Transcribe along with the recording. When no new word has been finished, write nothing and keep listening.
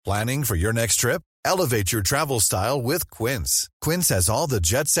Planning for your next trip? Elevate your travel style with Quince. Quince has all the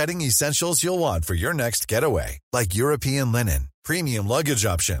jet-setting essentials you'll want for your next getaway, like European linen, premium luggage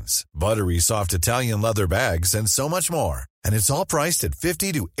options, buttery soft Italian leather bags, and so much more. And it's all priced at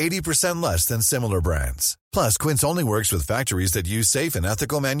 50 to 80% less than similar brands. Plus, Quince only works with factories that use safe and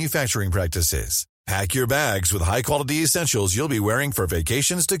ethical manufacturing practices. Pack your bags with high-quality essentials you'll be wearing for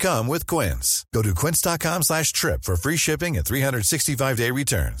vacations to come with Quince. Go to quince.com/trip for free shipping and 365-day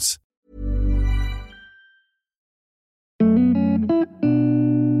returns.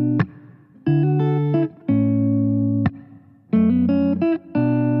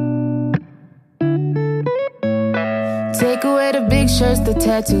 Take away the big shirts, the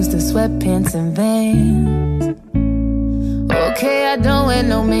tattoos, the sweatpants and Vans. Okay, I don't wear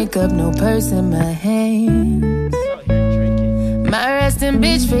no makeup, no purse in my hands. My resting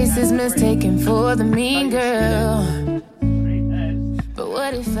bitch face is mistaken for the mean girl. But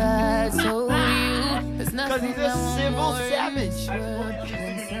what if I told you there's nothing he's a civil savage.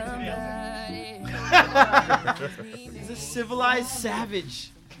 He's a civilized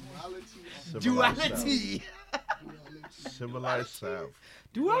savage. Duality. Civilized Sav.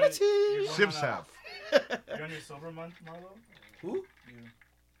 Duality. Civ Sav. You're on your sober month, Marlo? Who? You.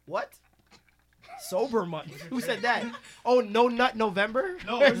 What? Sober month? Who said that? Oh, no nut November?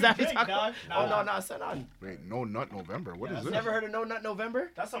 No, is that what drink, you're talking dog. about? Oh, no, set on. Wait, no nut November. What is this? Never heard of no nut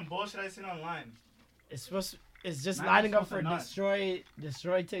November? That's some bullshit I seen online. It's supposed to, it's just Not lining up supposed for to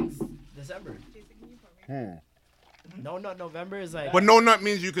destroy things December. Hmm. No nut November is like But no nut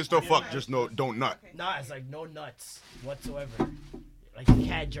means you can still fuck, just no, don't nut. nah, it's like no nuts whatsoever. Like you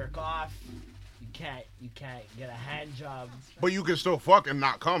can't jerk off. You can't get a hand job. But you can still fuck and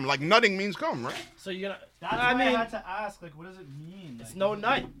not come. Like nutting means come, right? So you're gonna. That's I why mean, I had to ask, like, what does it mean? it's Like, no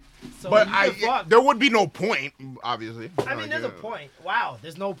nut. So But you can fuck. there would be no point, obviously. I mean, there's a point. Wow,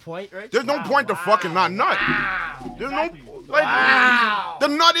 there's no point, right? There's no point to fuck and not nut. Wow. There's Exactly. no like. Wow. The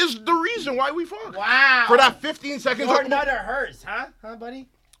nut is the reason why we fuck. Wow. For that 15 seconds. Your nut or hers, huh? Huh, buddy?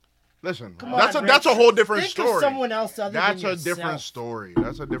 Listen, Come that's on, a whole different Think story. of someone else other That's than a different yourself. story.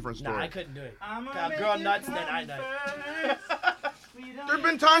 That's a different story. Nah, I couldn't do it. I'ma Got a make girl you nuts, then come I nut. first. There's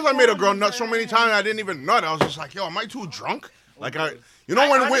been times I made a girl nut so many times I didn't even nut. I was just like, yo, am I too drunk? Like you know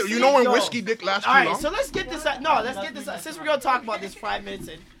when Honestly, whiskey dick lasts too All right, long? so let's get this out. No, let's get this out. Since we're gonna talk about this 5 minutes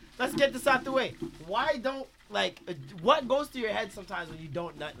in, let's get this out the way. Why don't what goes through your head sometimes when you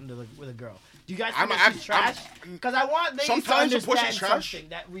don't nut with a girl? Do you guys think it's trash? Because I want ladies to sometimes the pussy understand is trash. something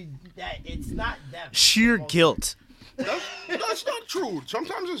that it's not them. Sheer guilt. That's not true.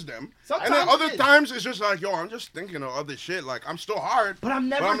 Sometimes it's them. Sometimes and then it other is. times it's just like, yo, I'm just thinking of other shit. Like, I'm still hard. But I'm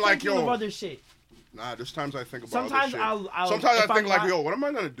never thinking like, yo, of other shit. Nah, there's times I think about Sometimes other shit. I'll Sometimes if I think I'm like, not- yo, what am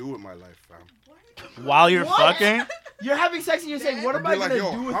I gonna do with my life, fam? While you're What? fucking? You're having sex and you're saying, what am I Be like, gonna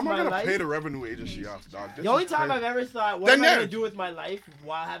yo, do with how am I my gonna life? pay the revenue agency off, dog? This The only is time crazy. I've ever thought, what Then am I yeah. gonna do with my life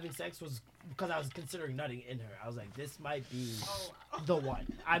while having sex was because I was considering nutting in her. I was like, this might be the one.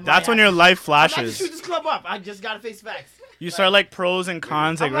 That's when your life I might flashes. shoot this club up. I just gotta face facts. You start like pros and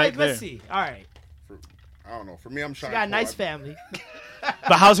cons I'm like right there. let's see. All right. I don't know. For me, I'm She trying. got a nice family,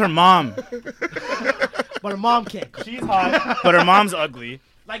 But how's her mom? but her mom can't cook. She's hot. But her mom's ugly.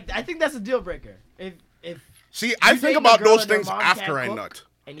 Like, I think that's a deal breaker. If See, I You think dating a about girl those and her things mom after can't I cook? nut.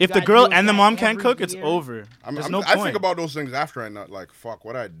 and you If the gotta girl deal with and the that mom can't every cook, it's year, over. There's no I point. think about those things after I nut. Like, fuck,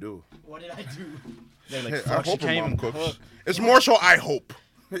 what I do. What did I do? They're like, Hey, I fuck, she hope her can't mom even cooks. cook. It's more so I hope.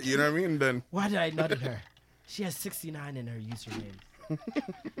 You know what I mean? Then Why did I nut at her? She has 69 in her username.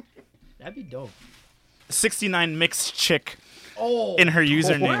 That'd be dope. 69 mixed chick Oh, in her where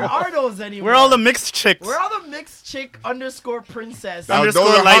username. are those anymore? Where are all the mixed chicks? Where are the mixed chick _ princess? Now, Underscore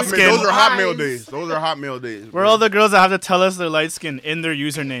those are light hot, skin. those are hot meal Eyes. days. Those are hot meal days. Where are all the girls that have to tell us they're light skin in their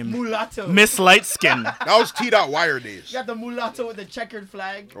username? mulatto. Miss Light Skin. That was T.Wire days. You got the mulatto with the checkered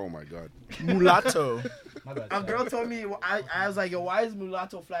flag. Oh my god. Mulatto. A girl told me, I was like, yo, why is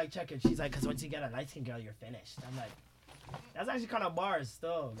mulatto flag checkered? She's like, because once you get a light skin girl, you're finished. I'm like, that's actually kind of bars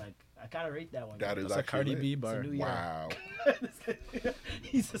still. Like, I kind of rate that one. That is That's a actually Cardi lit. B bar. It's a new year. Wow.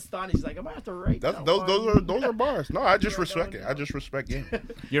 He's astonished. He's like, I might have to rate that Those are bars. No, I just respect it. I just respect game.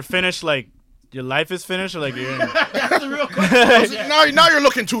 You're finished, like, your life is finished, or like you're in. That's the real question. now you're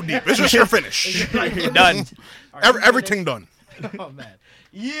looking too deep. It's just your finish. You're done. Everything done. Oh, man.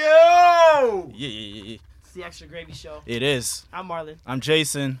 Yo! Yeah. It's the Extra Gravy Show. It is. I'm Marlon. I'm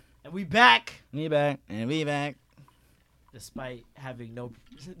Jason. And we back. Me back. And we back. Despite having no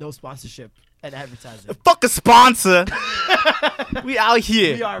sponsorship and advertising. Fuck a sponsor. We out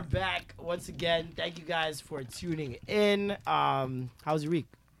here. We are back once again. Thank you guys for tuning in. How was your week?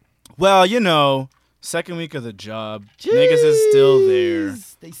 Well, you know, Second week of the job. Niggas is still there.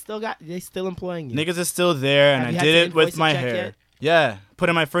 They still employing you. Niggas is still there, and Have you I had did to it with invoice a my check hair. yet? Yeah, put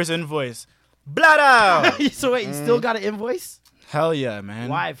in my first invoice. Blood out. So wait, you still got an invoice? Hell yeah, man.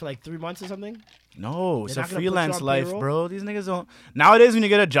 Why? For like 3 months or something? No, it's They're a not gonna put you freelance on life, payroll? bro. These niggas don't. Nowadays, when you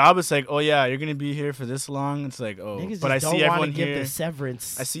get a job, it's like, oh yeah, you're gonna be here for this long. It's like, oh, Niggas but I just see don't want everyone to give here. the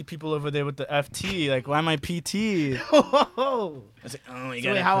severance. I see people over there with the FT. Like, why am I PT? Oh. It's like, oh, you So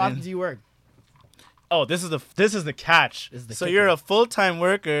gotta wait, how put often in- do you work? Oh, this is the catch. This is the So kicker. you're a full-time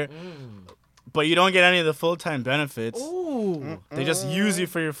worker, but you don't get any of the full-time benefits. Ooh. They just use you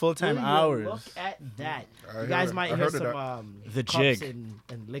for your full-time Will you hours. Look at that. I You guys heard- might I hear heard of some The cups jig.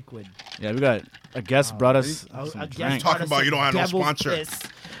 and liquid. Yeah, we got a guest brought us A some guest drink. Talking brought us about you some don't have no devil's sponsor. piss.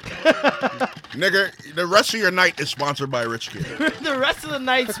 Nigga, the rest of your night is sponsored by Rich Kid. The rest of the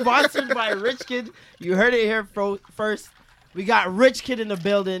night sponsored by Rich Kid. You heard it here first. We got Rich Kid in the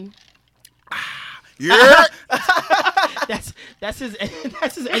building. Yeah. That's his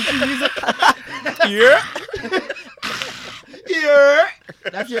entry music. Yeah. Yeah.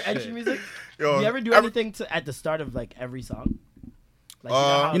 That's your entry music. Yo, Do you ever do every- anything at the start of like every song?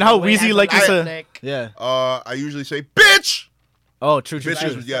 Like, You know how the way it Weezy has like a used to. lick? Yeah. I usually say bitch. Oh, true. Bitch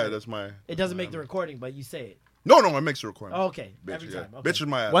is that's my. It doesn't make the recording, but you say it. No, it makes a recording. Oh, okay. Bitch, Every yeah. time. Okay. Bitch is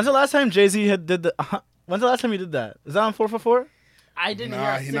my ass. When's the last time Jay-Z did the? When's the last time you did that? Is that on 444? I didn't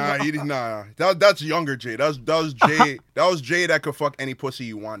Nah, hear a single. nah. That's younger Jay. That was Jay. That was Jay that could fuck any pussy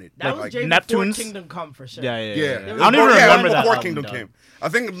you wanted. That Like, was Jay Neptunes? before Kingdom Come for sure. Yeah. Yeah, I don't even Yeah, remember that. before album, Kingdom dog. came. I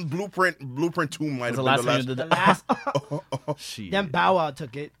think Blueprint 2 might Was have the been last the time you last. did The that? last. Shit. Then Bow Wow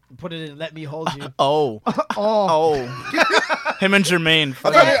took it, put it in Let Me Hold You. Oh. Oh. Him and Jermaine. I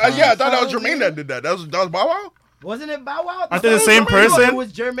thought that was Jermaine that did that. That was Bow Wow. Wasn't it Bow Wow? Aren't they the same Jermaine- person? It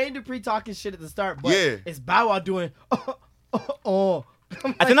was Jermaine Dupri talking shit at the start, but Yeah. it's Bow Wow doing oh.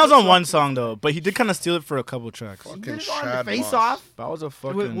 I think that was on one song though, but he did kind of steal it for a couple tracks. He did it on Shad the Face Moss. Off That was a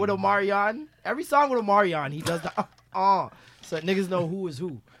fucking. with Omarion. Every song with Omarion, he does the so that niggas know who is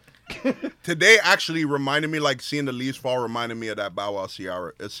who. Today actually reminded me, like seeing the leaves fall reminded me of that Bow Wow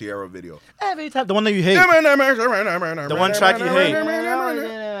Sierra video. Every time, the one that you hate. The one track you hate.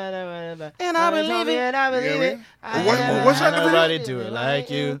 And I believe it. What's that? Nobody do it like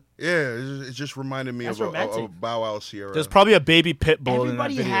you. Yeah, it just reminded me That's of romantic. a Bow Wow Sierra. There's probably a baby pit bull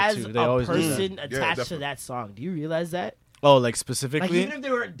Everybody in that has video too. They a always do that. person attached to definitely. that song. Do you realize that? Oh, like Like specifically. even if they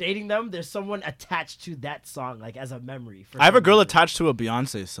were dating them, there's someone attached to that song, like as a memory. For I have a some girl reason. attached to a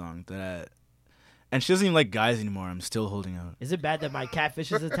Beyonce song and she doesn't even like guys anymore. I'm still holding out. Is it bad that my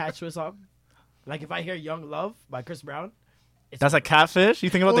catfish is attached to a song? Like if I hear "Young Love" by Chris Brown, That's a catfish. You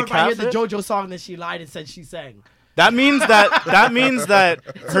think about or the if I hear catfish? the JoJo song that she lied and said she sang. That means that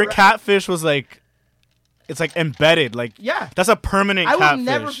her catfish was like, it's like embedded. Like Yeah. that's a permanent I will catfish.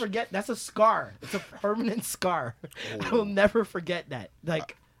 never forget. That's a scar. It's a permanent scar. I will never forget that.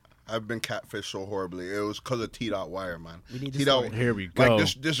 Like I've been catfished so horribly. It was because of T-Dot Wire, man. We need the T-Dot, story. Here we go.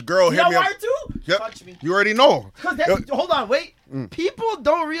 Like this girl you hit know me up. why too? Yep. Touch me. You already know. Hold on, wait. People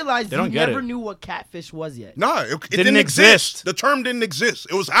don't realize They don't you get never it. knew what catfish was yet. Nah, it Didn't didn't exist. exist. The term didn't exist.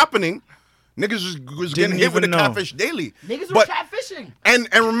 It was happening. Niggas was getting Didn't hit with the even know. catfish daily. Niggas were But- catfishing. And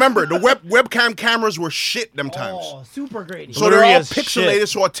remember, the webcam cameras were shit them times. Oh, super grady. So they're all Blurry as pixelated. shit.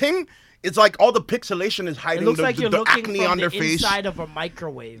 So a ting, it's like all the pixelation is it hiding looks the, like the, you're the looking acne from on the their face. inside of a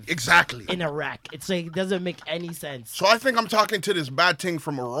microwave Exactly. in a rack. It's like it doesn't make any sense. So I think I'm talking to this bad ting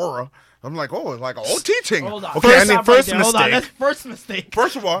from Aurora. I'm like, oh, it's like an OT ting. Hold on. Okay, First- and then Stop right first there. Hold on. mistake. That's first mistake.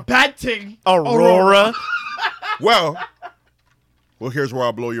 first of all, Bad thing. Aurora. well, here's where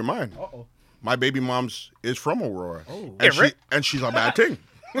I'll blow your mind. Uh-oh. My baby mom's is from Aurora, Oh. and she's a bad ting.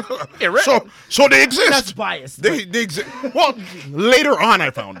 so they exist. That's biased. They exist. Well, later on,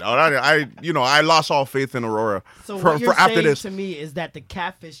 I found out. I lost all faith in Aurora. So for what you're after saying this. to me is that the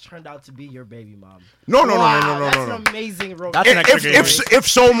catfish turned out to be your baby mom. No. That's an amazing role. That's an extra game. If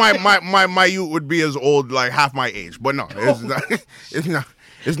so, my youth would be as old, like half my age. But no, it's not. It's not.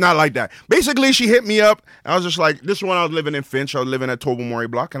 It's not like that. Basically, she hit me up. And I was just like, this is when I was living in Finch. I was living at Tobermory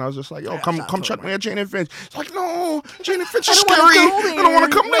Block, and I was just like, yo, come check me at Jane and Finch. It's like, no, Jane and Finch is scary. I don't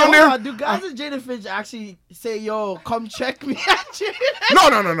want to come down there. Do guys at Jada Finch actually say, "Yo, come check me at Jada"?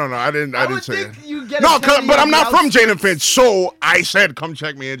 No. I didn't would say think it. you get No, a penny but on I'm the not from outside. Jane and Finch, so I said, come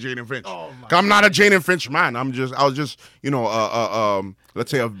check me at Jane and Finch. Oh, my 'Cause I'm not a Jane and Finch man. I was just, let's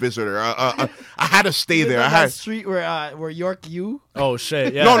say a visitor. I had to stay there. I that had. street where York U. Oh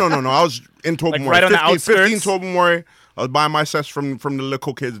shit. Yeah. No. I was in Tobermory. right on the 15 outskirts? Tobermory. I was buying my sets from the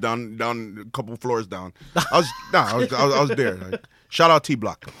little kids down a couple floors down. I was there. Like, shout out T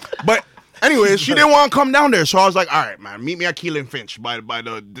Block. But Anyways, she didn't want to come down there, so I was like, all right, man, meet me at Keelan Finch by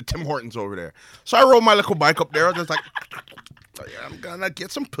the Tim Hortons over there. So I rode my little bike up there. I was just like, I'm gonna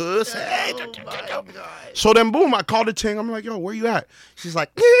get some pussy. So then, boom, I called the ting. I'm like, yo, where you at? She's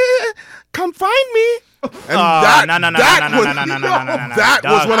like, come find me. And that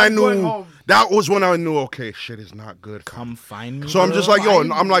was when I knew. That was when I knew, okay, shit is not good. Come find me. So I'm just like, yo,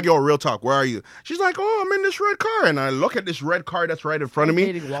 I'm like, yo, real talk, where are you? She's like, oh, I'm in this red car. And I look at this red car that's right in front of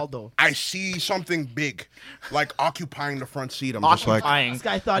me. Waldo. I see something big, like occupying the front seat. I'm just like, This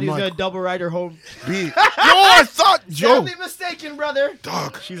guy thought he was going to double ride her home. Yo, I thought, yo. Sadly mistaken, brother.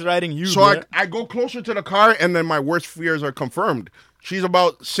 Dog. She's riding you. So I go closer to the car, and then my worst fears are confirmed. She's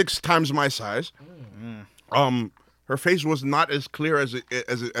about 6 times my size. Her face was not as clear as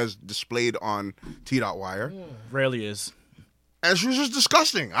displayed on T.Wire. Rarely is. And she was just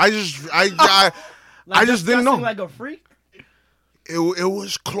disgusting. I just didn't know. Like a freak? It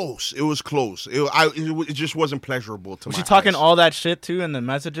was close. It was close. It just wasn't pleasurable to me. Was she talking all that shit too in the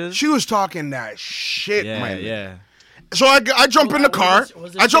messages? She was talking that shit, yeah, man. Yeah. So I jump in the car.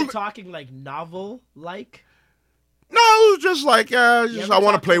 Was it talking like novel-like? No, it was just like, I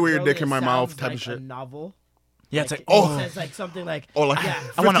want to play with your dick in my mouth type like of shit. A novel? Yeah, it's like, It says like something like, I want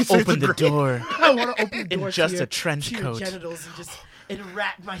to open the door. I want to open the door in just to a trench your coat. genitals and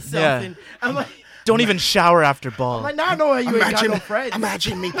wrap myself in. I'm like, don't even shower after ball. I'm like, now I know why you ain't got no friends.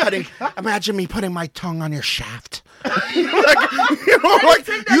 Imagine me putting my tongue on your shaft. This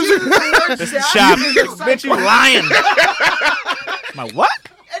shaft. Bitch, you lying. My what?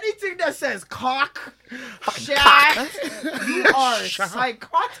 Anything that says cock, shaft, you are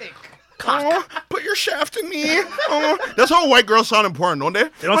psychotic. Put your shaft in me. That's how white girls sound important, don't they?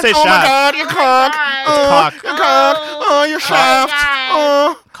 They don't say oh shaft. My God, your cock. It's cock. Your cock. Your shaft.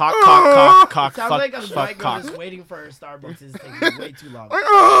 Cock. Sounds like a white girl cock. just waiting for her Starbucks is taking way too long.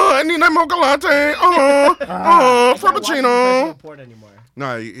 I need that mocha latte. Frappuccino. Porn anymore.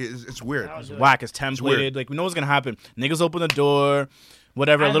 No, it's weird. It's whack. It's templated. Like, we know what's going to happen. Niggas open the door.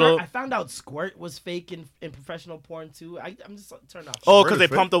 Whatever, I found out squirt was fake in professional porn too. I'm just turned off. Oh, because they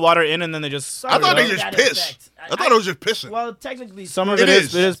pump the water in and then they just. I thought they just pissed. I thought it was just pissing. Well, technically, some of it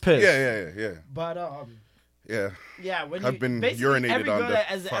is piss. Yeah. But yeah. When I've been basically urinated every girl on that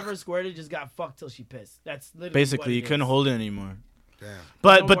has ever squirted just got fucked till she pissed. That's literally basically what you couldn't hold it anymore. Damn.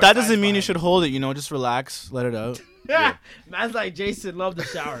 But that doesn't mean you should hold it. You know, just relax, let it out. Yeah. Man's like Jason loved the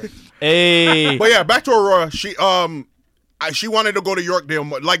shower. Hey. But yeah, back to Aurora. She wanted to go to Yorkdale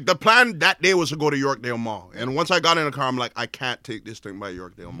Mall. Like, the plan that day was to go to Yorkdale Mall. And once I got in the car, I'm like, I can't take this thing by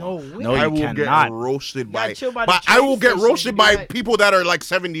Yorkdale Mall. No, I you will cannot. get roasted by the I will get train roasted station, by like- people that are like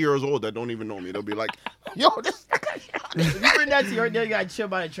 70 years old that don't even know me. They'll be like, yo, this. If you bring that to Yorkdale, you gotta chill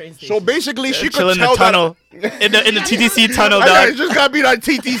by the train station. So basically, she Chill could in the tell tunnel. In the TTC tunnel, I dog. just got beat on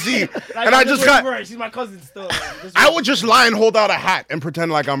TTC. Like, And I just got. She's my cousin still. I would just lie and hold out a hat and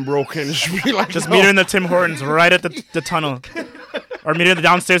pretend like I'm broken. Just be like, Just no. meet her in the Tim Hortons right at the tunnel. Or meet her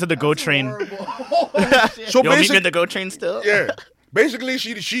downstairs at the GO train. So Yo, meet me basically, at the GO train still? yeah. Basically,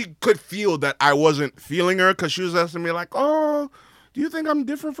 she could feel that I wasn't feeling her because she was asking me like, "Oh, do you think I'm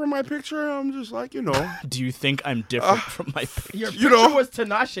different from my picture?" I'm just like, you know. Do you think I'm different from my picture? Your You picture know. was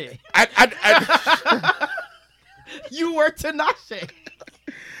Tinashe. You were Tinashe.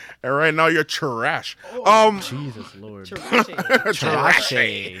 And right now you're trash. Jesus Lord.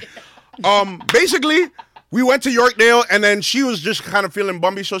 Tinashe. Basically, we went to Yorkdale, and then she was just kind of feeling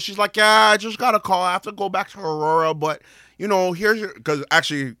bummy, so she's like, "Yeah, I just got a call. I have to go back to Aurora, but you know, here's your," because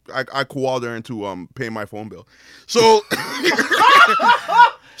actually I called her into pay my phone bill, so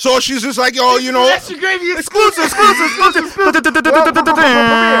so she's just like, "Yo, you know, That's your gravy exclusive.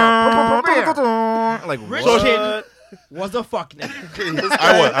 Like, Rich what? kid was a fuck nigga.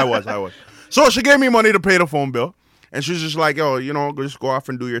 I was. So she gave me money to pay the phone bill. And she's just like, "Yo, you know, just go off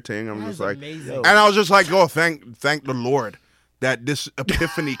and do your thing." I'm just like, amazing. and I was just like, "Yo, thank the Lord that this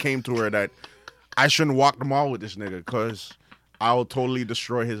epiphany came to her that I shouldn't walk the mall with this nigga because I'll totally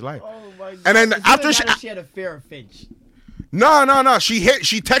destroy his life." Oh my God. And then after she had a fear of Finch. No. She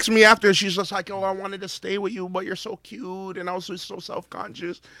texted me after, and she's just like, "Oh, I wanted to stay with you, but you're so cute," and I was just so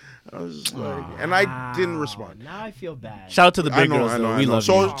self-conscious. I was just like, and I didn't respond. Now I feel bad. Shout out to the big girls, though. We love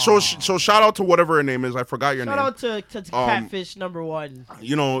you. So shout out to whatever her name is. I forgot your Shout name. out to Catfish #1.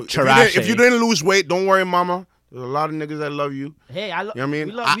 You know, Charache. if you didn't lose weight, don't worry, mama. There's a lot of niggas that love you. Hey, I love. You know what I mean?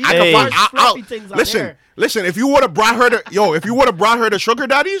 We love I we can love find- fluffy things out listen, there. listen. If you would have brought her to, if you would have brought her to sugar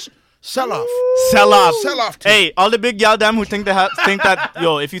daddies, Sell off. Sell off. Sell off. Hey, all the big gal damn who think that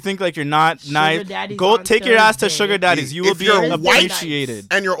yo, if you think like you're not nice, daddies go on take your ass to Thursday. sugar daddies. You will If be you're white appreciated.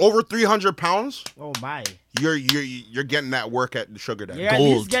 and you're over 300 pounds, Oh my. you're getting that work at the sugar daddy. You're at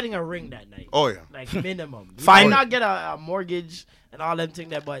Gold. least getting a ring that night. Oh yeah. Like minimum. You Fine. might not get a mortgage and all them things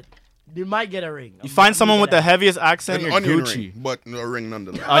that, but you might get a ring. You find someone with the heaviest accent, An you're onion Gucci. ring, but a ring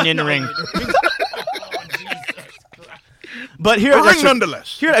nonetheless. Onion ring. But here A at ring Extra,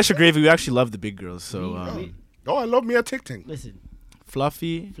 nonetheless. here at Extra Gravy, we actually love the big girls. So Oh, I love me a tick ting. Listen,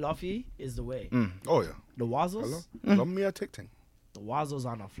 Fluffy. fluffy is the way. Oh yeah. The wazzles, Love me a tick ting. the wazzles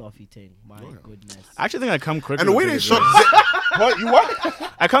on a fluffy thing. My goodness. I actually think I come quick. And the with way they bigger suck girls. dick. What? You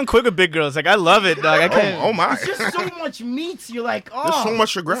what? I come quick with big girls. Like I love it, dog. I can't. Oh my. It's just so much meat. You're like, oh. There's so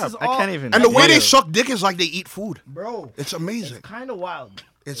much to this grab. is I all- can't even. And the way they Ew. suck dick is like they eat food. Bro, It's amazing. it's kind of wild.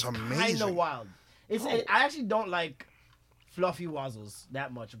 It's Kind amazing. of wild. I actually don't like fluffy wazzles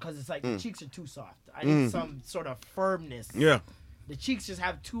that much because it's like the cheeks are too soft. I need some sort of firmness. Yeah. The cheeks just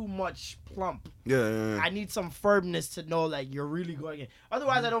have too much plump. Yeah. I need some firmness to know like you're really going in.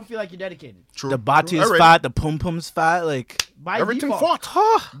 Otherwise, I don't feel like you're dedicated. True. The body is Already. fat. The pum pum's fat. Like By Everything default,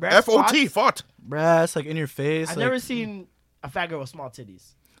 fought. breast F-O-T, spots. fought. breasts, like in your face. I've like, never seen a fat girl with small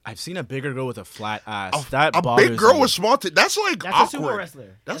titties. I've seen a bigger girl with a flat ass. That A bothers big girl me. with small tits. That's like That's a sumo awkward.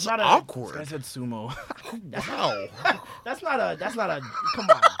 wrestler. That's not I awkward. said sumo. Wow. That's not a. Come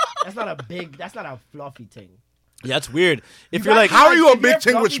on. That's not a big. That's not a fluffy thing. Yeah, that's weird. If You you're got like, to, How are you a if big you're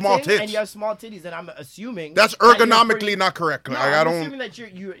thing with fluffy small thing tits? And you have small titties, then I'm assuming That's that you're ergonomically pretty- not correct. No, Like, I I'm don't. assuming that you're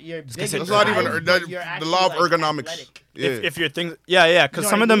big. That's in not size, even but the you're the actually, law of like, ergonomics. athletic. Yeah. if your things, yeah, because You know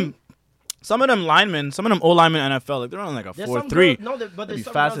some what of I them, some of them linemen, some of them O linemen NFL, like they're on like a There's 4.3. some girls- No, but That'd be there's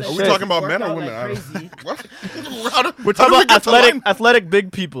some fast girls as that shit. Are we talking about work men or out women? I like don't- crazy. What? We're talking How do we about get to line? athletic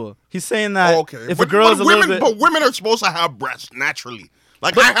big people. He's saying that Oh, okay. if But- a girl but is a women, little bit, but women are supposed to have breasts naturally.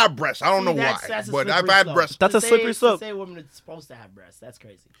 Like I have breasts. I don't know See, why, that's a but I've slippery had slope. breasts. That's To a slippery say- slope. To say women are supposed to have breasts, that's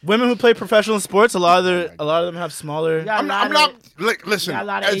crazy. women who play professional sports, a lot of them have smaller. You got a I'm lot not. of- Like, listen, got a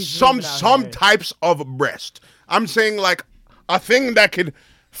lot of Asian some women out some here. types of breast. I'm saying like a thing that could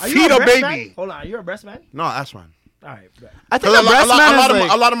Are you feed a breast baby. man? Hold on, you're a breast man? No, that's fine. All right, bro. I think Because a breast man is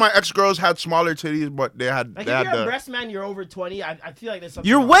like, a lot of my ex girls had smaller titties, but they had Like they if had you're a the. breast man, you're over 20. I feel like there's something.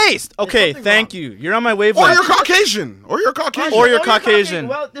 your wrong. waist. Okay, something thank wrong. you. You're on my Or wavelength. you're Caucasian. Or you're Caucasian. Or you're Oh, Caucasian.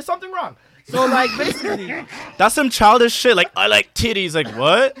 Well, there's something wrong. So like basically, That's some childish shit. Like I like titties. Like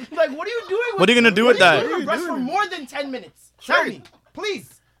what? like what are you doing? What are you gonna do with What are that? you doing with breasts for more than 10 minutes? Tell me,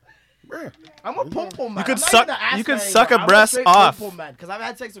 please. Bruh. I'm a pom pom man. could I'm not suck- even an ass you could man suck a anymore. breast I'm off. pom-pom man because I've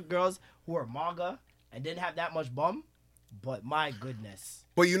had sex with girls who are MAGA and didn't have that much bum, but my goodness.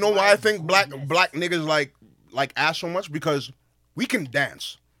 But you know why I think black niggas like ass so much? Because we can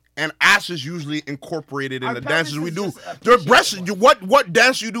dance. And ass is usually incorporated in Our the dances we pelvis do. is just The breasts, appreciable. what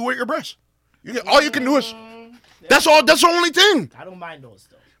dance you do with your breasts? All you can do is that's the only thing. I don't mind those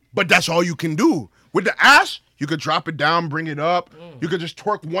though. But that's all you can do. With the ass, you could drop it down, bring it up. You could just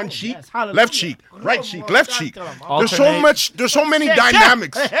twerk one cheek, yes. Hallelujah. left cheek, right cheek, left cheek. There's There's so many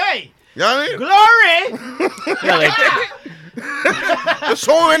dynamics. Hey, You know what I mean? glory! Yeah, like, There's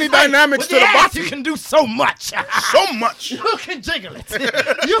so many dynamics to the Yes, you body. can do so much. So much. You can jiggle it.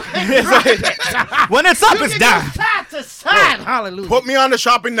 You can drop it. when it's up, You it's can down. go side to side. Hallelujah. Put me on the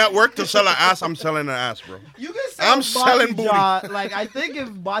shopping network to sell an ass. I'm selling an ass, bro. You can sell I'm selling Bati booty. jaw, like I think if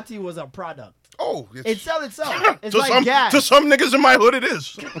Bati was a product, Oh, it sell itself. It's to like some gas. to some niggas in my hood, it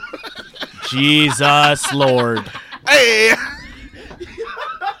is. Jesus Lord, Hey,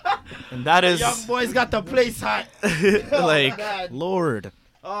 and that is Young boys got the place hot. like God. Lord.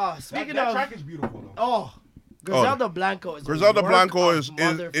 Oh, speaking That of, track is beautiful though. oh, Griselda Blanco is Griselda a Blanco work is of the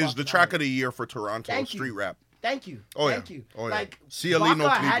motherfucking track art. of the year for Toronto Thank you. street rap. Thank you. Oh, yeah. Thank you. Oh, yeah. Like CLE, no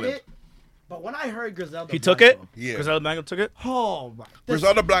Baka had Cleveland. it, but when I heard Griselda, He took it. Blanco, Yeah. Griselda Blanco took it. Oh my!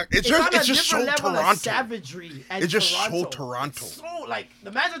 Griselda Blanco. It's on just a it's just so different level of Toronto. savagery. And It's just so Toronto. Toronto. It's so like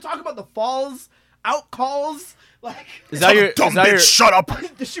imagine talking about the falls, out calls. Like Is that your? Dumb Is that bitch, your? shut up.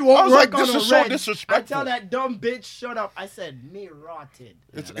 she won't I was work like, on this a is so red. I disrespectful. tell that dumb bitch, shut up. I said, me rotted.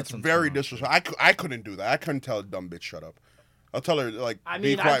 It's very disrespectful. I couldn't do that. I couldn't tell a dumb bitch shut up. I'll tell her like I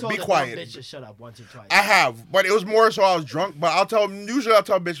mean, be I quiet. told Be the quiet. dumb bitch to shut up once or twice. I have, but it was more so I was drunk. But usually I'll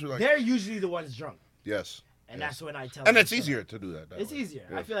tell bitches like They're usually the ones drunk, yes, and that's when I tell. and them it's to shut easier up. to do that. It's way. easier.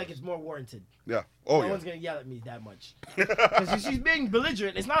 Yeah. I feel like it's more warranted. Yeah. Oh No yeah. one's gonna yell at me that much. Because she's being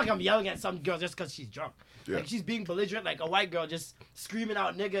belligerent. It's not like I'm yelling at some girl just because she's drunk. Yeah. Like she's being belligerent, like a white girl just screaming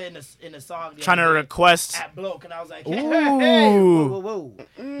out "nigga" in a song. the Trying to other day request. at bloke, and I was like, hey, hey, Ooh. whoa, whoa, whoa.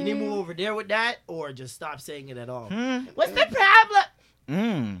 You need to move over there with that, or just stop saying it at all. Hmm. What's the problem?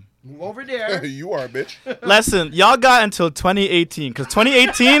 Mm. Move over over there. You are a bitch. Listen, y'all got until 2018 because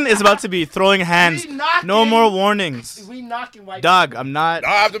 2018 is about to be throwing hands. No more warnings. We knocking white Dog, people. I'm not.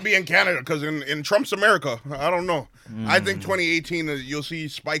 I have to be in Canada because in Trump's America, I don't know. I think 2018 you'll see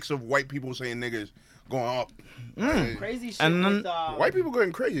spikes of white people saying niggas going up. Crazy shit And then with White people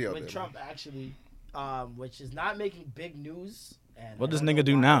going crazy out with there. Trump actually, which is not making big news. And What I does don't nigga know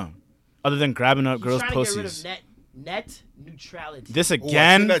do why. now? Other than grabbing up He's girls' trying to get rid pussies. of net neutrality. This I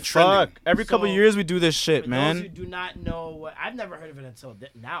again? seen that trending. Fuck. Every couple So, years we do this shit, For those who man. do not know what, I've never heard of it until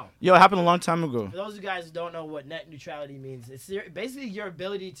now. Yo, it happened a long time ago. For those of you guys who don't know what net neutrality means, it's basically your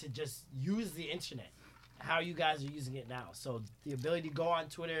ability to just use the internet, how you guys are using it now. So the ability to go on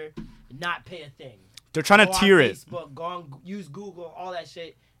Twitter, not pay a thing. They're trying Go to on tier it. Facebook, go on, use Google, all that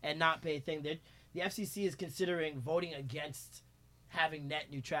shit, and not pay a thing. The FCC is considering voting against having net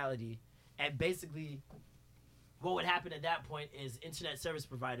neutrality, and basically, what would happen at that point is internet service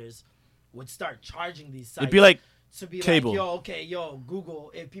providers would start charging these sites. It'd be like to be cable. like,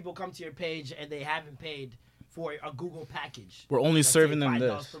 Google, if people come to your page and they haven't paid for a Google package, We're only let's say serving them $5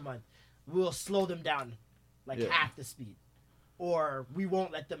 this. per month, we'll slow them down like Yeah. half the speed, or we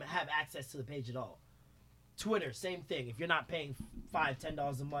won't let them have access to the page at all. Twitter, same thing. If you're not paying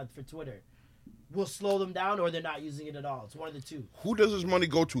 $5-10 a month for Twitter, we'll slow them down, or they're not using it at all. It's one of the two. Who does this money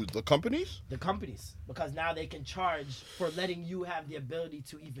go to? The companies? The companies, because now they can charge for letting you have the ability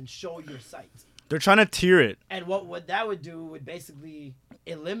to even show your site. They're trying to tier it. And what that would do would basically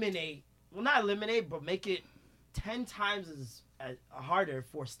eliminate, well, not eliminate, but make it 10 times as harder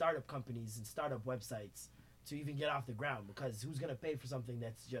for startup companies and startup websites to even get off the ground, because who's gonna pay for something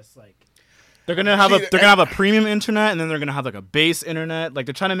that's just like They're gonna have a premium internet, and then they're gonna have like a base internet. Like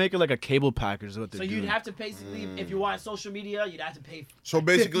they're trying to make it like a cable package. Is what they're so doing. you'd have to basically, if you want social media, you'd have to pay So like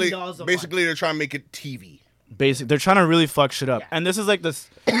basically, $50 a they're trying to make it TV. They're trying to really fuck shit up. Yeah. And this is like this.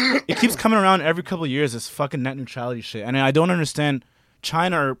 It keeps coming around every couple of years. This fucking net neutrality shit. And I don't understand.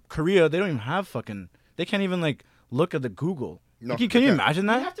 China or Korea, they don't even have fucking. They can't even like look at the Google. No, Can they you can't. imagine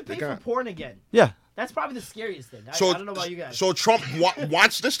month. You that? have to pay They for can't. porn again. Yeah. That's probably the scariest thing. I So don't know about you guys. So Trump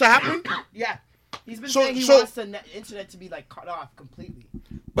wants this to happen, yeah, he's been So- saying he so- wants the internet to be like cut off completely.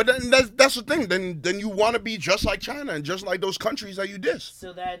 but then that's the thing. Then you want to be just like China and just like those countries that you diss.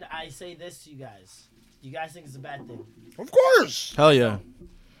 So then I say this to you guys. You guys think it's a bad thing? Of course, Hell yeah.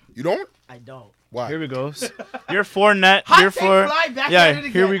 you don't. I don't. Why? Here we go. You're for net. Hot You're take for. fly, back Yeah. at it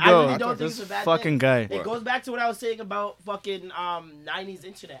again. Here we I go. really don't think This it's a bad fucking thing. guy. It goes back to what I was saying about fucking 90s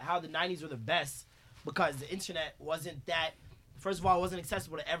internet. How the 90s were the best because the internet wasn't that. First of all, it wasn't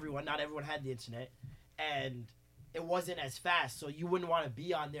accessible to everyone. Not everyone had the internet, and it wasn't as fast. So you wouldn't want to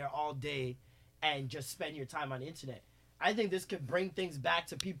be on there all day and just spend your time on the internet. I think this could bring things back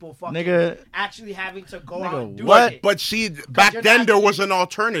to people fucking Nigga. actually having to go Nigga, out and do what? it. But see, back you're then not- there was an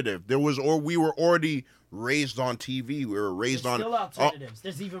alternative. We were already raised on TV. We were raised There's on. still alternatives.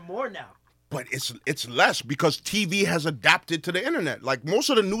 There's even more now. But it's less because TV has adapted to the internet. Like most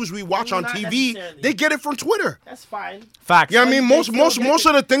of the news we watch on Not TV, necessarily. they get it from Twitter. That's fine. Facts. Yeah, I But mean they most still get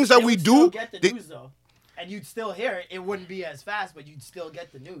of the things that They we would still do. get the they- news though, and you'd still hear it. It wouldn't be as fast, but you'd still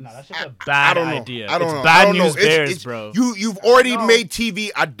get the news. That's just a I bad don't know. idea. I don't It's know. I bad don't know. news It's- bears, it's- bro. You've already No. made TV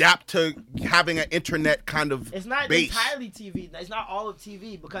adapt to having an internet kind of It's not base. entirely TV. It's not all of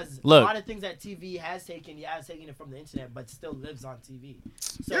TV because Look. a lot of things that TV has taken, has taken it from the internet, but still lives on TV.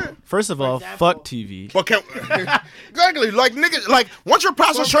 So, Yeah. First of for all, example- fuck TV. But can exactly like niggas like once you're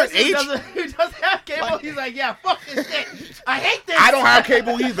past for a certain person age, who doesn't have cable, he's like, yeah, fuck this shit. I hate this. I don't have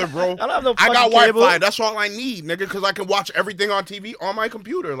cable either, bro. I don't have no I got fucking Wi-Fi. cable. That's all I need, nigga, because I can watch everything on TV on my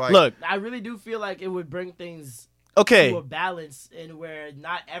computer. Like, Look, I really do feel like it would bring things okay. to a balance in where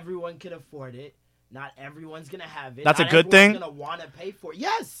not everyone can afford it. Not everyone's gonna have it. That's a Not good everyone's thing? Gonna want to pay for it.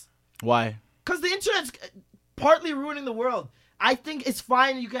 Yes, Why? because the internet's partly ruining the world. I think it's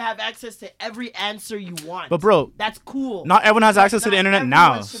fine. You can have access to every answer you want. But bro, that's cool. not everyone has But access to the not internet everyone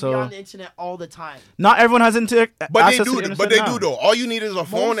now. should be So on the internet all the time. not everyone has but they access to do. the internet But they now. do though. All you need is a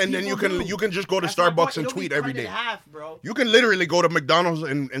phone, and then people do. you can just go to That's my point. Starbucks and It'll be tweet every cut in day. half, bro. You can literally go to McDonald's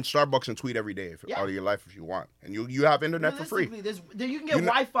and Starbucks and tweet every day Yeah. out of your life if you want, and you have internet for free. Realistically, you can get You know-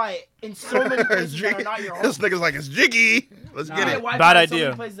 Wi-Fi in so many places that are not your home. This nigga's like it's jiggy. Let's You get can it. get Wi-Fi Bad in so idea.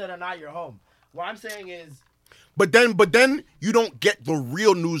 many places that are not your home. What I'm saying is, But then you don't get the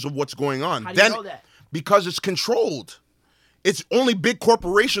real news of what's going on. how do you Then know that? because it's controlled. It's only big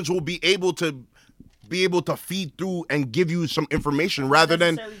corporations will be able to feed through and give you some information rather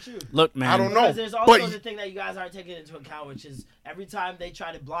than Necessarily true. Look, man. I don't know. Because there's also But the thing that you guys aren't taking into account, which is every time they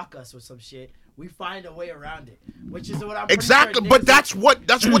try to block us or some shit, we find a way around it, which is what I'm Exactly, sure but that's what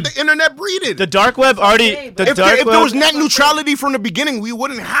the internet breeded. The dark web already. Okay, The but if dark there web. was net neutrality from the beginning, we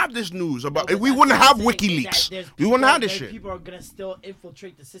wouldn't have this news about. But We that's wouldn't what have I'm saying, is WikiLeaks. that there's We wouldn't have this people- shit. People are gonna still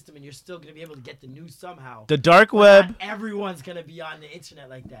infiltrate the system, and you're still gonna be able to get the news somehow. The dark But web. not everyone's gonna be on the internet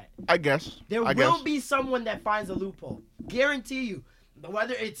like that. I guess. There I will guess. be someone that finds a loophole. Guarantee you.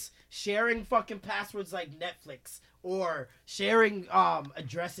 Whether it's sharing fucking passwords like Netflix or sharing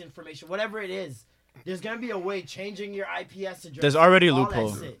address information, whatever it is, there's gonna be a way changing your IPS address. There's already a all that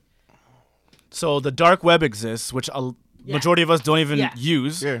loophole. shit. So the dark web exists, which a Yeah. majority of us don't even Yeah.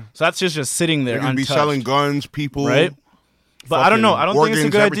 use. Yeah. So that's just sitting there They're gonna be untouched, selling guns, people, right? But I don't know. fucking I don't think it's a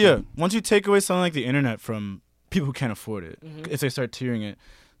organs, good everything. idea. Once you take away something like the internet from people who can't afford it, if they start tiering it,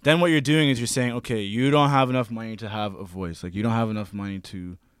 then what you're doing is you're saying, okay, you don't have enough money to have a voice. Like you don't have enough money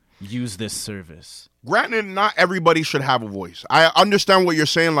to use this service. Granted, not everybody should have a voice. I understand what you're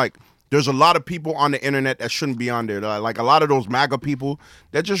saying. Like, there's a lot of people on the internet that shouldn't be on there. Like a lot of those MAGA people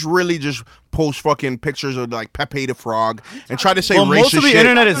that just really just post fucking pictures of like Pepe the Frog and try to say Well, racist most of the shit.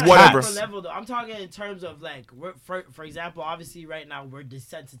 internet is whatever. cats. Level, though. I'm talking in terms of like, for example, obviously right now we're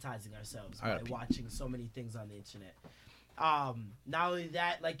desensitizing ourselves by watching so many things on the internet. Not only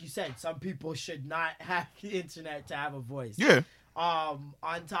that, like you said, some people should not have the internet to have a voice. Yeah. On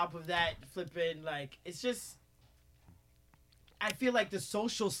top of that, flipping like it's just. I feel like the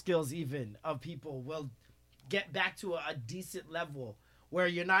social skills even of people will get back to a decent level where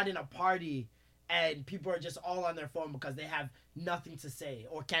you're not in a party and people are just all on their phone because they have nothing to say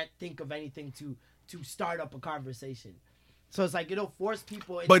or can't think of anything to start up a conversation. So it's like it'll force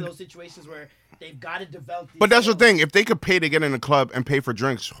people into those situations where they've got to develop. But that's the thing. If they could pay to get in a club and pay for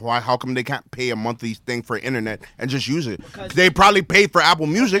drinks, how come they can't pay a monthly thing for internet and just use it? Because they probably pay for Apple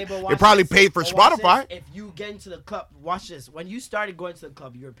Music. Okay, They probably this. pay for But watch Spotify. this. If you get into the club, watch this. When you started going to the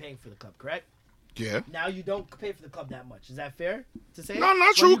club, you were paying for the club, correct? Yeah. Now you don't pay for the club that much. Is that fair to say? No, not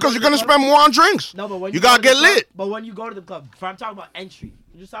When true, you go because to you're the gonna club- spend more on drinks. No, but when you go gotta to the get club- lit. But when you go to the club, I'm talking about entry.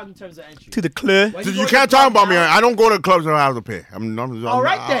 I'm just talking in terms of entry. To the clear. When You go to can't the talk club about me. now- I don't go to clubs and I have to pay. All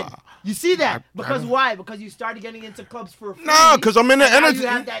right then. You see that? Because why? Because you started getting into clubs for free. No, 'cause I'm in the and now energy- You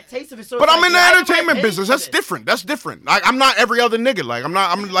have that taste of it. So But it's I'm like, in the why am I entertainment paying business. for That's this? different. That's different. Like I'm not every other nigga. Like I'm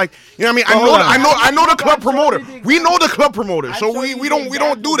like, you know what I mean? Hold on. I know the club I'm showing promoter. you the We know the example. club promoter. I'm So showing you we the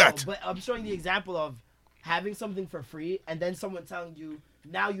don't do example, that. though, but I'm showing the example of having something for free and then someone telling you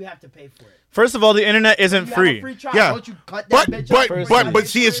now you have to pay for it. First of all, the internet isn't You have a free. free trial. Yeah. Don't you cut that bitch But off before you but pay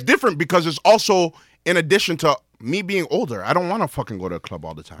see, for it's it? different because it's also in addition to me being older. I don't want to fucking go to a club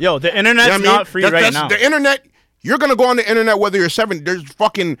all the time. Yo, the You know internet's what I mean? not free right now. The internet. You're gonna go on the internet whether you're 7. There's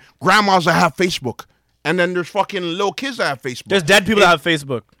fucking grandmas that have Facebook, and then there's fucking little kids that have Facebook. There's dead people that have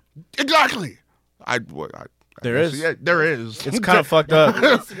Facebook. Exactly. There is. Yeah, there is. It's kind of fucked up.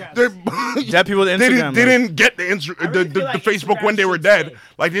 Instagram. Dead people with They Instagram. didn't get the really feel like Facebook when Instagram they were should dead. stay.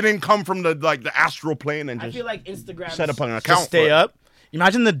 Like they didn't come from the astral plane and I just feel like Instagram set up an account. Just stay for it. up.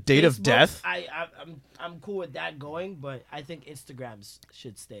 Imagine the date of Facebook, death. I'm cool with that going, but I think Instagrams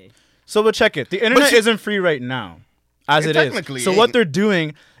should stay. So, but check it. The internet see- isn't free right now, as It it is. technically So what ain't. they're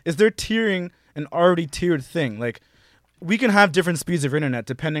doing is they're tiering an already tiered thing. Like, we can have different speeds of internet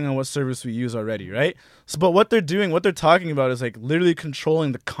depending on what service we use already, right? So, but what they're doing, what they're talking about is like literally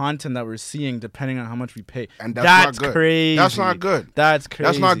controlling the content that we're seeing depending on how much we pay. And that's not good. crazy. That's not good. That's crazy.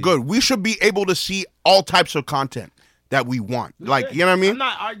 That's not good. We should be able to see all types of content that we want. Like, you know what I mean? I'm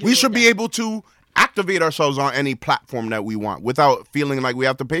not arguing We with should be that. able to activate ourselves on any platform that we want without feeling like we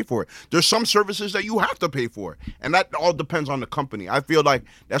have to pay for it. There's some services that you have to pay for, and that all depends on the company. I feel like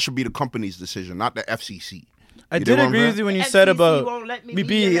that should be the company's decision, not the FCC. I You did dig what I'm agree saying? with you when you FCC said about won't let me me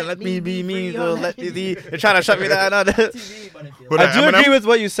be, be, let let me me be be me, free, so don't let let me me be. be. They're trying to shut me down. TV, but it feels But I do Eminem- agree with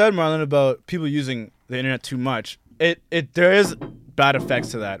what you said, Marlon, about people using the internet too much. There is bad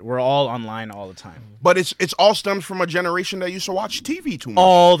effects to that. We're all online all the time. But it's all stems from a generation that used to watch TV too much.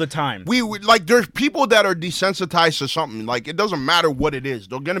 All the time. We would like there's people that are desensitized to something. Like it doesn't matter what it is.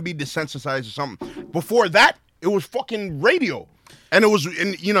 They're gonna be desensitized to something. Before that, it was fucking radio. And it was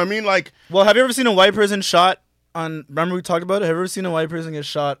you know what I mean? Like Well, have you ever seen a white person shot on, remember we talked about it? Have you ever seen a white person get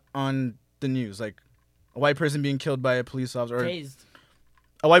shot on the news? Like a white person being killed by a police officer or Tased.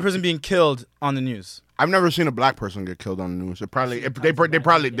 a white person being killed on the news. I've never seen a black person get killed on the news. They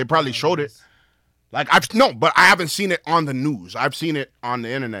probably showed it. Like but I haven't seen it on the news. I've seen it on the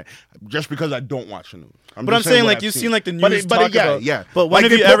internet just because I don't watch the news. But I'm saying, like, you've seen, like, the news talk about- yeah. But when like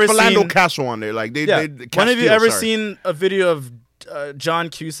have they you put ever Philando seen- Castile on there? Like they Yeah. When have you ever seen a video of John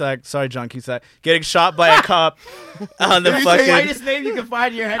Cusack, getting shot by a cop on the The fucking. whitest name you can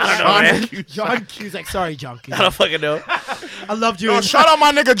find in your head. I don't know, man. John Cusack. Sorry, John I Cusack. don't fucking know. I loved you. Yo, shout out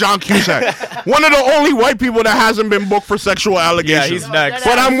my nigga John Cusack, one of the only white people that hasn't been booked for sexual Yeah, allegations. he's next.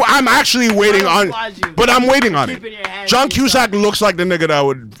 But I'm actually waiting on. applaud you. But I'm waiting on Keep in it. your hands, John keep Cusack looks like the nigga that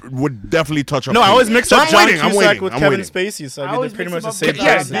would definitely touch up. No, I always mix So up I'm John waiting, I'm Cusack waiting, with I'm Kevin waiting. Spacey, so I they're always pretty mix much him the up same with,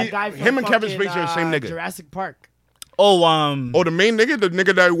 Yeah, person. that guy from him and Kevin fucking, Spacey are the same nigga. Jurassic Park. Oh, Oh, the main nigga, the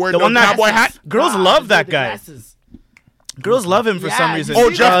nigga that wear The the one that- cowboy hat. girls love that the guy. glasses. Girls love him for Yeah, some you reason. Oh,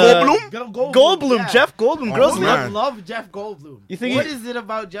 see Jeff that? Goldblum? Goldblum, yeah. Jeff Goldblum. Oh, Girls man. love. Girls love Jeff Goldblum. You think What he- is it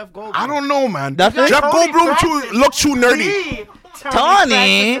about Jeff Goldblum? I don't know, man. That thing? Jeff Tony Goldblum Francis. look too nerdy.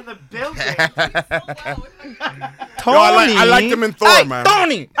 Tony. In the building. Tony. Yo, I liked him in Thor, Hey, man.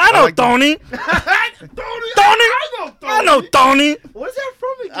 Tony. I know like him. Tony. I know Tony. What is that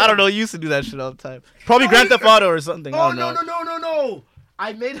from again? I don't know. You used to do that shit all the time. Probably Grand Theft Auto or something. I Oh, don't know. no.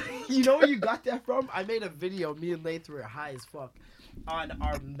 I made, you know where you got that from? I made a video, me and Lath were high as fuck, on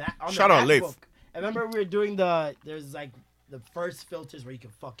our on Shout the out, Lath. MacBook. I remember we were doing there's like the first filters where you can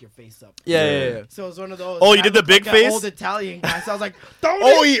fuck your face up. Yeah. So it was one of those. Oh, you I did the looked big like that face? old Italian guy. So I was like,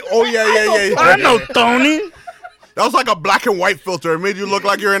 Tony! Yeah. I know Tony. That was like a black and white filter. It made you look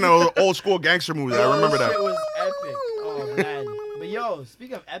like you're in an old school gangster movie. I remember Shit that. was epic. Oh, man. But yo,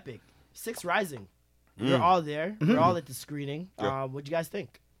 speaking of epic, 6 Rising. We're all there. We're all at the screening. Yeah. What'd you guys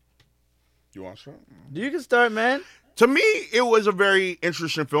think? You want some? You can start, man. To me, it was a very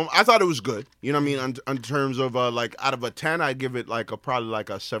interesting film. I thought it was good. You know what I mean? In terms of like out of a 10, I'd give it like probably like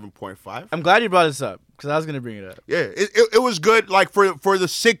a 7.5. I'm glad you brought this up because I was gonna bring it up. Yeah, it was good. Like for the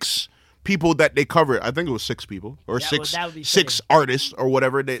 6 people that they covered, I think it was 6 people or That six would be 6 fitting. artists or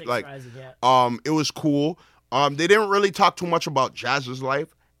whatever. They 6 like. Rising, yeah. It was cool. They didn't really talk too much about Jazz's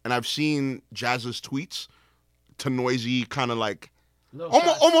life, and I've seen Jazz's tweets to Noisy kind of like Little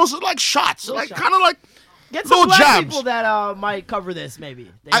shots. almost like shots, Little like shots. kind of like Get some little black jabs. people that might cover this, maybe.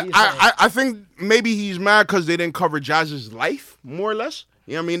 I think maybe he's mad because they didn't cover Jazz's life, more or less.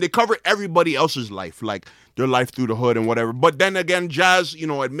 You know what I mean? They covered everybody else's life, like their life through the hood and whatever. But then again, Jazz, you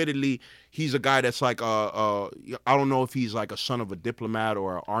know, admittedly, he's a guy that's like, I don't know if he's like a son of a diplomat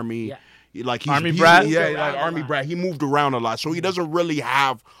or an army. Yeah. Like Army brat? Yeah, Moved like around a army lot. brat. He moved around a lot, so he doesn't really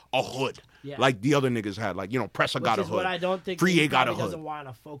have a hood Yeah. like the other niggas had. Like, you know, Pressa Which got a is hood. what I don't think. Free he A got a probably doesn't hood. want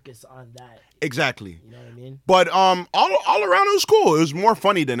to focus on that. Exactly. You know what I mean? But all around it was cool. It was more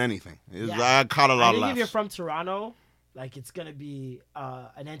funny than anything. I caught a lot I of think laughs. if you're from Toronto, like it's gonna be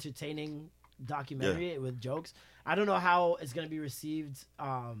an entertaining documentary with jokes. I don't know how it's gonna be received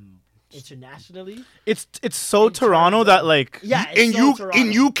internationally. It's so In Toronto terms that of- like Yeah, it's so Toronto.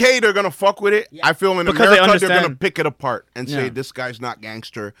 in UK they're gonna fuck with it. Yeah. I feel in Because they America they're gonna understand. pick it apart and say Yeah. this guy's not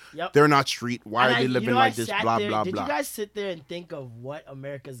gangster. Yep. They're not street. Why And are they living I like this? sat Blah there- blah Did blah. you guys sit there and think of what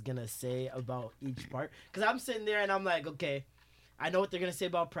America's gonna say about each part? Because I'm sitting there and I'm like, okay, I know what they're gonna say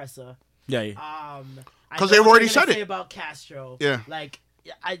about Pressa. yeah. I 'Cause know they've what already they're gonna said say it. about Castro. Yeah. Like,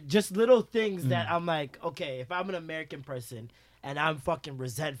 I just little things that I'm like, okay, if I'm an American person and I'm fucking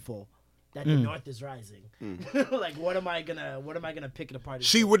resentful that the North is rising, like, what am I gonna pick it apart? and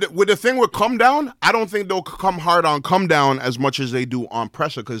See, say? with the thing with Come Down, I don't think they'll come hard on Come Down as much as they do on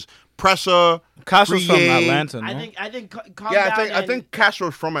Pressa, because Pressa, Castro's from Free A- Atlanta, no? I think calm Yeah, down I think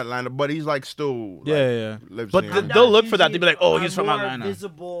Castro's from Atlanta, but he's like still like, Yeah. lives But near the- him. they'll look for that. They'll be like, oh, are he's from more Atlanta.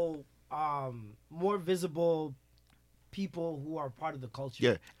 More visible people who are part of the culture.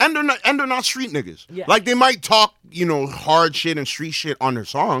 Yeah, and they're not street niggas. Yeah. Like they might talk, you know, hard shit and street shit on their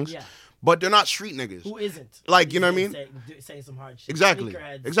songs, Yeah. but they're not street niggas. Who isn't? Like, you know what I mean? Saying some hard shit. Exactly.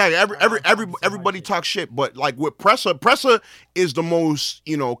 Sneakerheads Exactly. are all talking some Everybody hard shit. talks shit, but like with Pressa is the most,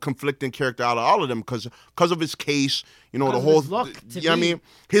 you know, conflicting character out of all of them because of his case, you know, the 'Cause of whole his look, to you know what I me. mean?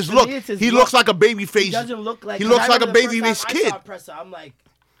 His To look. me, it's his He look. looks like a baby face. He doesn't look like. He 'cause looks I like a remember the baby first face time I kid. saw Pressa, I'm like,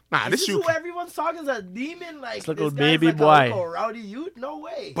 Nah, this is you. who everyone's talking as a demon. Like like this a guy's baby like boy. a little rowdy youth. No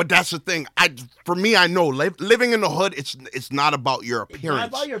way. But that's the thing. For me, I know living in the hood. It's not about your It's appearance. not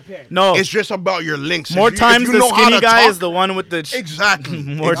about your parents. No, It's just about your links. more If you times the know how skinny to guy talk- is the one with the Exactly.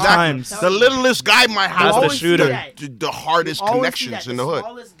 More exactly. times. The littlest guy might have That's the always see shooter. that. the hardest You always see connections that. in the hood.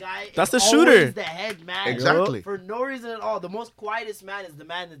 Smallest guy is That's the always shooter. The head man. Exactly. For no reason at all. The most quietest man is the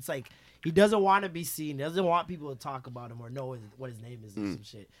man that's like he doesn't want to be seen. Doesn't want people to talk about him or know what his name is and some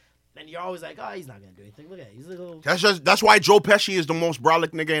shit. And you're always like, oh, he's not gonna do anything. Look at it. He's a little. That's why Joe Pesci is the most brolic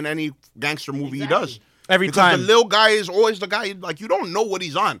nigga in any gangster movie he Exactly. does. every Because time. the little guy is always the guy like you don't know what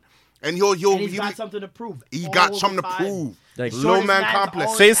he's on, and And he's got he something to prove. got all something the to time. prove. Like, Little shortest man man's complex.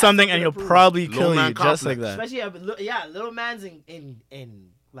 always Say has something and to he'll prove. probably Little kill man you just complex. like that. Especially little man's in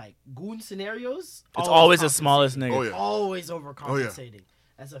like goon scenarios, It's always the smallest overcompensating. nigga. Oh, yeah. Always overcompensating.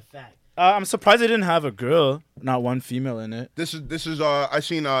 That's a fact. I'm surprised they didn't have a girl, not one female in it. This is I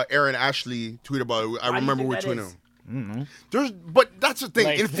seen Aaron Ashley tweet about it. I Why do you remember think which that one. is? But that's the thing.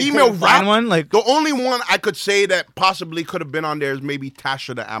 Like, In they female couldn't find rap, one, like- the only one I could say that possibly could have been on there is maybe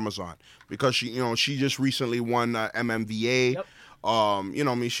Tasha the Amazon, because she just recently won MMVA.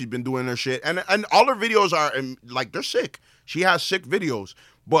 Yep. She's been doing her shit, and all her videos are like they're sick. She has sick videos,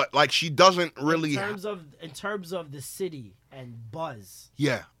 but like she doesn't really. In terms of the city and buzz.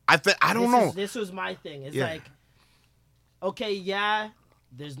 Yeah, I don't know. This was my thing. It's Yeah. like, okay, yeah,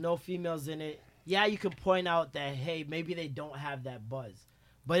 there's no females in it. Yeah, you can point out that, hey, maybe they don't have that buzz.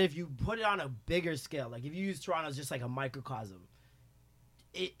 But if you put it on a bigger scale, like if you use Toronto as just like a microcosm,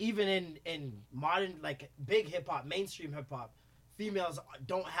 even in modern, like big hip-hop, mainstream hip-hop, females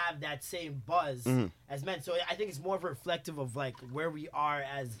don't have that same buzz as men. So I think it's more reflective of like where we are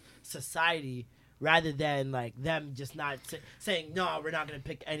as society rather than like them just not saying, no, we're not going to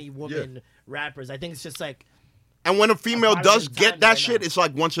pick any woman rappers. I think it's just like, And when a female part of does the get time that right shit, now. it's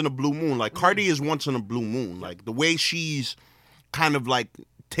like once in a blue moon. Like Cardi is once in a blue moon. Like the way she's kind of like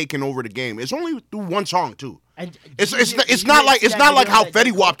taking over the game. It's only through one song too. and It's you not like see it's that not like video how that Fetty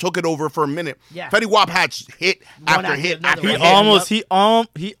they- Wap took it over for a minute. Yeah. Fetty Wap had hit One after after hit another after one. hit.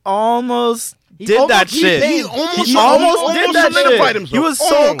 He almost did that He shit. paid. He almost He almost he did almost that solidified shit. himself. He was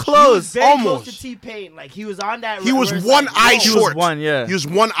so Almost. close. Very Almost. close to T-Pain. Like he was on that. He was reverse, one like, eye whoa. He was short. one, yeah. He was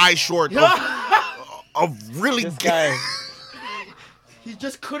one eye short of really This guy. He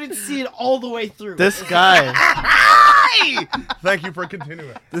just couldn't see it all the way through. This guy. Thank you for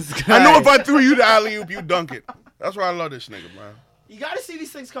continuing. This guy. I know if I threw you the alley oop, you dunk it. That's why I love this nigga, man. You got to see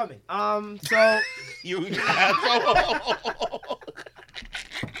these things coming. So You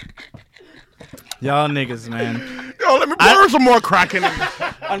Y'all niggas, man. Yo, let me pour some more cracking in this.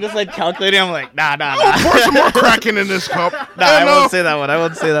 I'm just like calculating. I'm like, nah. Pour some more cracking in this cup. Nah, I won't say that one.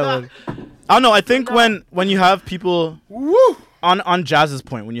 I don't know. I think when you have people Woo. on Jazz's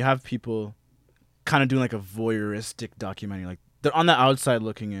point, when you have people kind of doing like a voyeuristic documentary, like they're on the outside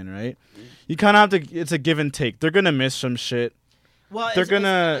looking in, right? You kind of have to. It's a give and take. They're gonna miss some shit. well, They're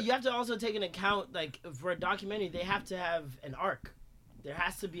gonna- You have to also take into account, like for a documentary, they have to have an arc. There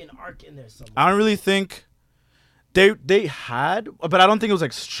has to be an arc in there somewhere. I don't really think they had, but I don't think it was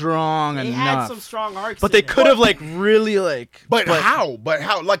like strong They enough. had some strong arcs. But in they there. could have like really like. But how? But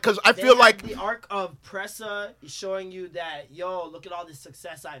how? Like, cause I They feel had like the arc of Pressa showing you that, yo, look at all the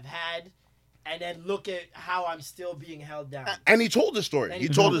success I've had, and then look at how I'm still being held down. and he told the story. And He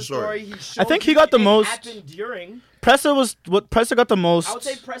told the story. He I showed think he you got the it most- happened during. Pressa got the most. I would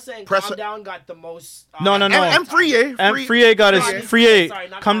say Pressa and Pressa- Calm Down got the most. No. And Free And Free got his Sorry, Free. sorry,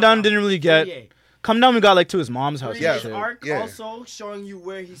 not Come Calm Down Down. didn't really get. Free. Come Down, we got like to his mom's house. Free's Yeah. And shit. arc Yeah. also showing you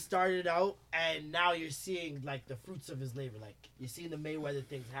where he started out, and now you're seeing like the fruits of his labor. Like you're seeing the Mayweather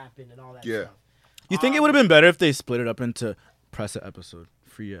things happen and all that Yeah. stuff. You think it would have been better if they split it up into Pressa episode,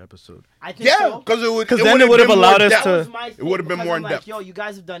 Free episode? I think Yeah, so. because it would. 'Cause it then would've it would've been more allowed us depth. to- That was my thing, would've been because more I'm in like, depth. yo, you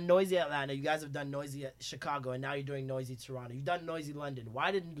guys have done noisy Atlanta, you guys have done noisy Chicago, and now you're doing noisy Toronto. You've done noisy London. Why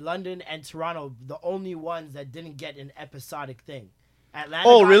did London and Toronto the only ones that didn't get an episodic thing? Atlanta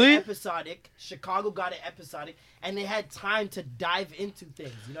Oh, got really? an episodic, Chicago got an episodic, and they had time to dive into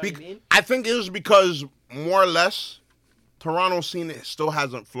things. You know what I mean? I think it was because more or less, Toronto scene still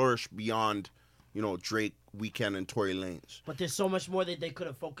hasn't flourished beyond, Drake, Weeknd, and Tory Lanez. But there's so much more that they could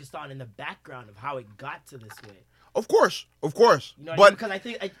have focused on in the background of how it got to this way. Of course. You know what I mean? But Because I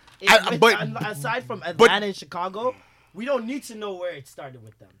think, but- aside from Atlanta and Chicago, we don't need to know where it started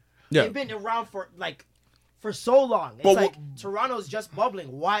with them. Yeah. They've been around for so long. It's But like Toronto's just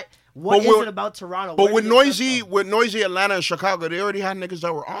bubbling. What But is with- it about Toronto? But Where with did it come noisy, from? Atlanta and Chicago, they already had niggas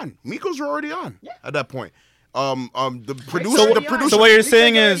that were on. Migos were already on at that point. The producer, So what you're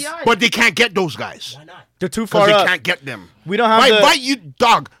saying is- but they can't get those guys Why not? They're too because far they up. can't get them. We don't have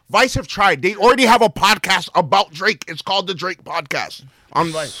Vice have tried. They already have a podcast about Drake. It's called the Drake Podcast on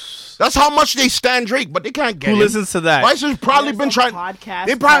Vice. That's how much they stand Drake, but they can't get Who him. listens to that? Vice has probably There's been a trying. podcast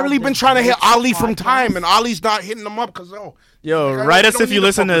They probably called been the trying to hit Drake Ali from Podcast. time, and Ali's not hitting them up because Yo, Like, write we us don't if need you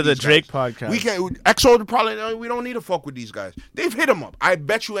listen fuck to with the these Drake guys. podcast. We can't. EXO would probably. We don't need to fuck with these guys. They've hit him up. I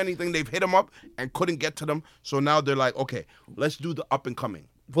bet you anything they've hit him up and couldn't get to them. So now they're like, okay, let's do the up and coming.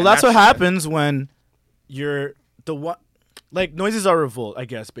 Well, And that's what happens when you're the one. Like noises are revolt, I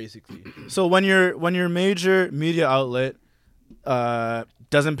guess, basically. So when your major media outlet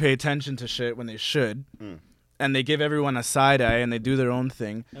doesn't pay attention to shit when they should, and they give everyone a side eye and they do their own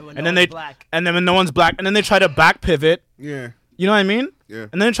thing, And when and no then one's they black. and then when no one's black, and then they try to back pivot. Yeah. You know what I mean? Yeah.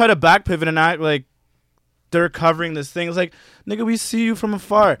 And then try to back pivot and act like they're covering this thing. It's like, nigga, we see you from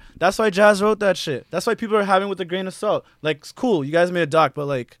afar. That's why Jazz wrote that shit. That's why people are having it with a grain of salt. Like, it's cool. You guys made a doc, but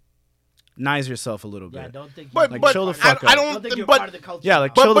like, nice yourself a little bit. Yeah, don't think. But, Like, but chill the fuck I out. don't don't. think you're But part of the culture. Yeah,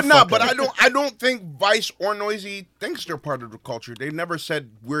 like, now. chill but the no, fuck but out. I don't think Vice or Noisy thinks they're part of the culture. They never said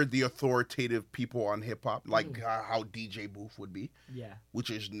we're the authoritative people on hip hop, like how DJ Booth would be, Yeah. which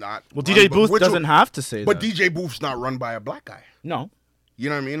is not. Well, run DJ by- Booth which- doesn't have to say But that. DJ Booth's not run by a black guy. No. You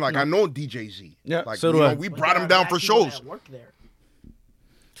know what I mean? Like I know DJ Z. Yeah, Like, so do you know, I. we But brought there him are down black for people shows. that work there.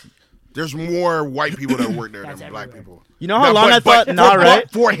 There's more white people that work there than That's black everywhere. people. You know how long I thought, nah, right?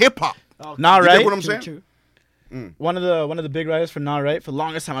 For hip hop. Oh, Nah, You right? get what I'm true, saying? true. One of the big writers for Nah, right? For the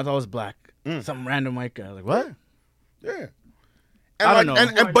longest time, I thought it was black. Some random white guy. I was like, what? Yeah. I don't And, know. and,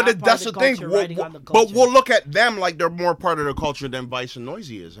 Who are and but not part that's of the the thing. culture, writing on the But culture. we'll look at them like they're more part of the culture than Vice and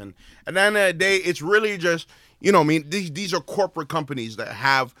Noisy is. And at the end of the day, it's really just, you know, I mean, these are corporate companies that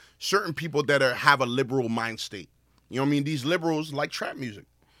have certain people that have a liberal mind state. You know what I mean? These liberals like trap music.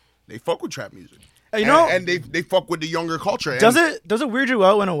 They fuck with trap music. You know, and they fuck with the younger culture. does And- it weird you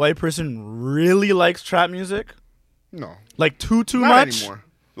out when a white person really likes trap music? No. Like too Not much? anymore.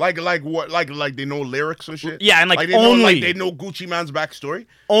 Like what? Like they know lyrics and shit. Yeah, and like they know, only- they know Gucci Man's backstory.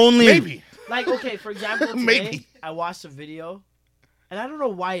 Only Maybe. Like, okay, for example, today, Maybe. I watched a video, and I don't know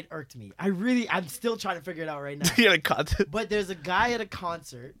why it irked me. I'm still trying to figure it out right now. Yeah, like content. But there's a guy at a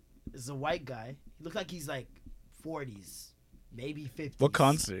concert. It's a white guy. He looks like he's like 40s, maybe 50s. What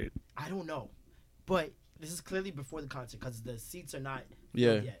concert? I don't know. But this is clearly before the concert because the seats are not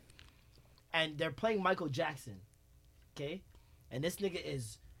Yeah. filled yet. And they're playing Michael Jackson. Okay? And this nigga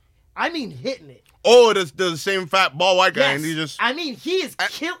is, I mean, hitting it. Oh, the same fat bald white guy, Yes. and he just I mean, he is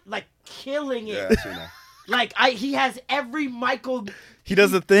killing it. yeah. I seen that. Like he has every Michael. He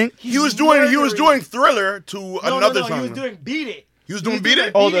does the thing. he's He was doing murdering- Thriller to No, another no, song. he was doing Beat It. He was doing Beat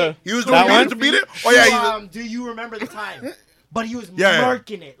It? Oh, the- He was that doing one? Beat It to Beat It. Oh yeah, Do you remember the time? But he was Yeah, yeah.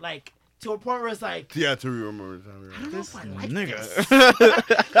 murking it, like to a point where it's like, yeah. To remember the time. I don't know if I like Nigga.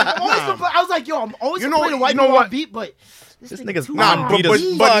 this. I was like, yo, I'm always You know complaining what- white you know people what? on beat, but This nigga's too on Nah, hard. beat but,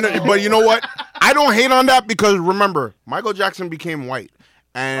 as but, fuck. but you know what? I don't hate on that because remember, Michael Jackson became white,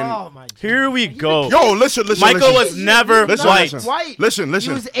 and Oh my god. Here we go. yo, listen. Michael listen. was never Listen, white. listen. White. Listen. He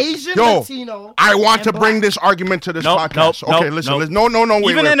was Asian, Yo, Latino. I want and to bring black. this argument to this Nope, podcast. nope, okay, nope, listen, nope. listen. No,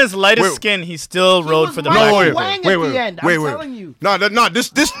 wait, Even wait. in his lightest Wait. skin, he still He rode was for the white. black No, Wang people. at wait, the wait, end. wait, I'm wait. telling you. No,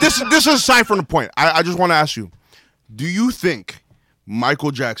 this is aside from the point. I just want to ask you: do you think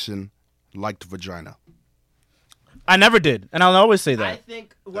Michael Jackson liked vagina? I never did, and I'll always say I that.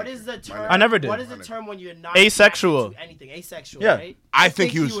 think what is the term? I never did. What is the term when you're not Asexual. attracted to anything? Asexual. Yeah. Right? I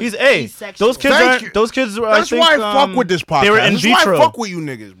think he was- He's A. asexual. Those kids Thank you. aren't. Those kids. That's I think, why I fuck with this podcast. They were in That's vitro. why I fuck with you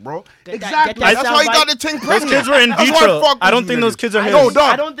niggas, bro. Get that- Exactly. get that That's why he soundbite. got the thing Those pregnant. kids were in That's why I vitro. fuck I with don't you think those niggas. kids are I his. don't,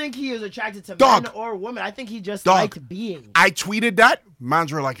 dog. I don't think he is attracted to Dog. men or women. I think he just Dog. liked being. I tweeted that.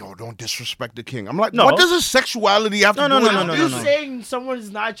 Mans were like, "Yo, don't disrespect the king." I'm like, No. "What does his sexuality have to No, do no, with no, it?" no, you no. saying someone is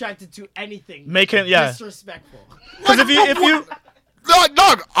not attracted to anything? Make it- yeah. Disrespectful. Because if you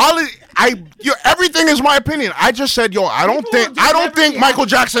Dog, everything is my opinion. I just said, yo, I don't People think do never- Michael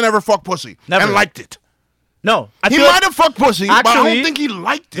Jackson ever fucked pussy Never. and liked it. no, I He feel like might have fucked pussy, but I Actually, don't think he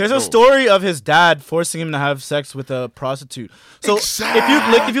liked it. there's though. a story of his dad forcing him to have sex with a prostitute. So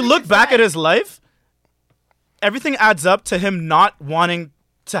if you look back at his life, everything adds up to him not wanting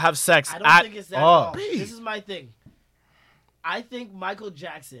to have sex I don't at think it's that at all. all. This is my thing. I think Michael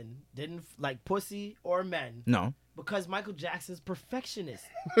Jackson didn't like pussy or men No. because Michael Jackson's perfectionist.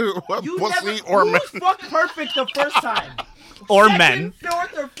 What, You pussy never or who man? fucked perfect the first time. Or Second, men.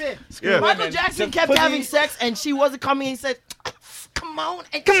 fourth, or fifth. Yeah. Michael Women. Jackson The kept pussy- having sex and she wasn't coming. He said, "Come on,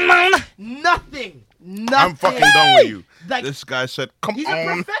 and Come on. Nothing. I'm fucking done with you. Like, This guy said, "Come he's a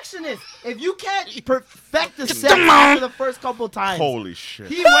on." perfectionist. If you can't perfect the sex Come on. after the first couple times, Holy shit.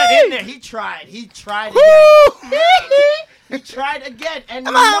 he went in there. He tried. He tried again. He tried again. And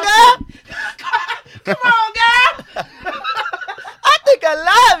Come on, girl. Come on, girl. I think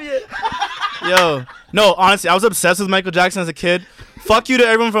I love you. Yo, no, honestly, I was obsessed with Michael Jackson as a kid. Fuck you to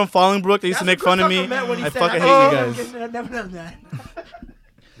everyone from Fallingbrook. They used to make fun of me. I fucking hate you guys. Never done that.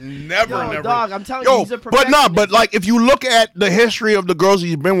 Never. Yo, dog, I'm telling Yo, you, he's a but nah, perfectionist. but like if you look at the history of the girls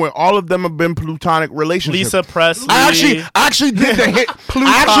he's been with, all of them have been platonic relationships. Lisa Presley. I actually did the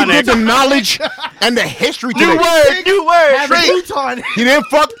I actually did the knowledge and the history today. New word. Have a futon. He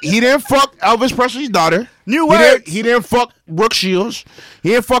didn't fuck Elvis Presley's daughter. New He words. He didn't fuck Brooke Shields. He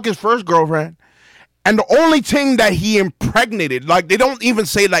didn't fuck his first girlfriend. And the only thing that he impregnated, like they don't even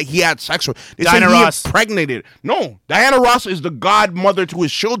say like he had sex with. They Diana say he Ross. impregnated. No, Diana Ross is the godmother to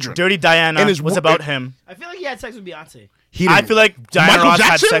his children. Dirty Diana And his was wo- about him. I feel like he had sex with Beyonce. He I didn't. feel like Diana Michael Ross had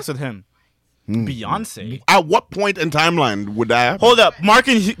Jackson? sex with him. Beyonce. At what point in timeline would that happen? Hold up,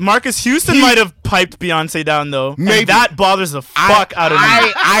 Marcus Houston might have piped Beyonce down though. Maybe. And that bothers the fuck out of me.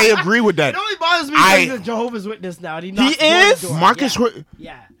 I agree with that. It only bothers me because he's a Jehovah's Witness now. And he is? Marcus,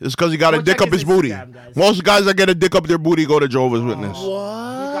 Yeah. it's because he got a Go dick check up his his booty. Instagram, guys. Most guys that get a dick up their booty go to Jehovah's Witness. He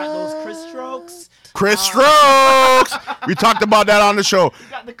got those Chris strokes. Chris Strokes. We talked about that on the show. He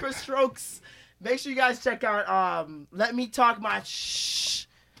got the Chris strokes. Make sure you guys check out Let Me Talk My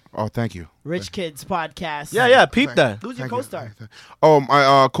Oh, thank you. Rich Kids podcast. Yeah, peep that. Who's your co-star? Oh,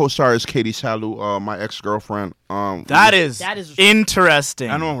 my co-star is Katie Salu, my ex-girlfriend. That is That is- interesting.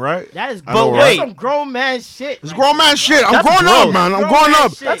 I know, right? That is I know, But right? wait. some grown man shit. It's grown man shit. I'm That's growing up, gross. man. I'm Grown growing man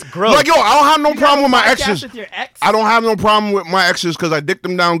up. shit. That's gross. Like, yo, I don't have no problem with my Podcast exes. with your ex? I don't have no problem with my exes because I dick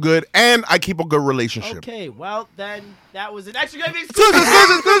them down good and I keep a good relationship. Okay, well then that was an extra game. Rich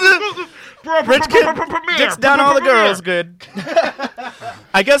kid dicks down all the girls. Good.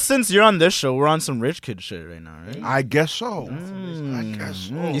 I guess since you're on this show, we're on some rich kid shit right now, right? I guess so. I guess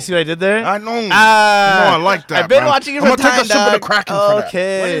so. You see what I did there? I know. Ah, I like that. I've been man. watching you I'm for gonna take time, a sip of the dog. Kraken for that.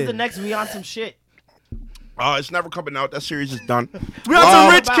 Okay. When is the next We On Some Shit? It's never coming out. That series is done. We on some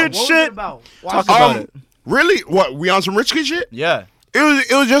Um, rich kid What was shit. it about? Talk about it. Really? What? We on some rich kid shit? Yeah.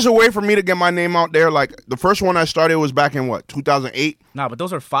 It was just a way for me to get my name out there. Like the first one I started was back in 2008, Nah, but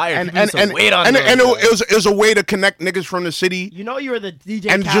those are fire. and People used to wait on and those, it was a way to connect niggas from the city You know you were the DJ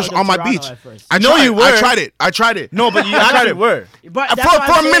and Khaled just of on my Toronto beach. at first. I know tried, you were. I tried it. No, but you I tried actually it. were. But For- that's what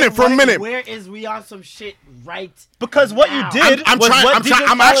for I'm a minute, saying. for a Where minute. is We On Some Shit right? Because what you Now. did I'm was trying. what I'm, trying,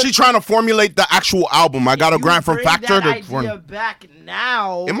 DJ I'm Khaled- actually trying to formulate the actual album. I got a You grant from bring Factor. that idea back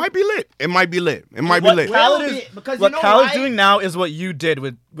now. It might be lit. It might be lit. It might be What lit. Khaled Will is, be, because you what know Khaled's why? doing now is what you did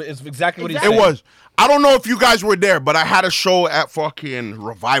with is exactly what he's It saying. was. I don't know if you guys were there, but I had a show at fucking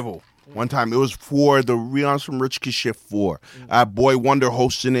Revival one time. It was for the Rihanna from Rich Kid Shit 4. I had Boy Wonder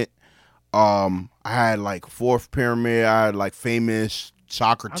hosting it. I had like Fourth Pyramid. I had like Famous,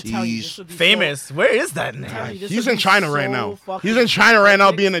 I'm telling you, this Socrates. would be Famous. Where is that I'm now? telling you, this He's would in be China so right now. fucking He's in China right now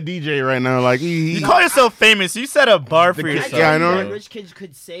epic. being a DJ right now. Like he You call yourself famous. You set a bar for The- yourself. Yeah, I know. That Rich Kids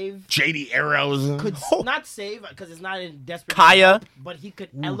could save. JD Arrows. Could not save because it's not in desperate. Kaya. help, but he could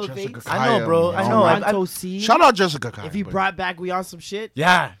elevate. Jessica I know, bro. I know. Toronto C. Shout out Jessica Kyle. If he brought back We On Some Shit.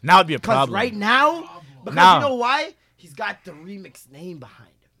 Yeah, now it'd be a Because problem. right now, because Now. you know why? He's got the remix name behind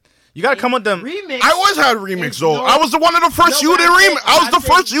him. You gotta come with them. Remix. I always had remix It's though. no- I was the one of the first No, youth in but I'm saying- remix. I was the I'm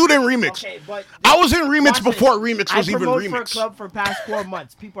saying- first youth in remix. Okay, but I was in remix watch before this. remix was I even promote for a remix. club for past 4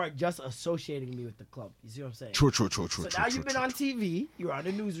 months. People are just associating me with the club. You see what I'm saying? True. So now you've been on TV. You were on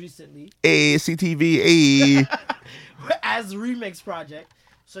the news recently Hey, CTV. Hey. as Remix Project.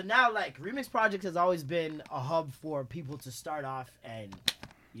 So now, like, Remix Project has always been a hub for people to start off and,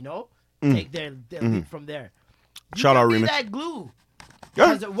 you know, take their leap from there. You Shout can out be Remix. that glue.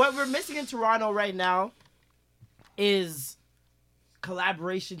 Yeah. Because what we're missing in Toronto right now is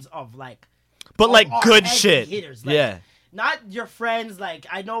collaborations of like, But like of good heavy shit. hitters. Like, Yeah. Not your friends. Like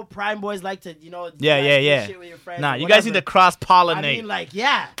I know Prime Boys like to, you know. you Yeah, guys yeah, do yeah. Shit with your friends Nah, or you guys need to whatever. cross pollinate. I mean, like,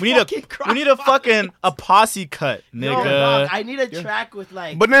 yeah. we need a fucking a posse cut, No, nigga. dog, I need a track with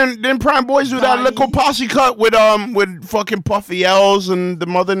like. But then Prime Boys do that Donnie. little posse cut with fucking Puffy L's and the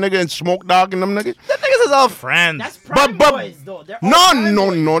mother nigga and Smoke Dog and them niggas. That niggas is all friends. that's Prime but- Boys though. They're all No, Prime no,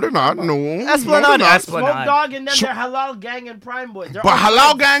 Boys. no, they're not. No, Esplanade, no, they're not. Esplanade. Smoke Dog and them, they're Halal Gang and Prime Boys. They're But all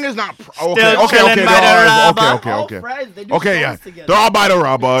Halal friends. Gang is not. Okay, Still okay, chilling okay. by They're the all, rubber. okay, All okay. friends. They do Okay, songs yeah. together. They're all by the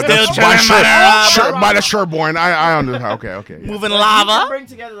rubber. That's chilling by by the rubber. by the Sherborne. I understand. Okay. Yeah. Moving But he lava. could bring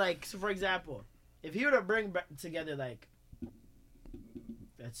together like, so for example, if he were to bring together like,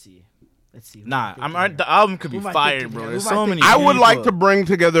 let's see. Nah, the album could be Who am I fire, thinking bro. here? There's Who am so I many. thinking? I would like to people. bring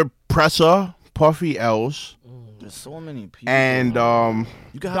together Pressa, Puffy L's, There's so many people. and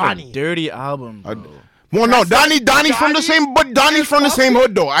you got have a Donnie. dirty album, bro. well, no, Donnie's from the Donnie? same, but Donnie's from the same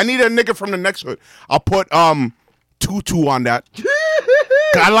hood though. I need a nigga from the next hood. I'll put Tutu on that.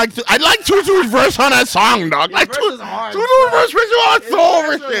 I like Tutu's verse on that song, dog. His Like verse is hard. Tutu's verse was so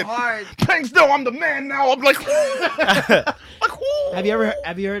over His verse was shit. hard. Thanks, though. I'm the man now. I'm like, Have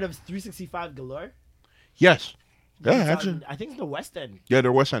you heard of 365 Galore? Yes. Yeah, It's on- actually. I think it's the West End. Yeah,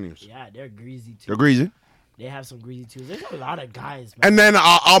 they're West Indians. Yeah, they're greasy too. They're greasy. They have some greasy tunes. There's a lot of guys, man. And then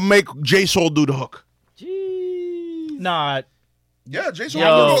I'll make J Soul do the hook. Jeez. Nah, Yeah, J Soul.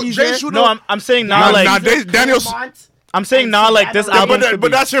 Yo. J Soul. no, I'm saying now Nah, like nah, Daniel's. Claremont. I'm saying and now like this Savannah. album. could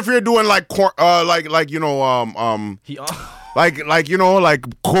But be- that's if you're doing like you know he, like you know like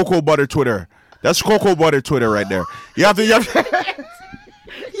cocoa butter Twitter. That's cocoa butter Twitter right there. You have to.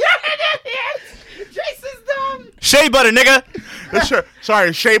 Jason's dumb. Shea butter, nigga.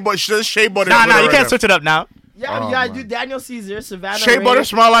 Sorry, shea butter. Nah, Twitter you right can't switch it up now. Yeah, Oh, you gotta man. do Daniel Caesar, Savannah Shea Ray, butter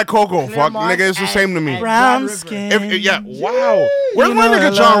smell like cocoa. Fuck, Claremont, nigga, it's the same to me. and Brown John River. skin. Yeah, wow. Where's You my know I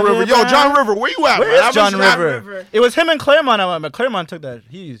nigga John love River? you, Yo, man. John River, where you at, Where man? I is John was- River? It was him and Claremont. I went, but Claremont took that.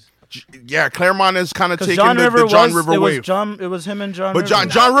 Yeah, Claremont is kind of Because taking John the River John was River it was wave. John. It was him and John. But River.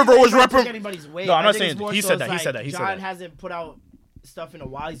 John River was They don't take repping. anybody's weight. No, I'm I not think saying it's more he so said that. it's He said like that. He said John that. hasn't put out stuff in a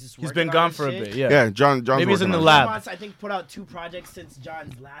while. He's He's working been on gone his for a shit. bit. Yeah. Yeah, John's Maybe he's in working the on it. lab. Claremont's, I think, put out 2 projects since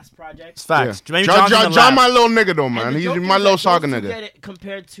John's last project. It's facts. Yeah. Maybe John, John's in the John, lab. my little nigga though, And man. the He's joke my is little that saga those two nigga. get it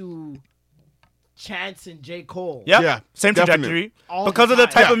compared to Chance and J. Cole. Yep. Yeah, Same definitely. trajectory. All Because the of the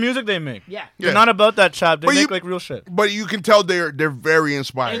time. type Yeah. of music they make. Yeah. They're Yeah. not about that chap. They But make you- like real shit. But you can tell they're very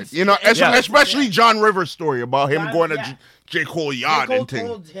inspired. It's- You know, yeah. especially John River's story about him John- going to yeah. J. Cole J. yacht Cole and thing.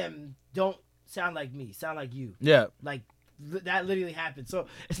 told him, "Don't sound like me. Sound like you." Yeah. Like that literally happened. So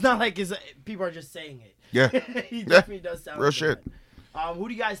it's not like people are just saying it. Yeah. He definitely does sound Real like shit. that. Who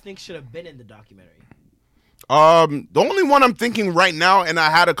do you guys think should have been in the documentary? The only one I'm thinking right now, and I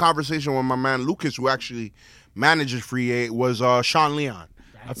had a conversation with my man Lucas, who actually manages Free 8, was Sean Leon.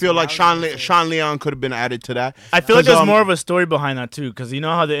 I feel like Sean Leon could have been added to that. I feel like 'Cause, there's more of a story behind that too, because you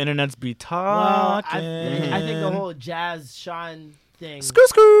know how the internet's be Well, talking. I think the whole Jazz Sean thing Skoo,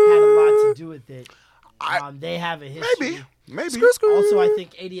 skoo. had a lot to do with it. I- They have a history. Maybe. Also, I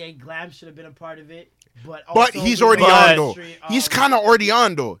think 88 Glam should have been a part of it. But He's also already with the on though. history He's of- kind of already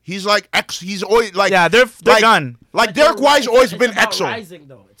on though. He's like He's always like Yeah, they're like, gone. Like But Derek they're- Wise always it's been about EXO, rising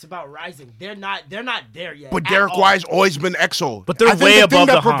though. It's about rising. They're not there yet. but at Derek all. Wise always been EXO. But they're I think way the above thing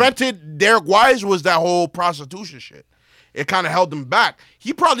the that hump. prevented Derek Wise was that whole prostitution shit. It kind of held him back.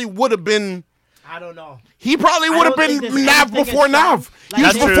 He probably would have been. I don't know. He probably I would have don't been think there's Nav anything before against Nav. Nav. He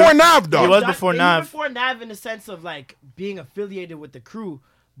was That's true. before Nav, dog. He was He before was Nav. before Nav in the sense of like being affiliated with the crew,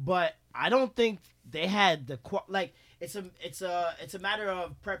 but I don't think they had the like. It's a matter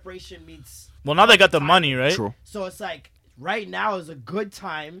of preparation meets. Well, now they got the money, right? True. So it's like right now is a good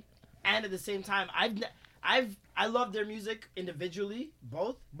time, and at the same time, I love their music individually,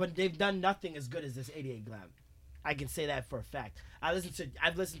 both, but they've done nothing as good as this 88 Glam. I can say that for a fact. I've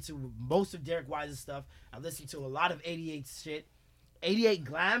listened to most of Derek Wise's stuff. I've listened to a lot of 88 shit. 88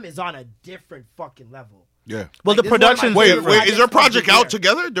 Glam is on a different fucking level. Yeah. Well, Like, the this is one of my production's Wait, favorite wait. Is their project projects out of the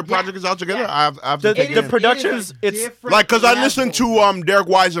together? Their project is out together. Yeah. I have The- to It take the is- it. production's- it is a it's- different Like, cause I level, listened to bro. Derek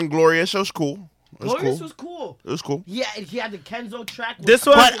Wise and Glorious. It was cool. It was Glorious cool. was cool. It was cool. Yeah, he had the Kenzo track. with This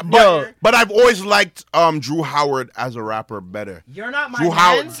one- Fire. yo. But I've always liked Drew Howard as a rapper better. You're not my Drew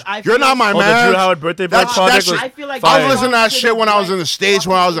Howard. mans. I You're feel- not my Oh, the man. Drew Howard birthday boy That's- project that's- was I feel like fire. I was listening to that shit when I was in the States,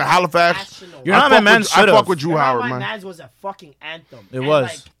 when I was in Halifax. You're not my man, I should've. fuck with Drew You're Not Howard, My man. Mans was a fucking anthem. It And, was.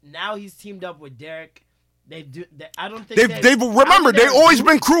 Like, now he's teamed up with Derek. I don't think They've remember they've always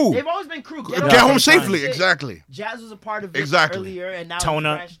been crew. They've always been crew. Get home sometimes. safely, Shit. exactly. Jazz was a part of it Exactly. earlier, and now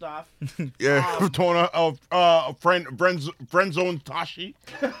Tona. he's branched off. Yeah, Tona, friend zone Tashi.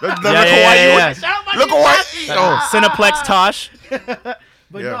 Look Yeah, at yeah. Shout out my Look nigga at what. Tashi. Oh, Cineplex Tosh.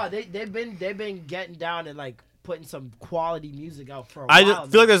 But Yeah. no, they've been getting down and like putting some quality music out for a I while.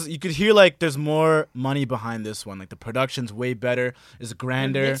 just feel like now. you could hear like there's more money behind this one. Like the production's way better, it's The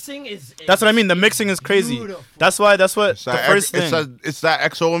grander. mixing is That's what I mean. The mixing is crazy. beautiful. That's what it's the that, first it's, thing. it's that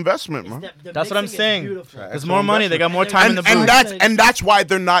XO investment, man. That's what I'm mixing is saying. beautiful. There's more money. They got more time in the And booth. that's why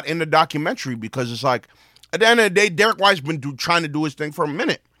they're not in the documentary, because it's like at the end of the day, Derek Wise been trying to do his thing for a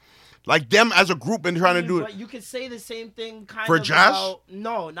minute. Like them as a group been trying to do But it. you could say the same thing kind For of Jazz? about,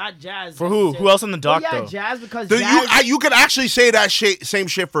 no, not Jazz. For who? necessarily. Who else in the doc, yeah, though? Jazz, because The- Jazz, you could actually say that same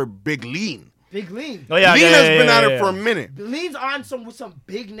shit for Big Lean. Big Lean. Oh yeah, Lean yeah, has yeah, been yeah, at yeah, it for a yeah. minute. Lean's on with some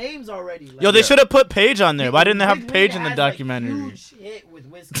big names already. Like, Yo, they should have put Paige on there. Why didn't they have Big Paige Lean in the has documentary? A huge hit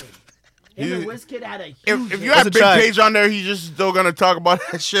with Wizkid. Him and Wizkid had a huge If hit. you That's had a Big track. Page on there, he's just still gonna talk about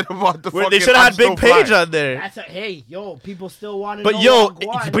that shit about the Well, fucking. they should have had I'm still Big Paige flying. on there. That's hey, yo, people still want to But know. yo,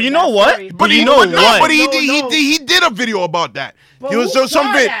 Wagwan, but you and know that what? story. But you he- know but no, what? But he No, did, no. he did a video about that. But He was who some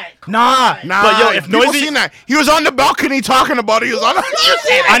saw vid. that? Come Nah, on. Nah, but yo, if people Noisy, seen that. He was on the balcony talking about it. He was on.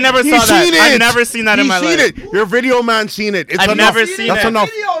 I never He's saw that. seen I've it. never seen that in He's my seen life. it. Your video man seen it. It's I've enough. never seen That's that. enough.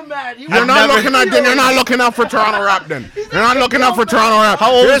 Video, man. He You're was not never- looking at. Then you're not looking out for Toronto rap. Then you're not looking out for Toronto rap.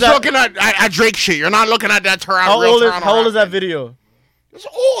 How old You're is just that? looking at Drake shit. You're not looking at that Toronto. How real old is Toronto how old rap. is that video? It's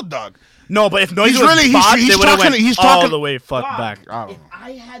old, dog. No, but if Noisy He's was really- he's- bought, he's they would have talking- went he's all talking- the way fuck Dog, back. If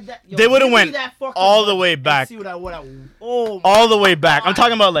I had that, yo, They would've give me went that fucking all the budget way and back. See what I would have. Oh, All the way back. I'm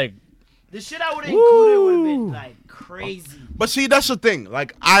talking about like the shit I would have included would have been like crazy. But see, that's the thing.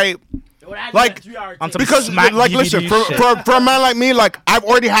 Like It would've had Like, a 3-hour on tape. some because Smack like DVD listen shit. for a man like me, like I've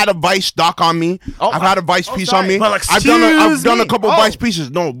already had a Vice doc on me. I've had a Vice piece on sorry. me. Well, I've done excuse a me. couple Oh. Vice pieces.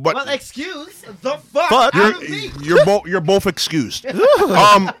 No, but Well, excuse the fuck Fuck. out of me. you're both excused.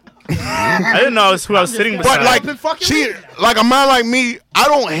 I didn't know who I was sitting But, beside. But like, been fucking see, reading that. like a man like me, I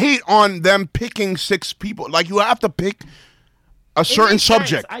don't hate on them picking 6 people. Like you have to pick a It certain makes sense.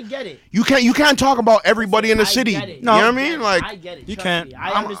 subject. I get it. You can't talk about everybody in the I city. get it. You know what I mean? Like I get it. You Trust can't. me.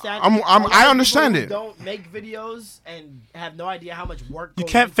 I understand. I A lot of understand people it. who don't make videos and have no idea how much work. you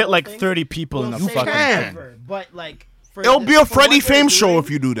goes can't into fit those like things, 30 people in will a say fucking can. whatever. But like, for it'll be a for what Freddie they're Fame show doing, if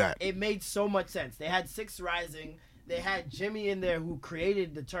you do that. It made so much sense. They had 6 Rising. They had Jimmy in there who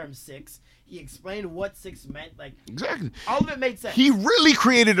created the term 6. He explained what 6 meant. Like Exactly. all of it made sense. He really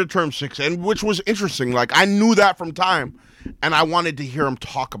created the term 6, and which was interesting. Like I knew that from time, and I wanted to hear him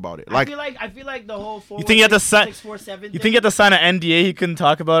talk about it. Like I feel like the whole. You think you have to sign? 647 You think you have to sign an NDA? He couldn't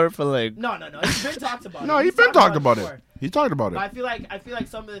talk about it for like. No. He's been talked about. no, it. he's been talked about before. it. He talked about But I it. feel like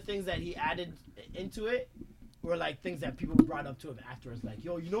some of the things that he added into it were like things that people brought up to him afterwards. Like,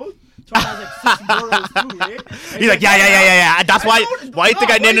 yo, you know, Toronto has like 6 boroughs too, right? And He's like, yeah. That's why. know- Why you think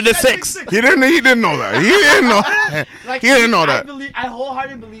no, I named it a you said 6? He didn't know that. He didn't know. That. Like, He didn't know that. I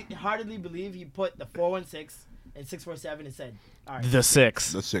wholeheartedly believe he put the 416 and 647 and said, all right. The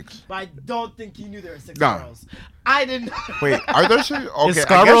 6. The 6. But I don't think he knew there were 6 Nah. boroughs. I didn't. Wait, are there 6? Okay, Is I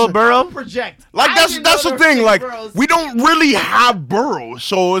Scarborough guess- Borough? project. Like I that's didn't know the there were thing. 6 Like boroughs. we don't really have boroughs,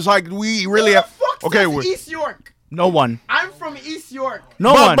 so it's like we really Who the have. fuck Okay, says wait. East York. No one. I'm from East York.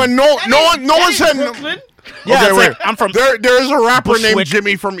 No but one. but no one That said ain't no. Brooklyn. Yeah, Okay, it's wait. like, I'm from. There is a rapper named Bushwick.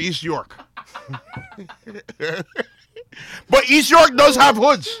 Jimmy from East York. But East York does have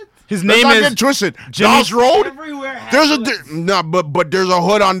hoods. His Let's name not is get twisted. Jimmy- Dawes Road. Everywhere has There's a hoods. no, but there's a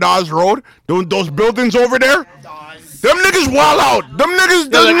hood on Dawes Road. Those buildings over there. Dawes. Them niggas wild out. Them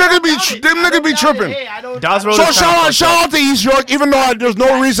niggas be tripping. Hey, I don't. Dawes I Road don't- is So shout out to East York, even though there's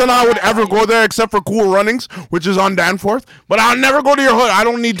no reason I would ever go there except for Cool Runnings, which is on Danforth. But I'll never go to your hood. I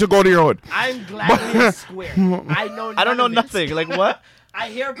don't need to go to your hood. I'm glad it's square. I know. I don't know none of it. nothing. Like what? I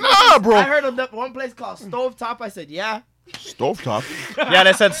hear. Nah, Places, bro. I heard of one place called Stovetop. I said, yeah. Stovetop. Yeah,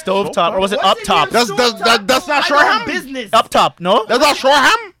 they said stovetop, or was it up What's top? in your That's Stovetop? not I know Shoreham? business. Up top, no? That's not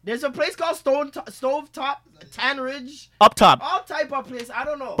Shoreham. There's a place called Stovetop, Tan Ridge, Up top. all type of place. I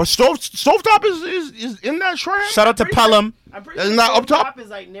don't know. But Stovetop is in that Shoreham. Shout out to Pretty sure- Pelham. I'm pretty Isn't sure that up top? Stovetop is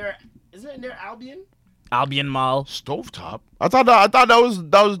like near. Isn't it near Albion? Albion Mall. Stovetop. I thought that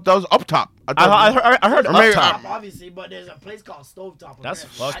was up top. I heard Or maybe- up top. Obviously, but there's a place called Stovetop. up That's there.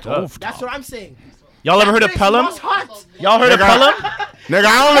 fucked I- up. That's what I'm saying. Y'all ever heard of Place Pelham? was hot. Y'all heard of Nigga, Pelham? Nigga,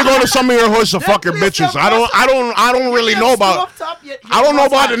 I only go to some of your hoods to fucking place bitches. up I don't really know about. Stovetop, yet I don't know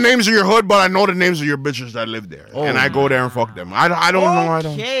was about the hot. names of your hood, but I know the names of your bitches that live there, and I go there and fuck them. I don't know. I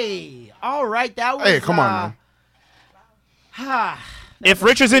don't. Okay. All right. That was. Hey, come on, man. If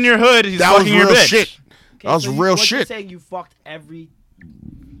Rich is in your hood, he's That was fucking your real bitch. shit. That was so real what You're shit. saying you fucked every.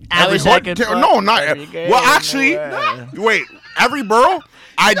 I Every wish hood? I could fuck No, not. every gay Well, in the actually, world. wait. Every borough.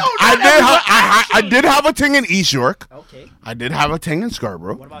 I did have a thing in East York. Okay. I did have a thing in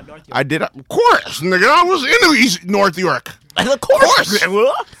Scarborough. What about North York? I did, of course, nigga. I was in North York. Of course.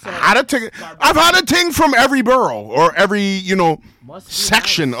 I had a thing. I've had a thing from every borough or every Must be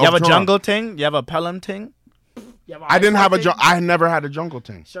section nice. of You have a Toronto. jungle ting? You have a Pelham ting? You have I didn't have a Iceland jungle. I never had a jungle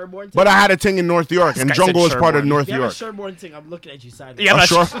thing. thing? Sherborne thing? But I had a thing in North York, and guy said jungle is part of Sherborne. North You have a York. Sherborne thing. I'm looking at you sideways. You have,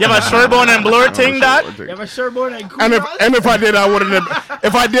 sure. you have a Sherborne and Bloor ting, dog? You have a Sherborne and And Queen if I did, I wouldn't.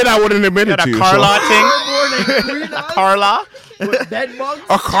 If I did, I wouldn't admit You it had to a you. Carla ting? Sherborne and Queen Carla? with bed bugs.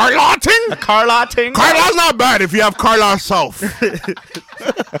 A Carla ting? Carla ting? Carla's not bad if you have Carla South.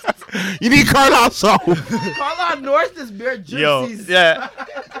 You need Carla South. Carla North is bare Yo, gypsies. yeah.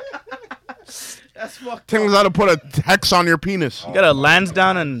 That's fucked Things up. how to put a hex on your penis. You got a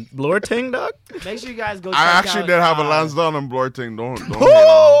Lansdowne and Bloor ting, dog? Make sure you guys go check I actually out, did have a Lansdowne and Bloor thing. Don't.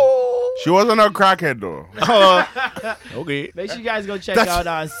 Oh! She wasn't a crackhead though. Okay. Make sure you guys go check That's-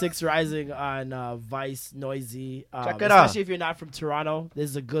 out 6 Rising on Vice, Noisy. Check it out. Especially if you're not from Toronto. This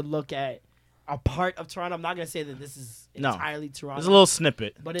is a good look at a part of Toronto. I'm not going to say that this is No. entirely Toronto. There's a little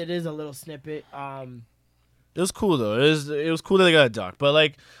snippet. but it is a little snippet. It was cool though. It was cool that they got a doc. But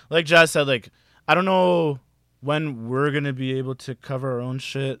like Jazz said, like I don't know when we're gonna be able to cover our own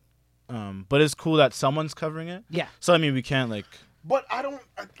shit. But it's cool that someone's covering it. Yeah. So I mean, we can't like. But I don't.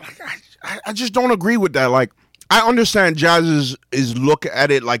 I just don't agree with that. Like, I understand Jazz is look at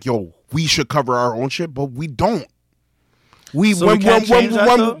it like, yo, we should cover our own shit, but we don't. So we can't change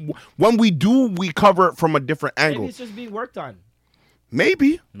that, though? When we do, we cover it from a different maybe angle. it's just being worked on.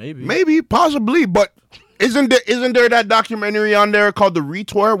 Maybe, Maybe. possibly. But isn't there that documentary on there called The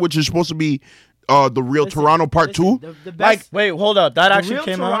Retour, which is supposed to be the Real Toronto Part 2. The best, Like, wait, hold up. That The actually Real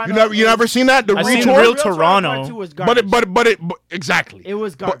came out. Toronto You never seen that? The I've Real seen Tour? Real Toronto. Part 2 was garbage. But exactly. It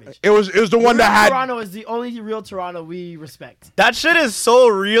was garbage. It was the one Real that had Toronto is the only Real Toronto we respect. That shit is so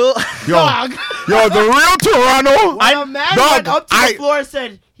real. Dog. yo the Real Toronto. When a man dog, went up to I- the floor and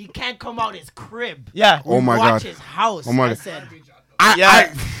said he can't come out his crib. Yeah. Oh my Watch God. his house. Oh my I God. said,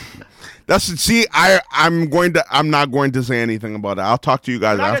 I'm not going to say anything about that. I'll talk to you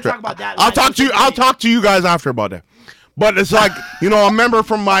guys We're not gonna after. talk about that. I'll talk to you. I'll talk to you guys after about that. But it's like, a member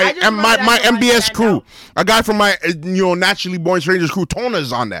from I my just remember that my from my MBS stand crew, out. a guy from my Naturally Born Strangers crew,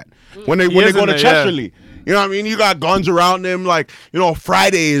 Tona's on that. When they He go is to in there, Chesterley. You know what I mean? You got guns around them. Like,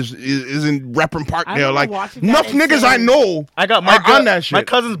 Friday is in Reppin' Parkdale. remember Like, watching that enough and niggas I saying- know I got my are on that shit. My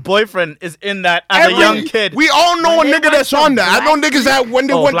cousin's boyfriend is in that as a young kid. We all know a When they nigga went that's to on that. I know Black niggas that when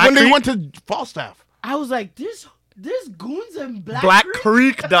they Oh, went Black when they Creek? went to Falstaff. I was like, there's goons in Black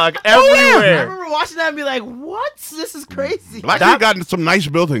Creek? Creek, dog, I everywhere. remember watching that and be like, what? This is crazy. Black That- Creek got some nice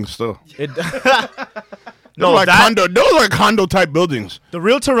buildings still. It- Those no, are like that, those are condo type buildings. the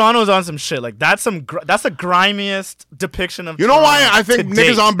Real Toronto's on some shit. Like that's that's the grimiest depiction of. You know why I think to date.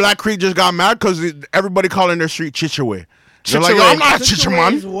 niggas on Black Creek just got mad? Because everybody calling their street Chichaway. They're like, Chichaway. yo, I'm not a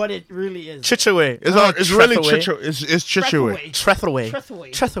Chichaway is Chichaman. what it really is. Chichaway. It's really Trethaway. Chichaway. It's Chichaway. Trethaway.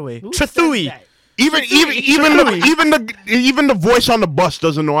 Trethaway. Trethaway. Who says Trethui. that? Even the voice on the bus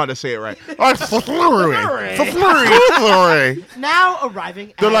doesn't know how to say it right. Flurry. Now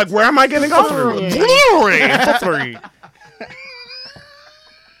arriving. They're at like, where am I getting off? Flurry. Flurry.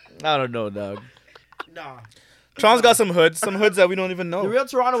 I don't know, dog. Nah. Toronto's got some hoods that we don't even know. The Real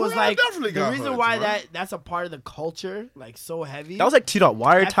Toronto was Toronto like definitely the got reason hoods, why man. that's a part of the culture, like so heavy. That was like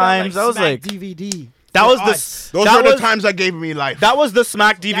T.Wire That felt times. That was Smack like DVD. that for was us. Those that are the was- times that gave me life. that was the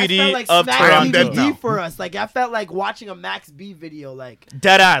Smack That DVD felt like of Smack Toronto. Dead now. DVD for us. Like I felt like watching a Max B video. Like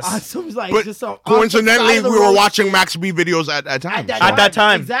Dead ass. some like But just some coincidentally, on the we were road watching shit. Max B videos at that time. At that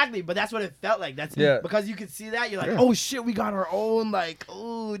time. Exactly, but that's what it felt like. That's Yeah. because you could see that you're like, Yeah. oh shit, we got our own. Like,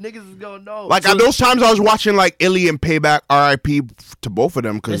 oh niggas is gonna know. Like at those times, I was watching like Illy and Payback, R.I.P. to both of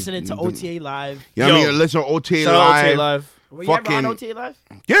them. listening to OTA Live. You know what I Yo. mean? Listen to OTA Shout out Live. OTA Live. Were you ever on Fucking- OTA Live?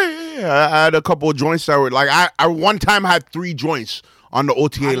 Yeah. I had a couple of joints that were like I one time had 3 joints on the How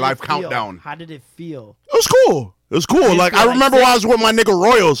OTA did Live it feel? countdown. How did it feel? It was cool. It was cool. you Like feel I like remember sick? when I was with my nigga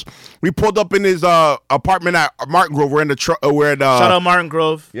Royals. We pulled up in his apartment at Martin Grove. We're in the truck. We're at Shout out Martin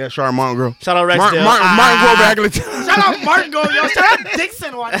Grove. yeah, shout out Martin Grove. Shout out Martin Rexdale. Martin Grove, Eglinton. Shout out Martin Go, yo. Shout out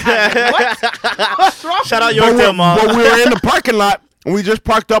Dixon one time. What? What's wrong? Shout out with you? Yorkdale Mall. But we were in the parking lot and we just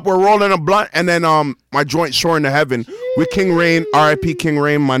parked up. We're rolling a blunt, and then my joint soaring to heaven with King Rain, R.I.P. King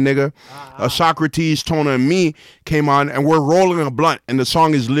Rain, my nigga. Socrates, Tona, and me came on, and we're rolling a blunt, and the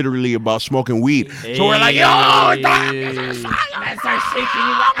song is literally about smoking weed. So we're like, yo, I start shaking.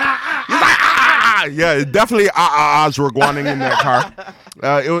 You're like, yeah, definitely ahs were going in that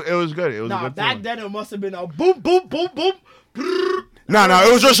car. It was good. It was a Nah, good back feeling. then it must have been a boom, boom, boom, boom. No,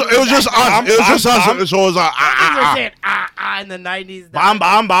 it was just us. It was just us. So it was Niggas were saying in the 90s. Bomb,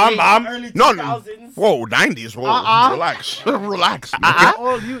 bomb, bomb, bomb. Early No, 2000s. whoa, 90s. Whoa, relax, relax. How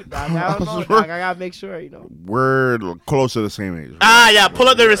old you? Dog? I don't know, dog. I gotta make sure, you know. We're close to the same age. Yeah, pull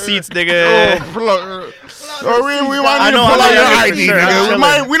up the receipts, nigga. We might I need to know, pull I'm out the your youngest ID, for sure. I'm nigga.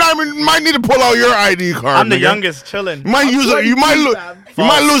 chilling. We might need to pull out your ID card. I'm the nigga. youngest, chilling. You might use it. You 22, might fam. You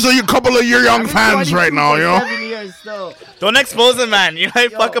might lose a couple of your young fans right now. You know. 7 years still. Don't expose him, man. You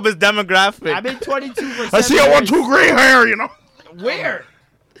might fuck up his demographic. I've been 22 for 7 I see I want years. 2 gray hair. You know. Where?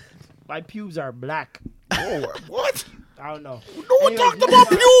 My pubes are black. Oh, what? I don't know. No one Anyways, talked about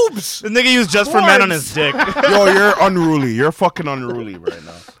pubes. The nigga used just for men on his dick. Yo, you're unruly. You're fucking unruly right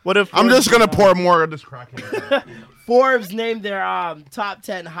now. What if I'm just gonna pour more of this crack in. Forbes named their top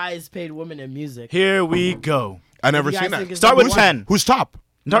 10 highest paid women in music. Here we go. I never You guys seen think that. it's Start number with one? 10. Who's top?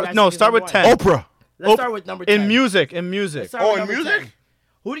 guys No, think start is with number 10. Oprah. Let's start with number 10. In music. Let's start Oh, with in number music? 10.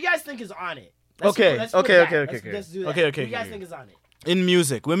 Who do you guys think is on it? Okay, let's put okay, that. okay, Let's- okay, Let's do that. okay, Who okay, do you guys okay. think is on it? In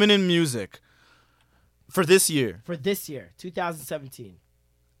music. Women in music. For this year. For this year, 2017.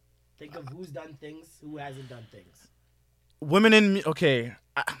 Think of who's done things, who hasn't done things. Women in... Okay.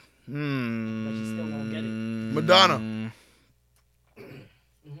 But you still won't get it. Madonna.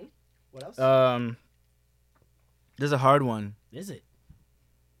 What else? This is a hard one. Is it?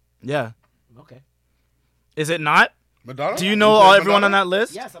 Yeah. Okay. Is it not? Madonna. Do you know everyone on that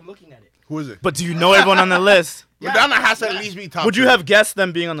list? Yes, I'm looking at it. Who is it? But do you know everyone on the list? Madonna has to at least be top. Would you 10. have guessed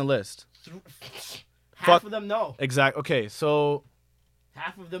them being on the list? Half Fuck. of them no. Exact. Okay, so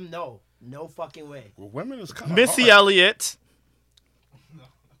Half of them no. No fucking way. Well, women is kind of Missy hard. Elliott.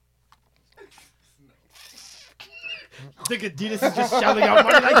 think Adidas is just shelling out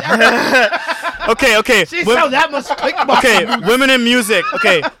money like that? Okay. She sell that much clickbait. Okay, women in music.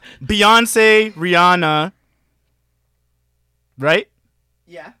 Okay, Beyonce, Rihanna. Right?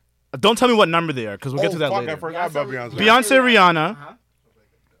 Yeah. Don't tell me what number they are, because we'll get to that I later. forgot about Beyonce. Beyonce, Rihanna. Uh-huh.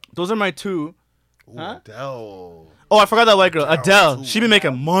 Those are my two. Ooh, Adele. Oh, I forgot that white girl. Adele. She be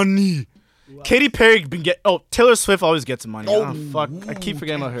making money. Katy Perry Taylor Swift always gets money. Oh, fuck. I keep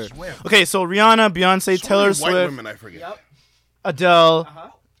forgetting about her. Okay, so Rihanna, Beyonce, Taylor White Swift, women, I forget. Yep.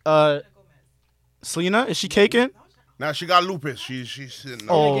 Adele, Selena. Is she caking? Now she got lupus. She's sitting.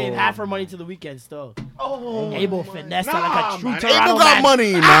 Oh. They gave half her money to the weekend still. Oh. Abel finesse like a true Toronto Abel got man.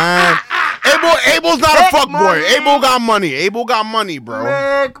 money, man. Abel's not a fuck boy. Abel got money. Abel got money, bro.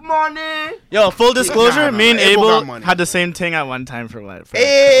 Make money. Yo, full disclosure, Nah, me and Abel got Abel money. had the same thing at one time for what?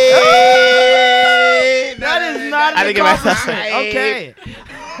 Hey, That is not I an didn't get myself- Okay.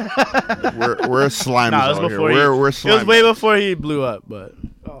 we're slimes Nah, it was out before here. We're it slimes. was way before he blew up, but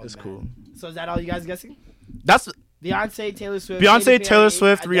Oh, it's man. cool. So is that all you guys guessing? That's Beyonce, Taylor Swift. Beyonce, Katy Taylor Perry,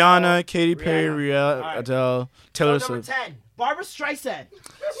 Swift, Adele, Rihanna, Katy Perry, Rihanna. All right. Adele, So Taylor number Swift. 10, Barbara Streisand.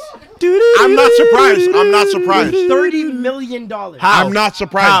 I'm not surprised. $30 million. How? I'm not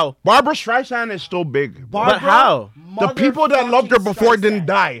surprised. How? Barbara Streisand is still big. Barbara But how? The people that loved her before Streisand. didn't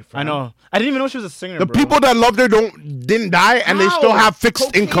die. I know. I didn't even know she was a singer. The bro. people that loved her didn't die, and they still have fixed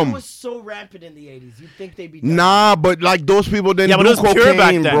Cocaine income. was so rampant in the 80s. You'd think they'd be done. Nah, but like those people didn't Yeah, but do it was cocaine, pure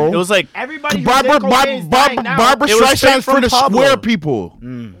back then. bro. It was like Everybody who Barbara, did cocaine is dying now. Barbara It was straight Streisand's for from the Pablo. square people.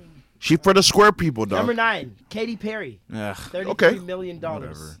 She for the square people, dog. Number 9, Katy Perry. ugh. $33 million.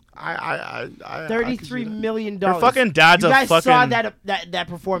 I $33 million. Her fucking dad's you a guys saw fucking- that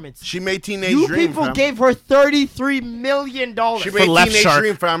performance. She made Teenage You Dream. people fam. gave her $33 million. She For made Left Teenage Shark.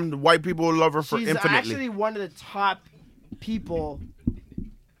 Dream, fam. The white people love her for She's infinitely. actually one of the top people.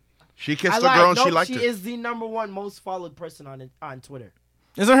 She kissed I the girl and lied. she No, liked she it. is the number one most followed person on Twitter.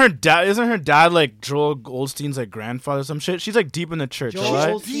 Isn't her dad like Joel Goldstein's like grandfather or some shit? She's like deep in the church, Joel right?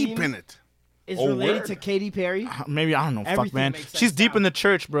 Goldstein Deep in it. is Oh, related word. to Katy Perry. Maybe I don't know. Fuck, Everything man. makes sense She's deep now. in the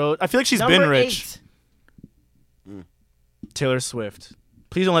church, bro. I feel like she's Number been rich. 8, Taylor Swift.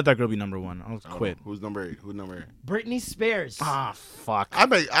 Please don't let that girl be number one. I'll quit. Who's number 8? Who's number 8? Britney Spears. Ah, fuck. I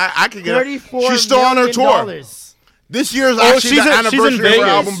bet I could get her. $34 She's still on her tour. million. This year's Oh, actually she's the in anniversary of her Vegas.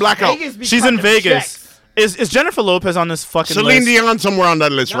 album Blackout. Vegas be She's in cutting Vegas. checks. Is Jennifer Lopez on this fucking Celine list? Dion somewhere on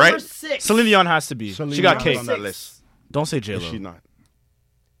that list, Number right? 6. Celine Dion has to be. Celine She got Dion's cake. on that list. Don't say J Is she Lo. not?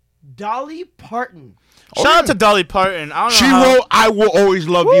 Dolly Parton. Shout out to Dolly Parton. I don't know. She how- wrote "I Will Always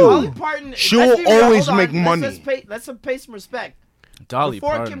Love Dolly You." Parton. She let's will be real. always Hold on. make money. Let's pay some respect. Dolly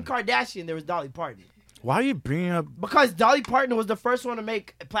Before Parton. Kim Kardashian, there was Dolly Parton. Why are you bringing up? Because Dolly Parton was the first one to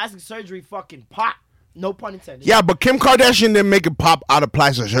make plastic surgery fucking pop. No pun intended. Yeah, but Kim Kardashian didn't make it pop out of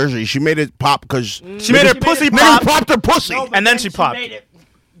plastic surgery. She made it pop because She made her pussy pop. niggas popped her pussy. No, but And then she popped. Made it,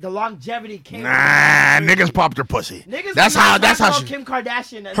 the longevity came. Nah, niggas popped her pussy. Niggas That's was how. not That's talking how. about She, Kim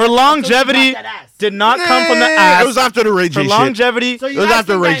Kardashian. Her until she longevity got that ass. did not come from the ass. It was after the Ray J Her shit. longevity. So you It was guys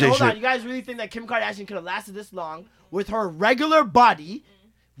after think Ray that, J hold on, shit. you guys really think that Kim Kardashian could have lasted this long with her regular body,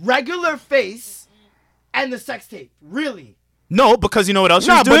 regular face, and the sex tape? Really? No, because you know what else she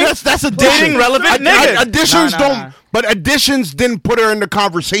Nah, was doing? but that's dating addition. relevant niggas. Additions Nah, don't. nah. But additions didn't put her in the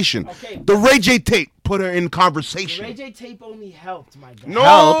conversation. Okay. The Ray J tape put her in The conversation. Ray J tape only helped, my guy. No,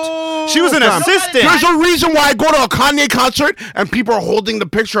 Helped. She was an fam. assistant. There's a reason why I go to a Kanye concert and people are holding the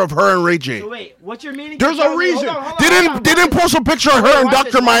picture of her and Ray J. So wait, what you're meaning? There's to tell a me- reason. hold on, They didn't post a picture of her and Watch Dr.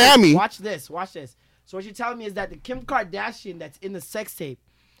 this, watch Miami. this, Watch this. Watch this. So what you're telling me is that the Kim Kardashian that's in the sex tape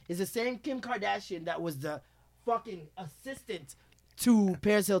is the same Kim Kardashian that was the fucking assistant to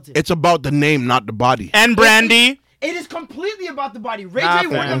Paris Hilton. It's about the name, not the body. And Brandy. It is completely about the body. Ray Nah, J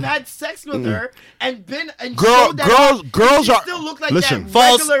wouldn't fam. have had sex with her and been and Girl- showed that girls- off, girls and she are- still look like listen. that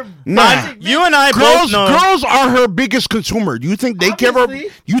False. regular Nah. basic bitch. You and I Girls, both know. girls are her biggest consumer. Do you think they care?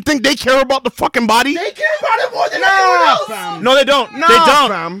 Obviously. You think they care about the fucking body? They care about it more than anyone else. fam. No, they don't. Nah, they don't.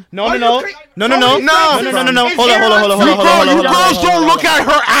 fam. No, Are no, you no. cra- No, no, no. Tony No, Francis no, no, no, no. is Hold on, hold on, hold on, hold You on, hold on, girls, hold you on, girls hold on, don't hold look at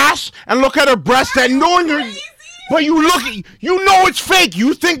her ass and look at her breast and knowing you're, but you look, you know it's fake.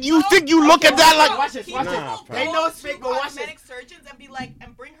 You think you look at that like. Watch this. Watch this. They know it's fake, but watch this. Cosmetic surgeons and be like,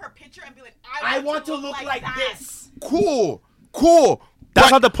 and bring her picture and be like, I want to look like that. this. Cool. That's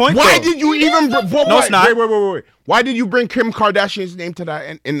But not the point, Why though. did you even? No, it's not. Wait. Why did you bring Kim Kardashian's name to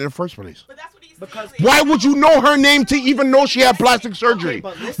that in the first place? But that's what he's Because- saying. Why would you know her name to even know she had plastic surgery?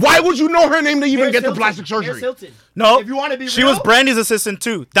 but listen. Why would you know her name to even Paris get the Hilton. plastic Paris surgery? Hilton. No. If you want to be She real, was Brandy's assistant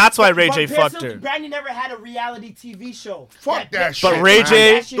too. That's why Ray but J Paris fucked Hilton- her. Brandy never had a reality TV show. Fuck that shit. But Ray man.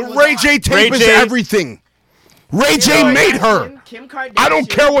 J- The Ray J tape Ray is J- everything. Ray J made her. Kim Kardashian. I don't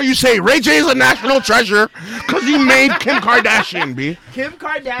care what you say. Ray J is a national treasure because he made Kim Kardashian, B. Kim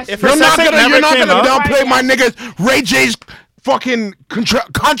Kardashian. If her You're not sex tape gonna never came out- downplay my niggas Ray J's fucking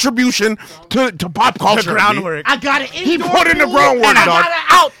contribution to pop culture. The groundwork. I got an He indoor put in the pool, groundwork, and I dog. got an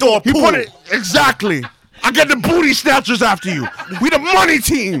outdoor He pool. put it exactly. I get the booty snatchers after you. We the money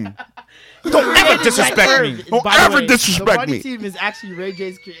team. Don't ever disrespect me. Don't By the ever way, disrespect the money me. team is actually Ray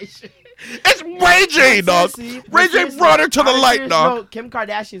J's creation. It's Ray J, dog. Seriously, Ray but J seriously, brought her to the on a light, serious dog. note, Kim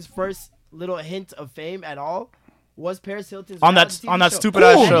Kardashian's first little hint of fame at all was Paris Hilton's On that- reality on TV that show. stupid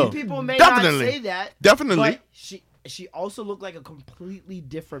ass Many show. people may Definitely. not say that. Definitely. But she also looked like a completely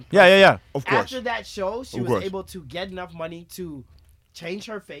different person. Yeah. Of course. After that show, she Of was course. able to get enough money to change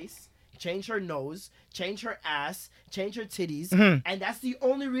her face, change her nose, change her ass, change her titties, and that's the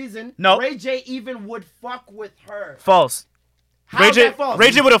only reason No. Ray J even would fuck with her. False. How's that false?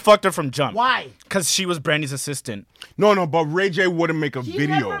 Ray J would have fucked her from jump. Why? Because she was Brandy's assistant. No, but Ray J wouldn't make a He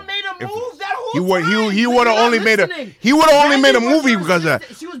video. never made a if- move that whole He would time. he So would have you're only not made a listening. he would have only made a Brandy was movie her because of that.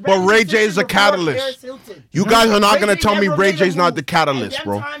 assistant. She was But Brandy's Ray J is assistant the before catalyst. Paris Hilton. You guys are not Ray gonna J tell me never Ray made a J's not move. the catalyst, And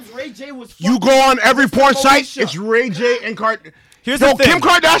bro. them times Ray J was You fucking go on every Mr. porn site, Moesha. it's Ray J and Here's Yo, the thing. Kim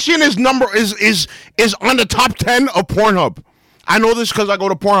Kardashian is on the top 10 of Pornhub. I know this because I go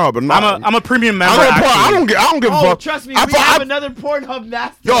to Pornhub. I'm a premium member. I actually. don't give a Oh, fuck. trust me, I we fuck- have I- another Pornhub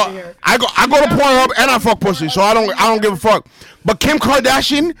master Yo, here. I go to Pornhub and I fuck pussy, so I don't give a fuck. But Kim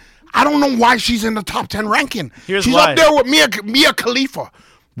Kardashian, I don't know why she's in the top 10 ranking. Here's she's why. up there with Mia Khalifa.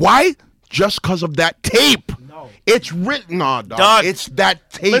 Why? Just because of that tape. No. It's written, nah, dog. Dog. It's that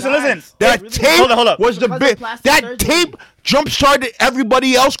tape. Listen. That Really? tape Hold up. was the Because of bit. plastic That surgery. tape jump-started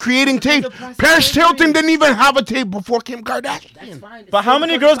everybody else creating tape. of plastic Paris surgery. Hilton didn't even have a tape before Kim Kardashian. That's fine. But how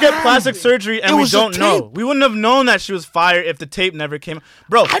many girls get plastic surgery and It we was a don't know? tape. We wouldn't have known that she was fired if the tape never came.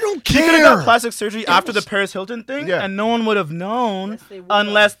 Bro, I don't She could have care. got plastic surgery after was- the Paris Hilton thing, Yeah. and no one would have known Yes, they would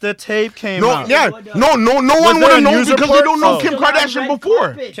unless the tape came No, out. yeah, would've. no one would there have a known news because they report? don't know Oh. Kim Still have Kardashian red before.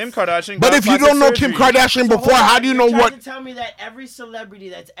 carpets. Kim Kardashian. But got if you plastic don't know Kim surgery. Kardashian So before, hold how on, do you you're know trying what? to tell me that every celebrity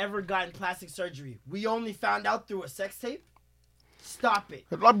that's ever gotten plastic surgery, we only found out through a sex tape? Stop it.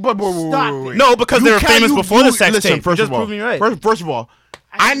 Stop No, because they were famous before the sex tape. First Just of all, prove me right. First of all,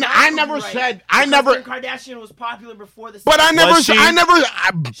 I never said I Because never. Kim Kardashian was popular before the. But I never. Was she?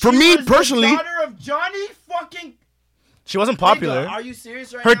 For She me was personally, the daughter of Johnny fucking. She wasn't popular. Nigga, are you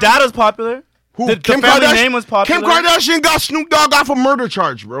serious right Her now? dad was popular. who The Kim family Kardashian name was popular. Kim Kardashian got Snoop Dogg off a murder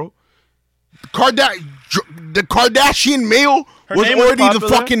charge, bro. The Kardashian male Her was name was already the popular.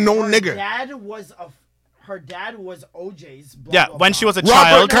 fucking known Her nigga. dad was OJ's. Blah, Yeah, blah, when blah. she was a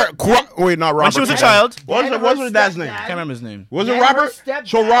Robert. child. Wait, not Robert. When she was a Kardashian. child. What's her dad's name? stepdad- Can't remember his name. Was it Then her Robert? stepdad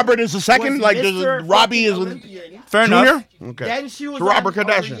So Robert is the second. was Like there's Mr. a Robbie is fucking a Olympian. Fair junior. enough. Okay. Then she was So Robert on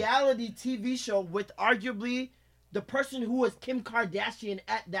Kardashian. a reality TV show with arguably the person who was Kim Kardashian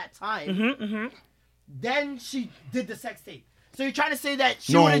at that time. Then she did the sex tape. So you're trying to say that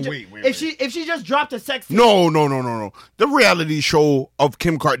she No, would've wait. if she just dropped a sex tape? No. The reality show of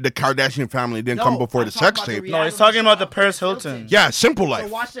the Kardashian family didn't come before I'm the talking sex about the tape. No, reality he's talking show about the of Paris Hilton. Yeah, Simple So Life.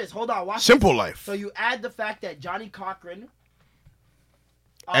 watch this. Hold on. Watch Simple this. Life. So you add the fact that Johnny Cochran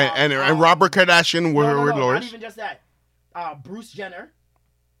And Robert Kardashian were no, not lawyers. even just that. Bruce Jenner,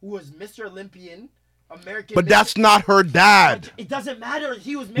 who was Mr. Olympian, American. But Mr. that's not her dad. It doesn't matter.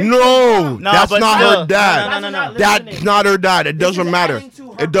 He was married to No, his mom. No, that's but not still. her dad. No, no, no, no. That's not her dad. It This doesn't is matter. adding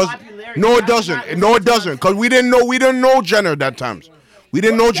to her It doesn't. popularity. No, it That's doesn't. not No, it listening to doesn't. Because we didn't know Jenner that times. We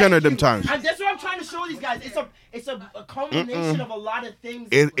didn't know Jenner them times. And that's what I'm trying to show these guys. It's a culmination of a lot of things.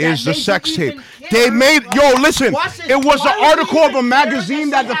 It that is the made you sex tape. even care. They made listen. Watch this. It was Why an would you article of a even care magazine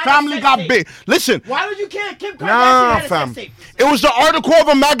that that she the had a family sex got tape? big. Listen. Why would you care? Kim Kardashian Nah, had a fam. sex tape. It was the article of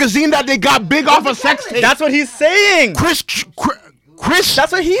a magazine that they got big off a sex tape. That's what he's saying. Chris.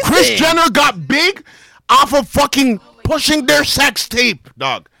 That's what he's Kris saying. Jenner got big off of fucking pushing their sex tape,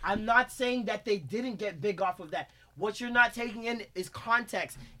 dog. I'm not saying that they didn't get big off of that. What you're not taking in is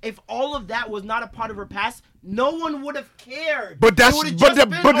context. If all of that was not a part of her past, no one would have cared. But that's- It would've but just the-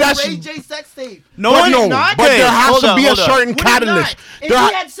 been but a that's- Ray J sex tape. No But one. no, not? but there has Hold to on, be a hold on. certain Would it catalyst. not? If There he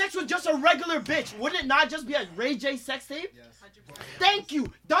ha- had sex with just a regular bitch, would it not just be a Ray J sex tape? Yes. Thank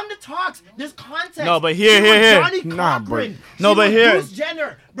you. Done the talks. There's context. No, but She here. was Johnny Nah, Cochran. but- No, She but was here. Bruce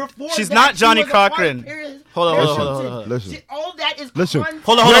Jenner. Before She's that, not she Johnny was a part of Cochran. Paris- Hold on, Paris hold on, Hilton. hold on. Listen. See, all that is Listen. context.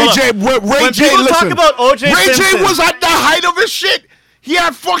 Hold on, Ray hold on. J. Ray When J. people Listen. talk about O.J. Ray J Simpson- was at the height of his shit. He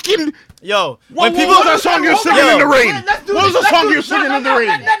had fucking. Yo, What when people was that song you're singing in the rain? Let's do What was this. the song Let's you're do- singing no, in the no, rain?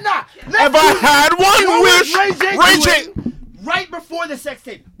 no, no, no. Let's If do I this. had one What wish, was Ray J. doing right before the sex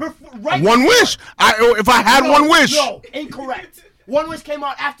tape. Right One before. wish. If I had No, one wish. No, incorrect. One Wish came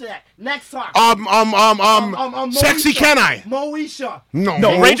out after that. Next song. Sexy Moesha. Can I? Moesha.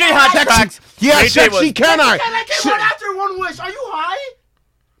 No, Ray J had Sexy. tracks. Yeah, Ray J Sexy was- Can I? Can I came out after One Wish? Are you high?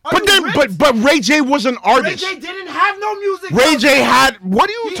 Are But you then, ripped? but Ray J was an Ray artist. J didn't have no music. Ray out J there. had. What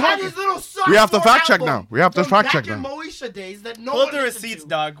are you He had talking? his little We have to sophomore fact check album now. We have to from fact back check in now. Moesha days that no Pull one the listened receipts, to.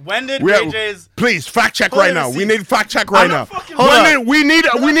 dog. When did We Ray have, J's? please fact check Pull right the now. We receipts. need fact check right I'm now. not fucking Hold up. We need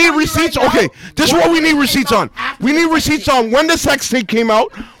I'm telling you receipts. right Okay, now, this is One what we Wish need came receipts out on. after We the need sex receipts tape. on when the sex tape came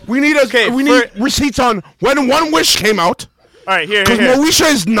out. We need receipts on when One Wish came out. All right, here. Because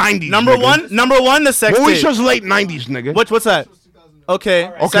Moesha is 90s. Number one, the sex tape. Moesha's late 90s, nigga. What's that? Okay,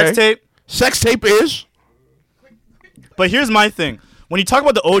 Okay. sex tape. Sex tape is. But here's my thing. When you talk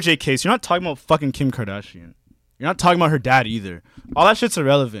about the OJ case, you're not talking about fucking Kim Kardashian. You're not talking about her dad either. All that shit's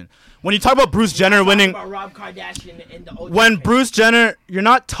irrelevant. When you talk about Bruce Jenner winning, About Rob Kardashian in the OJ when case. Bruce Jenner, you're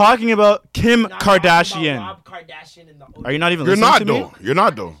not talking about Kim Not talking about Kardashian. Rob Kardashian in the OJ. Are you not even You're listening not to though. me? You're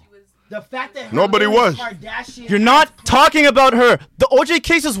not though. The fact that her Nobody name was. Kardashian You're not talking about her. The OJ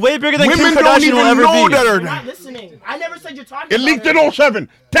case is way bigger than Women Kim don't Kardashian even will ever know be. that You're her. not listening. I never said you're talking It about leaked her. in 07.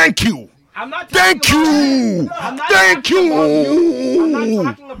 Thank you. I'm not Thank talking about you. her. I'm not Thank talking about you. I'm not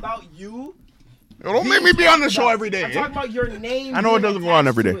talking about you. Don't make me be on the show every day. I'm talking about your name. I know it being doesn't go on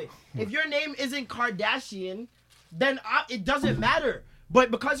attached every to day. it. If your name isn't Kardashian, then it doesn't matter.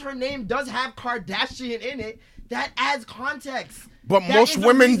 But because her name does have Kardashian in it, that adds context. But That most is the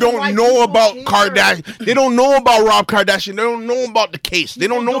women reason why don't know people about care. Kardashian. They don't know about Rob Kardashian. They don't know about the case. They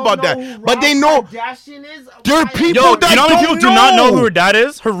don't know about who that. But Rob they know. Kardashian is. There are Why- people Yo, that you know how many people don't do not know know. who her dad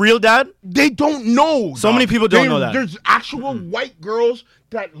is? Her real dad? They don't know. So dog. many people don't know that. There's actual white girls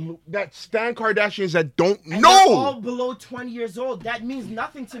that stand Kardashians that don't And they're all know. below 20 years old. That means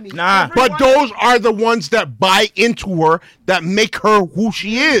nothing to me. Nah. But Everyone- those are the ones that buy into her, that make her who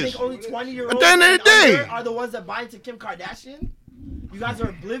she I is. think only 20-year-olds At the end of the day. are the ones that buy into Kim Kardashian. You guys are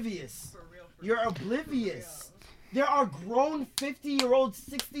oblivious. You're oblivious. There are grown 50-year-old,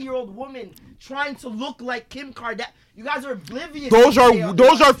 60-year-old women trying to look like Kim Kardashian. You guys are oblivious. Those to are their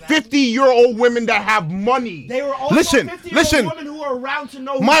those are lives, man. 50-year-old women that have money. They were also listen, 50-year-old listen. women who are around to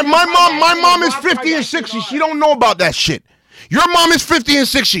know. who My Kim mom Kardashian is Rob 50 and Kardashian 60. are. She don't know about that shit. Your mom is 50 and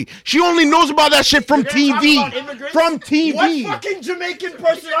 60. She only knows about that shit from You're gonna talk TV. about immigrants? From TV. What fucking Jamaican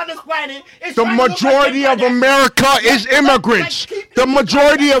person on this planet is The trying to look like majority Kim of Kardashian? America is Let's immigrants. keep The things in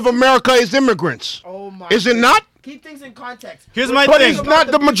majority context. of America is immigrants. Oh my. Is it not? Keep things in context. Here's We're my But thing. it's not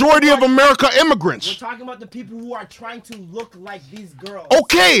the majority of America We're immigrants. talking about the people who are trying to look like these girls.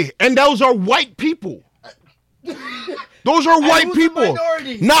 Okay, and those are white people. Those are white who's the people.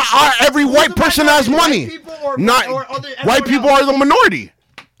 minority? Not every Who's white the person has minority? money. White people or- Not or other- white everyone people else? are the minority.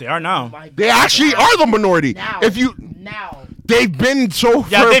 They are now. My God. They actually are the minority. Now. If you now. They've been so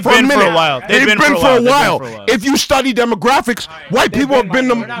Yeah, they've for a been for a minute. while. They've been for a while. They've been for a while. If you study demographics, white people have been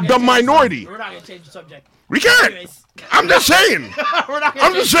We're not the gonna change minority. We're not gonna change the subject. We can't. Anyways. I'm just saying. We're not gonna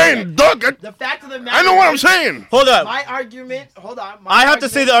I'm change just the saying, subject. Doug. The fact of the matter I know what I'm is, saying. Hold up. My argument. Hold on. I have to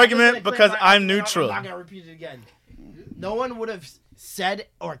say the I'm just argument gonna clear because my I'm argument. neutral. I'm not gonna repeat it again. No one would have said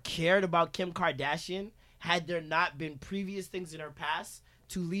or cared about Kim Kardashian had there not been previous things in her past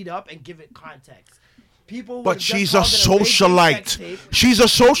to lead up and give it context. People. But would've just she's a called it Ray J sex socialite. tape. She's a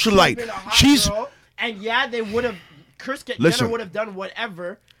She'd been a socialite. hot She's girl, and yeah, they would have. Kris Jenner Listen. would have done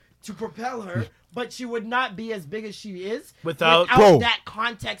whatever to propel her, but she would not be as big as she is Without- Bro. that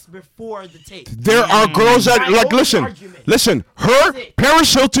context before the tape. there are girls that My like only listen. argument. Listen, her, That's it.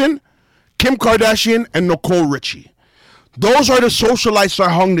 Paris Hilton, Kim Kardashian, and Nicole Richie. Those are the socialites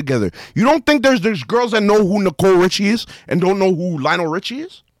that hung together. You don't think there's girls that know who Nicole Richie is and don't know who Lionel Richie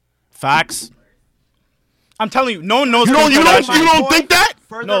is? Facts. I'm telling you, no one knows. You Kim don't Kardashian. think that?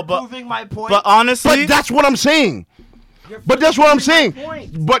 Further No, but- proving my point. But honestly, But that's what I'm saying. You're But that's what I'm further saying.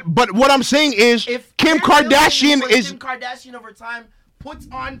 proving my point. But what I'm saying is If Kim Paris Hilton, Kardashian who was is Kim Kardashian over time puts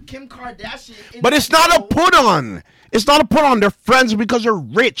on Kim Kardashian. in but that it's not a show, put on. It's not a put on. They're friends because they're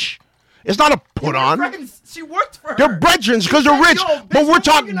rich. It's not a they put were on. friends. She worked for her. They're brethren because they're Yo, rich. bitch, But we're don't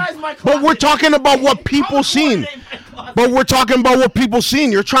talking. organize my But we're closet. talking about what Come people seen. coordinate my closet. But we're talking about what people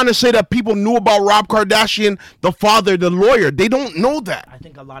seen. You're trying to say that people knew about Rob Kardashian, the father, the lawyer. They don't know that. I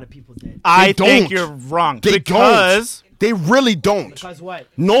think a lot of people did. I They think don't. you're wrong. They because don't. They really don't. Because what?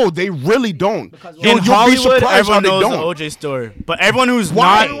 No, they really don't. Because in You'll be Hollywood, surprised how everyone they knows don't. the OJ story. But everyone who's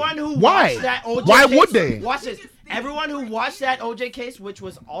Why? Everyone who Why? watched that OJ Why case, would they? Watch this. Everyone who watched that OJ case, which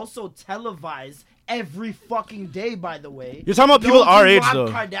was also televised every fucking day, by the way. You're talking about people knows who our age, Rob though.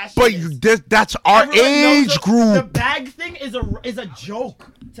 Kardashian But is. that's our Everyone knows age The group. bag thing is a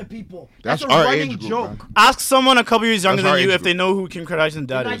joke. to people. That's a our running age group, joke. man. Ask someone a couple years younger That's our than you age if they group. know who Kim Kardashian's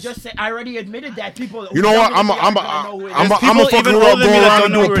dad Did I is. just say? I already admitted that people. You know what? I'm a people fucking even older than me that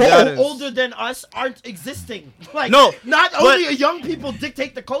don't know do who a her dad poll. is. older than us aren't existing. Like No, not but- only young people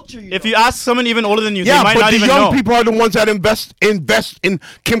dictate the culture. If you ask someone even older than you, Yeah, they might but not the even young know. people are the ones that invest in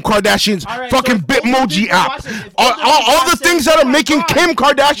Kim Kardashian's All right, so fucking if older Bitmoji people app. watch this, if All older people the watch things this, that oh are my making God, Kim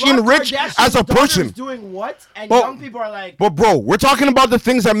Kardashian Rob rich Kardashian's as a daughter person. is doing what? And But- young people are like, But bro, we're talking about the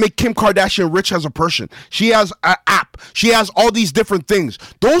things that make Kim Kardashian rich as a person. She has an app. She has all these different things.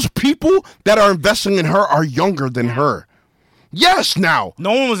 Those people that are investing in her are younger than her. Yes, now.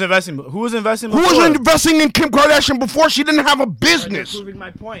 No one was investing. Who was investing? Who before? was investing in Kim Kardashian before? She didn't have a you're business. proving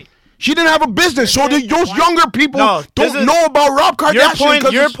my point. She didn't have a business. So those younger people No, this don't is- know about Rob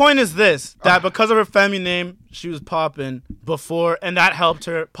Kardashian. Your point is this: that because of her family name, she was popping before, and that helped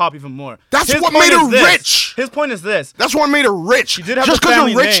her pop even more. That's His what point made her is this. rich. His point is this: That's what made her rich. did have Just a because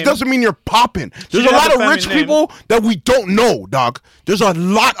family you're rich name. doesn't mean you're popping. There's a did have lot a of family rich name. people that we don't know, dog. There's a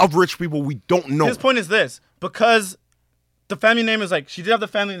lot of rich people we don't know. his point is this: because the family name is like she did have the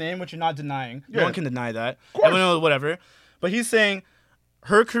family name, which you're not denying. No Yeah. one can deny that. Everyone knows whatever. But he's saying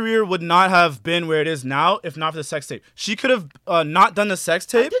her career would not have been where it is now if not for the sex tape. She could have not done the sex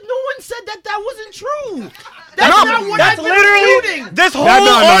tape. No one said that wasn't true. That's No, not what That's I've been literally refuting. this whole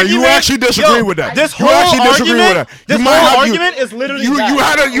No, argument. you actually disagree with that. This You whole actually disagree argument, with that. You this might whole have- argument is literally You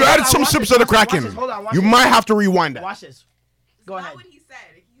that. you had some Watch sips this, of the watch this, Kraken. watch this. Hold on, watch You this. might have to rewind that. Watch this. Go That's ahead. not what he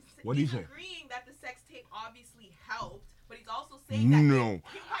said. What'd he He's say? agreeing that the sex tape obviously helped, but he's also saying that No.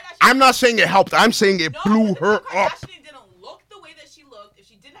 Kim Kardashian I'm not saying it helped. I'm saying it No, blew but her Kim up. Kardashian didn't look the way that she looked. If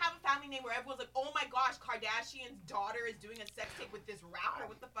she didn't have a family name where everyone's like, "Oh my gosh, Kardashian's daughter is doing a sex tape with this rapper.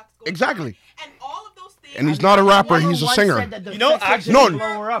 What the fuck's going Exactly. on?" And all of those things. And he's not a rapper. He's a singer. You know, actually-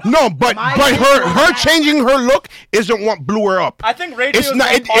 No, but her changing her look isn't what blew her up. I think Ray J It's was not.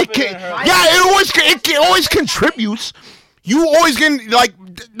 more It popular can. than her. Yeah, it always contributes. You always get like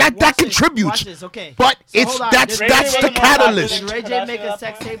that contributes. Watch this, okay. But So it's hold on. that's Did that's Ray J the wasn't more popular catalyst. than Did Ray J make a Kardashian sex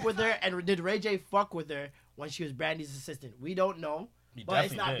at that tape with her, and did Ray J fuck with her when she was Brandy's assistant? We don't know, but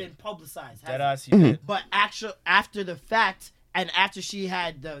it's definitely not did. been publicized. has Dead it? ass, he did. But after the fact, and after she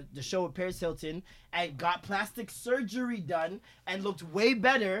had the show with Paris Hilton and got plastic surgery done and looked way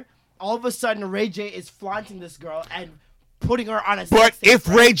better, all of a sudden Ray J is flaunting this girl and putting her on a But sex tape, if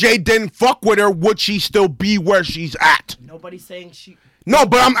right? Ray J didn't fuck with her, would she still be where she's at? Nobody's saying she. No,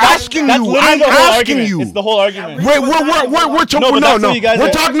 but I'm asking That's you. literally I'm the whole asking argument. you. It's the whole argument. Yeah, We're talking. No, but No, that's no. what you guys We're are-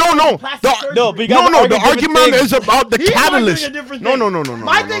 talking. No. Plastic surgery. No, but you guys No, are the arguing different argument things. is about the He's catalyst. arguing a different No. thing.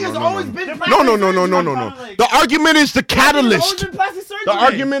 My thing has always been plastic No. surgery. The argument is the catalyst. Always been plastic surgery. The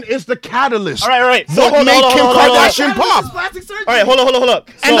argument is the catalyst. All right. So What hold on, made hold on, Kim hold on, hold on. Kardashian Catalyst is pop? plastic surgery. All right, hold up.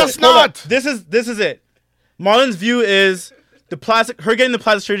 And that's hold up. not- This is it. Marlon's view is her getting the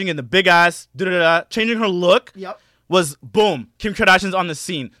plastic surgery and the big ass, changing her look. Yep. Was boom. Kim Kardashian's on the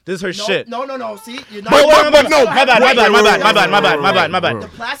scene. This is her shit. No. See, you're not. But no. My bad. The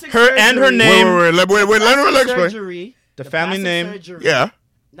plastic Her and her surgery- name. Wait. Let me Plastic explain. surgery. The family plastic name. surgery- Yeah.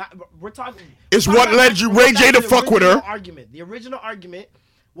 We're talking. It's we're what talking led about- you- we're Ray back J to the fuck with original her. Argument. The original argument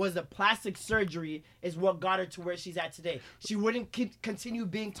was the plastic surgery is what got her to where she's at today. She wouldn't continue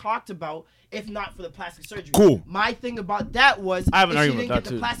being talked about if not for the plastic surgery. Cool. My thing about that was I have an if she argument didn't with get that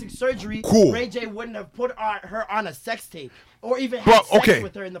the too. plastic surgery, Cool. Ray J wouldn't have put her on a sex tape or even had But, sex okay.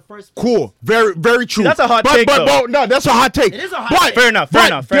 with her in the first place. Cool. Very true. that's a hot but, take, But though. no, that's a hot take. It is a hot But- take. Fair enough.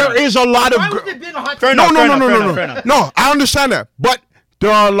 But there is a lot of. Why was it being a hot Fair take? enough. No. enough. No, I understand that. But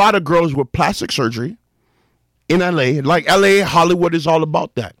there are a lot of girls with plastic surgery in LA. Like LA, Hollywood is all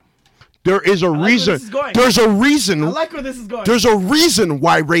about that. There is a where reason. this is going. There's a reason. I like where this is going. There's a reason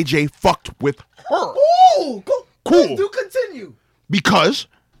why Ray J fucked with her. Ooh, Cool. Do continue. Because,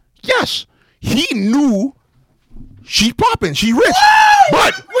 yes, he knew she popping, she rich.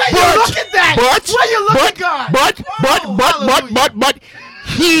 But Will you look at that? Will you look at God? But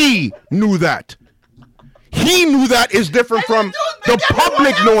he knew that. He knew that is different from the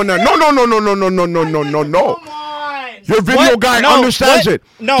public knowing that. No. Come on. Your video What? guy No, understands what? it.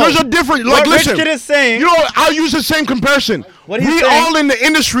 No. There's a different. What Like, Rich listen. Kid is saying- You know, what? I'll use the same comparison. What he's We saying- all in the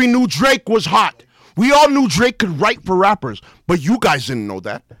industry knew Drake was hot. We all knew Drake could write for rappers, but you guys didn't know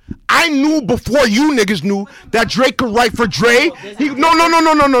that. I knew before you niggas knew that Drake could write for Dre. No.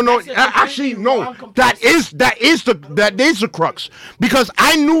 Actually, no. That is the crux. Because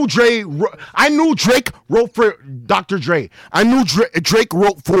I knew Drake wrote for Dr. Dre. I knew Drake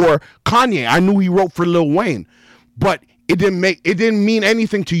wrote for Kanye. I knew he wrote for Lil Wayne. But it didn't mean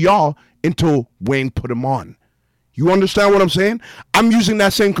anything to y'all until Wayne put him on. You understand what I'm saying? I'm using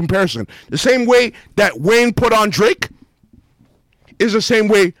that same comparison. The same way that Wayne put on Drake is the same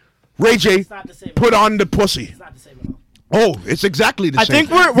way Ray J It's not the same. put on the pussy. It's not the same at all. Oh, it's exactly the I same.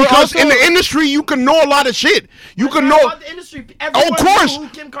 think we're because also- in the industry you can know a lot of shit. You That's can not know. about the industry. Everyone Of course. knew who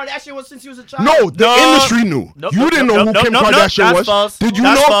Kim Kardashian was since he was a child. No, the No. industry knew. Nope, You didn't know who Kim Kardashian that's was. False. Did you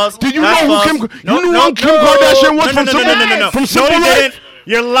That's know? False. Did you That's know false. who Kim? No, you knew no, who Kim no. Kardashian was No, from no, Simple no, no, no, no. from No, Simple you Life? didn't.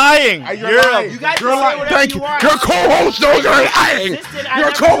 You're lying. You're lying. You guys You're can say lying. whatever Thank you you. want. Your co-host those are lying. Listen, I Your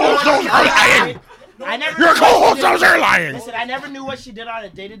never co-host knew those what are she did. lying. I never Your knew what she co-host did. those are lying. Listen, I never knew what she did on a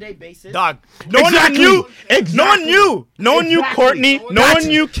day-to-day basis. Dog. No one even Exactly. knew. Exactly. No one knew. No one knew Exactly. Courtney. No That's- one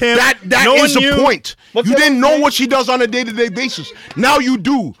knew Kim. That no is one the knew. point. What's You the didn't other know thing? what she does on a day-to-day basis. Now you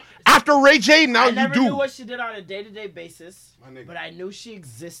do. After Ray J, now I you never do. knew what she did on a day-to-day basis, but I knew she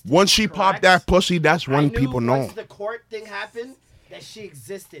existed. Once she popped that correct? pussy, that's I when knew people know. Once the court thing happened, that she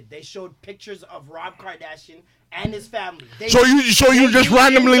existed. They showed pictures of Rob Kardashian and his family. So you they just knew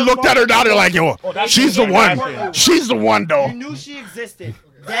randomly in the looked at her daughter like, yo, that's she's the the one. courtroom. She's the one, though. You knew she existed.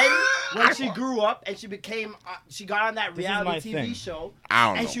 Then, when she grew up and she became, she got on that This is my reality TV thing. show, I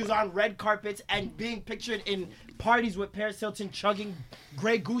don't and know. she was on red carpets and being pictured in parties with Paris Hilton chugging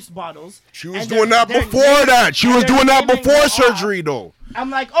Grey Goose bottles. She was And doing they're- that they're before naming- that. She and was they're doing that naming before her off. surgery, though. I'm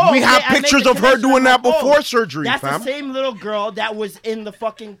like, oh, We have okay, I make pictures the of her connection. doing I'm that like, before oh, surgery, That's fam. the same little girl that was in the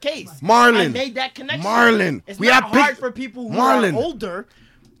fucking case. Marlon. I made that connection. Marlon. It's We not have pic- hard for people who Marlon. are older.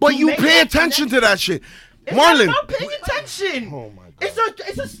 But to you make pay that attention to connection. that shit. It's Marlon. not about paying attention. Oh my God.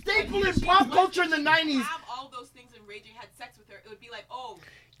 It's a staple in pop culture in the 90s. Have all those things and Ray J had sex with her, it would be like, oh.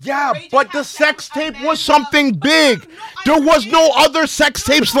 Yeah, Ray J but had the sex sex with tape Amanda. was something big. There was no other sex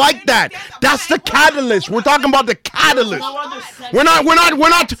tapes like that. That's the catalyst. We're talking about the catalyst. No other sex We're not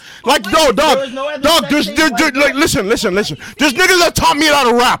like no, There was no other dog. sex There's tape like like listen. There's niggas that taught me how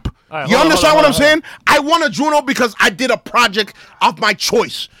to rap. right, You hold on, understand hold what on, I'm saying? I won a Juno because I did a project of my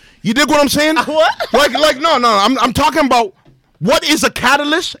choice. You dig what I'm saying? What? Like no. I'm talking about what is a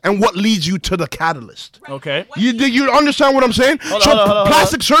catalyst and what leads you to the catalyst. Okay. You understand what I'm saying? Hold So on.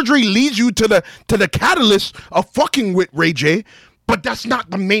 plastic surgery leads you to the catalyst of fucking with Ray J, but that's not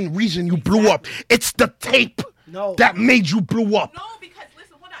the main reason you blew up. It's the tape that made you blow up. No, because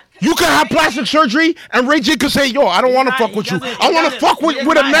listen, hold on. You can have plastic surgery and Ray J could say, yo, I don't want to fuck with you. I want to fuck with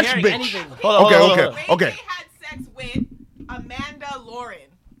a next bitch. Hold on. Ray J had sex with Amanda Lauren.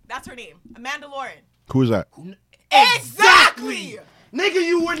 That's her name. Amanda Lauren. Who's that? Exactly. Nigga,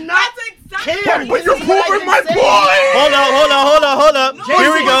 you would not That's exactly. care. But you're You see what proving I my just point. said? Hold up.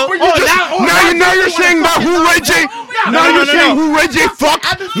 Here we go. Now you're saying that who Ray J. Now you're saying who Ray J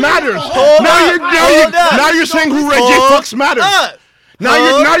fucks matters. Now you're saying who Ray J fucks matters.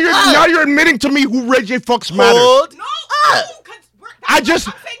 Now you're admitting to me who Ray J fucks matters. Hold. No, I just-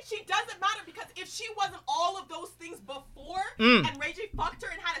 I'm saying she doesn't matter because if she wasn't all of those things before and Ray J fucked her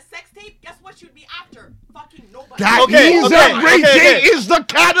and had a sex tape, guess what she would be after? Fucking nobody. That Okay, means okay, that Ray okay, J okay. is the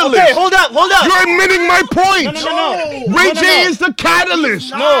catalyst. Okay, hold up. You're admitting my point. No. Ray J is the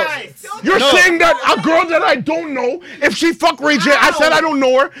catalyst. No. You're saying that a girl that I don't know, if she fucked Ray J, I said I don't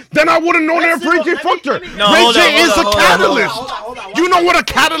know her, then I would have known her if Ray J fucked her. No, Ray hold J on, is the hold on, catalyst. Hold on. You know what a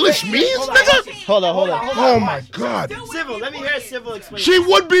catalyst means, nigga? Hold on. Oh my God. Civil, let me hear Civil explain. She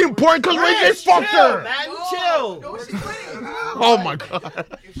would be important because Ray J fucked her. Man, chill. No, she's winning. Oh my God.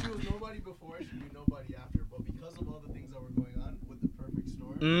 If she was nobody before, she'd be nobody after. But because of all the things that were going on with the perfect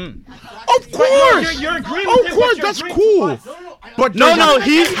storm, Of course. You're agreeing with Of him, course, but you're that's agreeing cool. with us. But No, there's a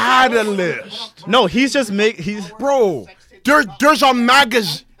he's catalyst. No, he's just he's Bro, there's a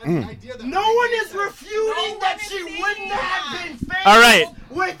magazine. No one is refuting that she wouldn't have been famous All right.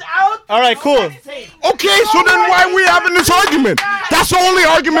 without. All right, cool. Okay, so then why are we having this argument? That's the only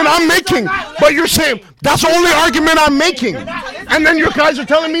argument I'm making. But you're saying that's the only argument I'm making. And then you guys are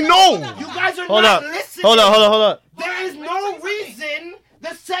telling me no. You guys are Hold not up. listening. Hold up. There is no reason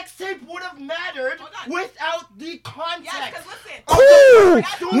the sex tape would have mattered without the Yes, context. because listen.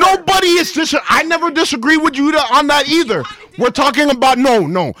 Cool. Nobody is I never disagree with you on that either. We're talking about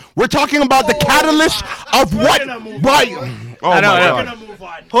no. We're talking about the catalyst of what. gonna move Right. Oh my I know. We're God. gonna move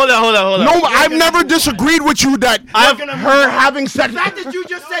on. Hold on. No, I've never disagreed with you that gonna move her on. having sex. The fact that you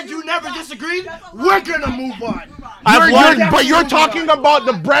just said you never disagreed, we're gonna move on. But you're talking about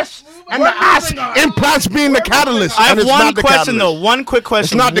the breasts and the ass implants being the catalyst. I and have it's one not the question though. catalyst. One quick It's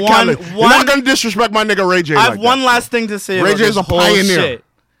question. not the catalyst. You're not gonna disrespect my nigga Ray J. I have like one that. last thing to say Ray about J is this a whole pioneer. shit.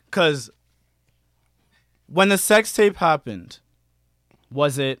 Cause when the sex tape happened,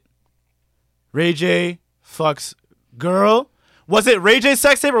 was it Ray J fucks girl? Was it Ray J's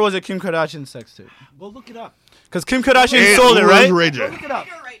sex tape or was it Kim Kardashian's sex tape? Go look it up. Because Kim Kardashian It sold it, was right? Ray J. Look it up.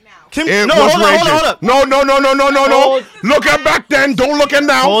 Right now. Kim, It no, was hold Ray on, J. hold up. No. Hold- Look at back then. Don't look at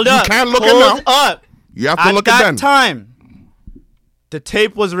now. Hold up. You can't look hold at now. up. You have to At look at that then. time, The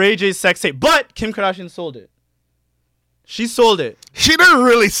tape was Ray J's sex tape, but Kim Kardashian sold it. She sold it. She didn't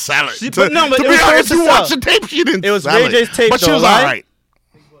really sell it. But to it be was honest, to you sell. watch the tape, she didn't. It was sell Ray J's tape, but she though, was right? all right.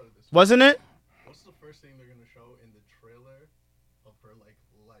 Wasn't it? What's the first thing they're gonna show in the trailer of her like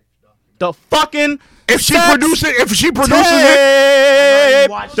life documentary? The fucking If she sex produces it,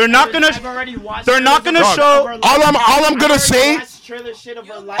 tape. They're not gonna. They're not gonna Dog, show. all I'm gonna say. All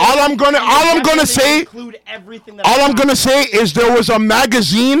I'm gonna say is there was a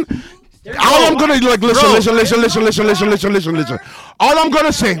magazine. All I'm gonna like listen. All I'm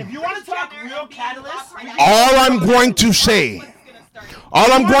gonna say. If you want to talk real catalyst, All I'm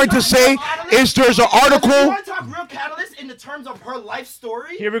going to say is there's an if you article. want to talk real catalyst in the terms of her life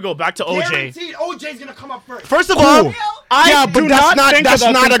story, Here we go. Back to OJ. guaranteed OJ's gonna come up first. First of Cool. all, I Yeah, do but that's not think that's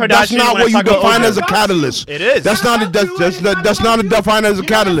about not Kim a, that's Kardashian not when what I you talk about define OJ. as a catalyst. It is. That's not a catalyst.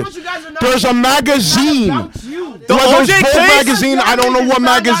 There's a magazine. The Whether OJ it's Vogue case? magazine, I don't know what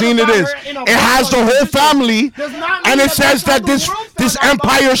magazine it is. It has the whole family, and it says that this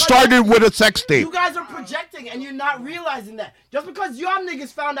empire started with a sex tape. You guys are projecting and you're not realizing that. Just because y'all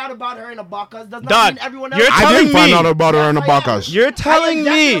niggas found out about her in a Bacchus does not Dog, mean everyone else. you're I telling didn't find me- out about her in the Yes, I am. Bacchus. You're telling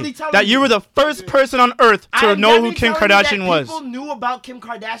definitely me telling that you you. were the first person on earth to I'm know who definitely Kim telling you that Kardashian was. People knew about Kim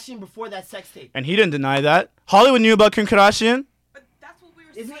Kardashian before that sex tape. And he didn't deny that. Hollywood knew about Kim Kardashian. But that's what we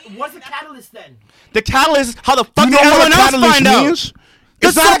were Isn't saying. it, what's the catalyst then? The catalyst, how the fuck You did know what everyone a else catalyst find out? means? The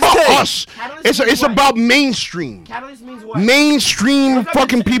It's not sex about tape. us. Catalyst It's means what? about mainstream. Catalyst means what? Mainstream Look up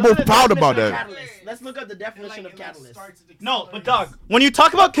fucking the- people look up the proud about definition of that. catalyst. Let's look up the definition of catalyst. No, but dog, when you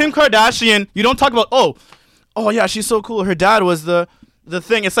talk about Kim Kardashian, you don't talk about oh yeah, she's so cool. Her dad was the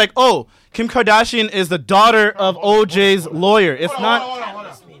thing. It's like, oh, Kim Kardashian is the daughter of OJ's lawyer. It's not.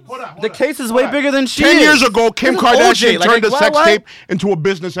 The case is way bigger than she 10 is. years ago, Kim This is Kardashian OJ. Like, turned the why- sex why- tape into a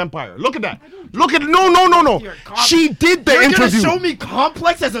business empire. Look at that. Look at it. No. She did the You're gonna interview. show me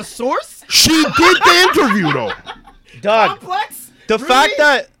Complex as a source? She did the interview though. Dog, Complex? the Really? fact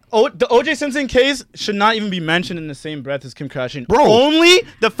that the OJ Simpson case should not even be mentioned in the same breath as Kim Kardashian. Bro. Only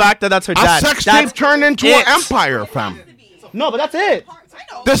the fact that that's her A dad. sex That's tape turned into it. an empire, fam. No, but that's it.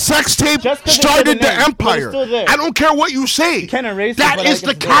 I know. The sex tape Just 'cause they started said the the name, but it's empire. still there. I don't care what you say. can't erase it, That but, is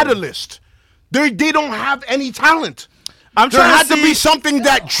like, the it's there. catalyst. They don't have any talent. I'm There trying had to be something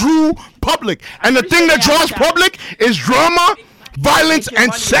that drew public. And the thing that draws public is drama, violence, Making and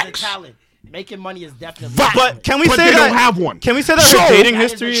money is a sex. talent. Making money is definitely Vi- a talent. But can we But say they that don't have one. Can we say that So, her dating that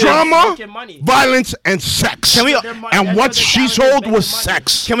is history? a Is, Drama, making money. violence, and sex. Can we- And what she sold was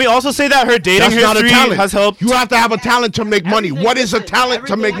sex. can we also say that her dating That's not a history talent. has helped? You have to have a talent to make money. Everything- What is a listen, talent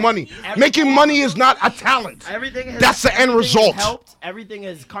to make everything- money? everything- Making money is not a talent. Everything has, That's the end everything has result. helped. Everything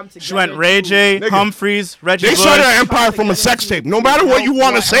has come together. She went Ray to- J, Nigga. Humphreys, Reggie They Bush. started an empire from a sex tape. No matter what you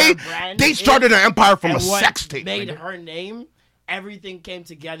want to say, brand they is started an empire from a and what sex tape. made nigga. her name. Everything came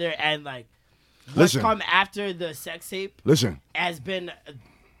together, and like what's Listen. come after the sex tape Listen, has been,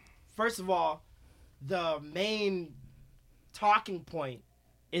 first of all, the main talking point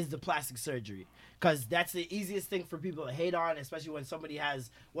is the plastic surgery. Because that's the easiest thing for people to hate on, especially when somebody has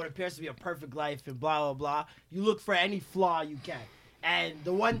what appears to be a perfect life and blah, blah, blah. You look for any flaw you can. And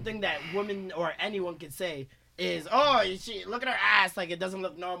the one thing that women or anyone can say is, oh, look at her ass, like it doesn't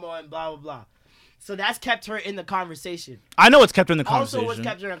look normal and blah, blah, blah. So that's kept her in the conversation. I know what's kept her in the conversation. Also, what's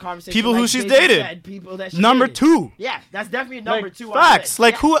kept her in the conversation? People who like she's Jason dated. said, people that she Number dated. 2. Yeah, that's definitely number Like, 2 on the facts. list.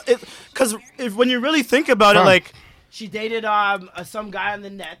 Like Yeah. who? Because if when you really think about it, Fam. like She dated some guy on the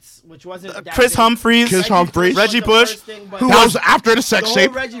Nets, which wasn't that Chris big. Humphries, Chris Humphries. Reggie was the Bush, first thing, but who that was was after the the sex whole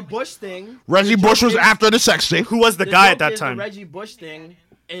tape. Reggie Bush thing. Reggie the Bush joke was is- after the sex tape. who was the the guy joke at that is time. The Reggie Bush thing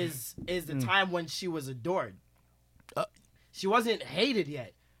is the time when she was adored. She wasn't hated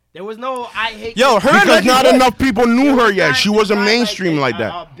yet. There was no I hate. Yo, Kim her and Because Reggie not Bush- enough people knew her yet. Not- She wasn't not mainstream like a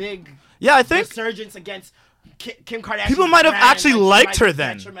that. big Yeah, I think resurgence against Kim Kardashian. People might have actually liked her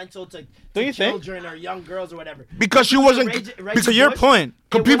then. Detrimental to Don't you think? children or young girls or whatever. Because she wasn't. Reggie to your Bush, point. it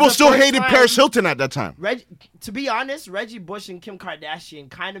Because was people the still first hated time- Paris Hilton at that time. To be honest, Reggie Bush and Kim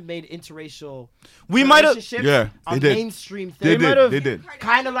Kardashian kind of made interracial We might have- relationships Yeah, a they did. mainstream They thing. might have- did.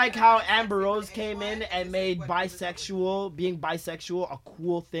 Kind of like how Amber Rose came in and made being bisexual a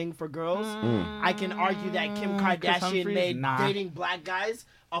cool thing for girls. I can argue that Kim Kardashian Humphries? made Nah. dating black guys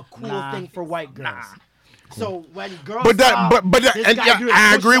a cool Nah. thing for white girls. So when girls But that- saw but that- this and guy yeah, doing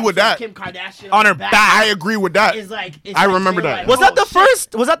I agree push-ups with that. Kim Kardashian On her back. I agree with that. It's like I remember they were that. like, Was that oh, the shit.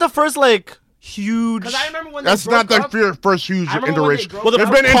 first? Was that the first like huge? Because I remember when That's they not broke the up, first huge I remember when they interracial. broke Well, the There's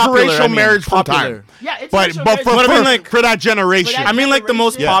up- been popular, interracial I mean, marriage from popular. time. Yeah, it's But interracial but marriage. for, But I for, mean, like- for that generation. For that I mean, like, the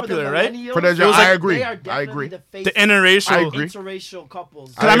most generation, for popular, the right? millennials, For that they I are agree. definitely I agree. the face The interracial. I agree. interracial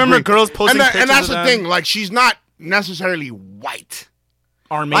couples. Because I remember agree. girls posting and pictures that's of the them. thing. Like, she's not necessarily white.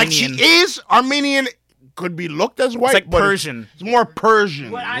 Armenian. Like she is Armenian. Could be looked as white, like but Persian. It's more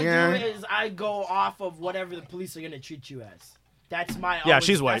Persian. What I yeah. do is I go off of whatever the police are gonna treat you as. That's my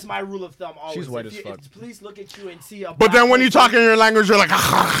she's white. That's my rule of thumb. Always. She's white if as you, fuck. If the police look at you and see a But then when you talk in your language, you're like,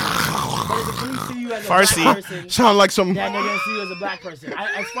 but if the police see you as a Farsi. black person, sound like some. then they're gonna see you as a black person.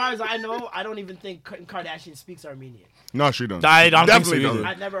 As far as I know, I don't even think Kim Kardashian speaks Armenian. No, she doesn't. I don't think so Definitely either. doesn't.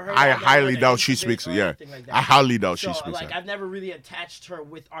 I've never heard. I I've never highly heard doubt any she debate speaks. or Yeah, anything like that. I highly doubt So, she speaks. like, that. I've never really attached her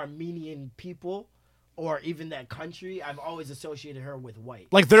with Armenian people, or even that country. I've always associated her with white.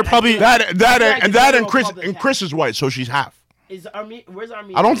 Like they're probably like And the general Chris public and has. Chris is white, so she's half. Where's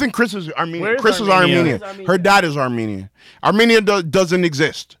Armenia? I don't think Chris is Armenian. Where's Chris is Armenia? Armenian. Where's Armenia? Her dad is Armenian. Armenia doesn't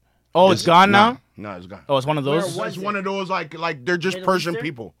exist. Oh, it's gone nah. now? No, it's gone. Oh, it's one of those? Where It's was one it? of those like they're just Middle Persian Eastern?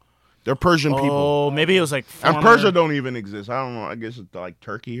 people. They're Persian people. Oh, maybe it was like And former- Persia don't even exist. I don't know. I guess it's like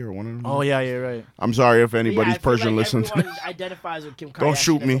Turkey or one of them. Oh, yeah, you're right. I'm sorry if Yeah, anybody's I feel Persian like listens. everyone identifies with Kim Kardashian Don't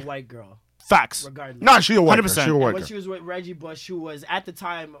shoot as me. a white girl, Facts. regardless. Nah, she a white girl. 100%. She a white When girl. she was with Reggie Bush, who was at the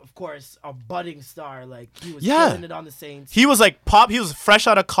time, of course, a budding star. Like he was Yeah. killing it on the Saints. He was like pop. He was fresh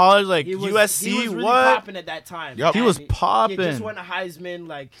out of college, like He was, USC. he was really what? popping at that time. Yup. He And was He popping. just won a Heisman.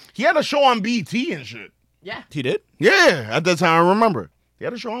 Like He had a show on BT and shit. yeah. He did? Yeah, at that time I remember. He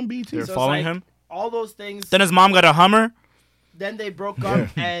had a show on BT. They're So it's following like, him. All those things. Then his mom got a Hummer. Then they broke up,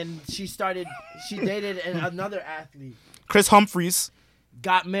 and she dated another athlete, Chris Humphries.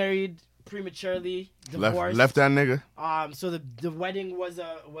 got married prematurely, divorced. Left that nigga. So the wedding was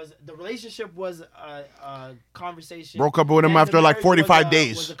the relationship was a conversation. Broke up with him Then the after like marriage 45 was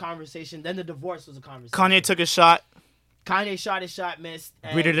days. Was a conversation. Then the divorce was a conversation. Kanye took a shot. Kanye shot his shot, missed.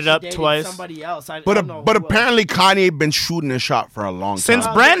 And Breeded it she up dated twice. Somebody else. I But don't know but who else. apparently Kanye been shooting his shot for a long Since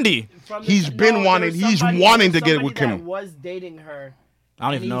time. Brandy. From He's been there wanting- was he's somebody- wanting there to was get with somebody Kim. that was dating her. I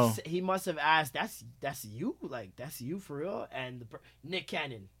don't and even know. He must have asked, "That's you? Like that's you for real?" And Nick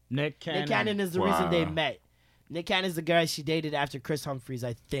Cannon. Nick Cannon. Nick Cannon is the reason they Wow. met. Nick Cannon's the guy she dated after Chris Humphries,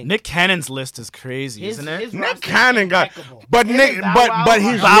 I think. Nick Cannon's list is crazy, His- isn't it? his Nick roster is Cannon got, impeccable. but Him Nick, and Bow Wow but are-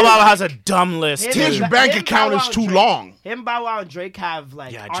 his Bow Wow has a dumb list Him too. his and- bank him, account Bow is Wow, and too Drake. long. Him, Bow Wow, and Drake have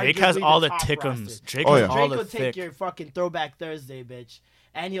like. Yeah, Drake has arguably all the top tickums. roster. Drake Oh, has yeah. all Drake the will take thick. your fucking Throwback Thursday, bitch,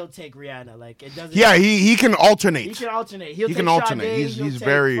 and he'll take Rihanna. Like it doesn't. Yeah, he can alternate. He can alternate. He'll He take can alternate. Sade, He's he'll take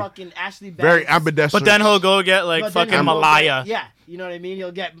very- fucking Ashley Very Banks. ambidextrous. But then he'll go get like But then fucking he'll go Malaya. get- Yeah, you know what I mean.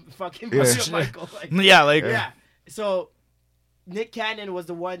 He'll get fucking Yeah. Michael. Like, Yeah, like yeah. So Nick Cannon was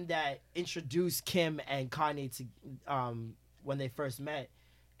the one that introduced Kim and Kanye to when they first met,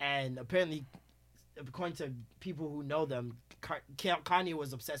 and apparently, according to people who know them, Kanye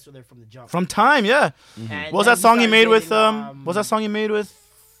was obsessed with her from the jump. from time, yeah. And What was then that song he started made with dating, what was that song he made with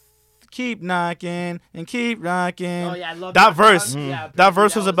Keep Knocking and Keep Rocking? Oh yeah, I love that verse. song. Yeah, That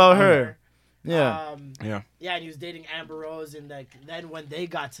verse was about about her. Yeah. Yeah. Yeah, and he was dating Amber Rose, and like then when they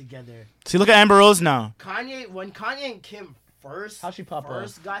got together, See, look at Amber Rose now. when Kanye and Kim first How'd she pop up?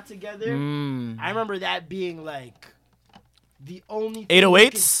 got together, Mm. I remember that being like the only thing you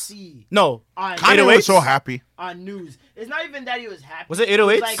could 808s? see No. on, Kanye 808s? was so happy. on news. It's not even that he was happy. Was it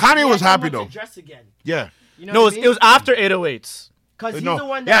 808s? like Kanye he was had happy, someone though. to dress again. Yeah. You know No, what it was after 808s. because he's No. the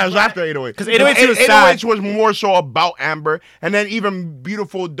one that Yeah, it was brought- after 808. 'Cause 808s he was sad. 808s was more so about Amber, and then even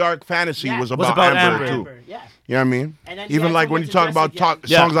Beautiful Dark Fantasy Yeah, was was about, about Amber, Amber. too. Yeah. You know what I mean? And then he Even had like someone when you to talk dress about again.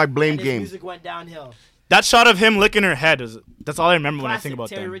 Yeah. songs like Blame And his Game. music went downhill. That shot of him licking her head that's all I remember when I think Classic about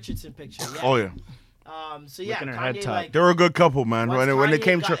Terry that. Richardson picture. Yeah. Oh yeah, So yeah, Licking her head Kanye top. like they were a good couple, man. once When they Kanye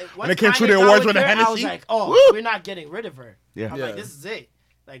came got- to when once they came to Kanye the got awards with the her, I was Hennessy. like, oh, Woo! we're not getting rid of her. Yeah. I'm Yeah. like, this is it.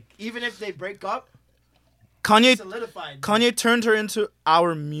 Like even if they break up, Kanye solidified. Kanye turned her into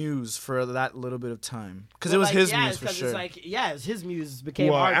our muse for that little bit of time because it was his muse for sure. It's like it's his muse became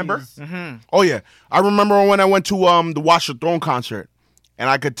Who, our Amber? muse. Oh yeah, I remember when I went to the Watch the Throne concert, and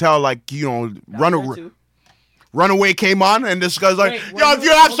I could tell like Her too. Runaway came on, and this guy's like, Wait, yo, when if you-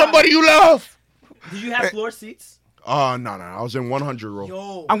 you have hold on. somebody you love. Did you have floor seats? No, I was in 100 row.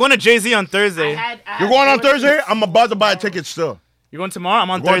 Yo, I'm going to Jay-Z on Thursday. I You're going on floor Thursday? seats. I'm about to buy a ticket still. You're going tomorrow? I'm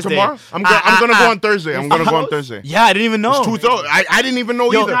on Going Thursday. tomorrow? I'm gonna go on Thursday. I'm gonna go on close? Thursday. Yeah, I didn't even know. It's 2,000. I didn't even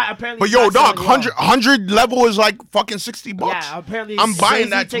know Yo, either. not- apparently But it's yo, not dog, selling well. 100 level is like fucking $60. Yeah, apparently I'm buying Jay-Z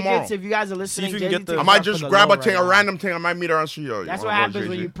that tickets, tomorrow. If you guys are listening, if you can Jay-Z get the- tickets I might are for just the grab low a thing, right a now. random thing. I might meet her on studio. You That's wanna what go, happens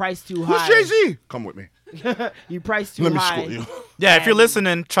when Jay-Z? you price too Who's high. Jay-Z? Come with me. You price too Let me high. school you. Yeah, if you're And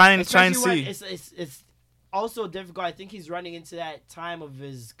listening, try and Especially see. when it's also difficult. I think he's running into that time of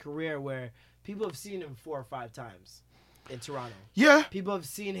his career where people have seen him 4 or 5 times in Toronto. Yeah. People have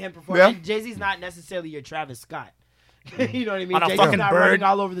seen him perform. Yeah. And Jay-Z's not necessarily your Travis Scott. You know what I mean? On a Jay-Z's fucking not bird. running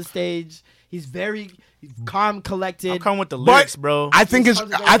all over the stage. He's very calm, collected. I'm coming with the lyrics, bro. I think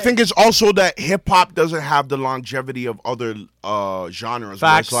it's also that hip hop doesn't have the longevity of other genres. Where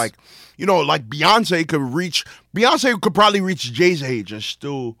Facts. it's like, you know, like Beyonce could probably reach Jay's age and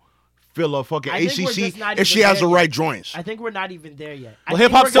still fill a fucking I think we're ACC just not if she even has the there right yet. joints. I think we're not even there yet. I Well,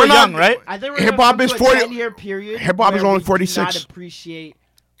 think hip hop's we're still gonna- young, right? I think we're Hip gonna hop come is to a 40 10-year period. Hip hop is where only we do 46. not appreciate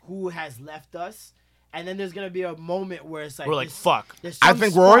who has left us, and then there's gonna be a moment where it's like We're like, this- fuck. there's I some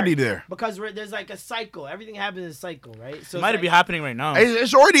think we're spark, already there. because there's like a cycle. Everything happens in a cycle, right? So It it's might like, be happening right now.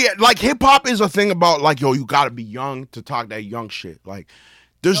 It's already like hip hop is a thing about like, yo, you gotta be young to talk that young shit. Like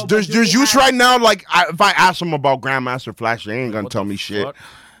there's No, but do there's we youth have- right now. Like if I ask them about Grandmaster Flash, they ain't gonna tell me shit. fuck?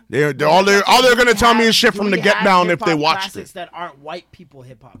 They're all they're gonna tell me is shit from the Do we Get have Down if hip-hop they watched classics it. that aren't white people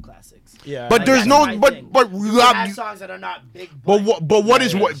hip hop classics. Yeah. But Like, there's that's no my but thing. but We you have have, songs that are not big but butts. what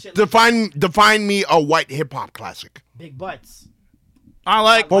is Yeah, what shit like define me a white hip hop classic? big butts. I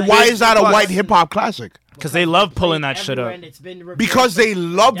like. But why Big is that a butts. white hip hop classic? Because they love pulling Played that shit everywhere up. and it's been revered Because for they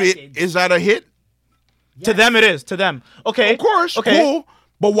love decades. it. Is that a hit? To them, it is. To them. Okay. Of course, Okay. cool.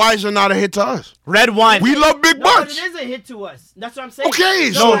 But why is it not a hit to us? Red wine. We love big No, but butts. it is a hit to us. That's what I'm saying. Okay,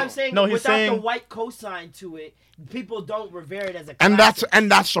 no, so- what I'm saying, No, he's without the saying- white cosign to it, people don't revere it as a classic. And that's the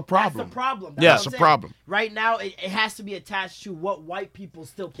That's problem. the problem. Yeah. what That's I'm the saying. problem. Right now, it has to be attached to what white people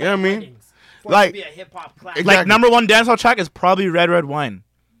still play Yeah, I at mean, weddings for like- it to be a hip hop classic. Exactly. Like number one dancehall track is probably Red Wine.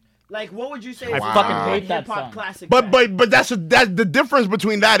 Like, what would you say? I is a fucking white hate that hip-hop song. classic. But track? that's the difference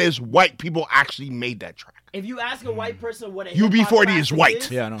between that is white people actually made that track. if you ask a white person what a UB40 hip-hop is classic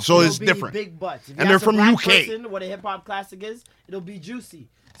white. Yeah, I know. So it'll it's be different. Big butts. If you And they're ask a from black UK. person what a hip hop classic is, it'll be Juicy.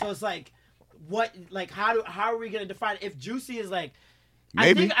 So it's like, what? Like, how are we gonna define it? If Juicy is like, I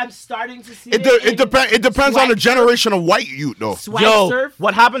Maybe. think I'm starting to see It depends on the generation of white youth though. Swag Yo, Surf.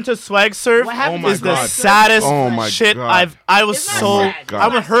 what happened to Swag Surf What happened Oh to is my the God. saddest Oh my shit God. I was It's not so sad. It's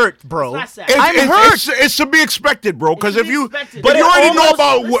I'm not hurt, sad. bro. It's not sad. I'm hurt. It's to be expected, bro. Because It's if you expected. But if you it already know almost-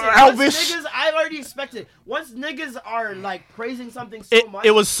 about Listen, Elvis, once niggas, I've already expected. Once niggas are like praising something so It- much,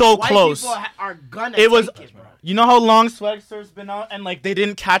 it was so white close. people are gonna It was take it, bro. You know how long Swag Surf's been out and like they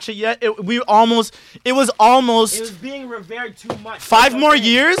didn't catch it yet? It was almost It was being revered too much. 5 That's what more I'm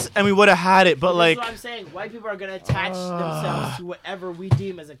saying. years and we would have had it, but This is like what I'm saying. White people are gonna attach themselves to whatever we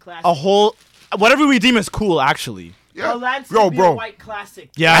deem as a classic. a whole whatever we deem is cool actually. Well, that's Yo, be bro. a white classic.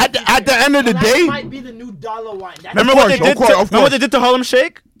 Yeah. at the end of the That day, might be the new dollar wine. That's Remember Of what course, they did of course, to of remember what course. they did to Harlem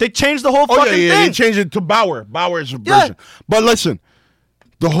Shake? They changed the whole oh fucking yeah, they thing. changed it to Bauer's version. But listen,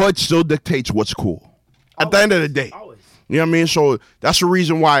 the hood still dictates what's cool. At the end of the day, always. you know what I mean. So that's the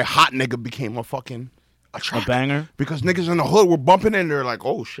reason why Hot Nigga became a track. banger. Because niggas in the hood were bumping and they're like,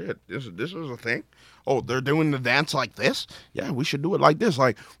 oh shit, this is a thing. Oh, they're doing the dance like this. Yeah, we should do it like this.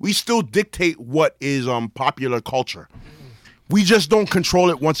 Like we still dictate what is popular culture. We just don't control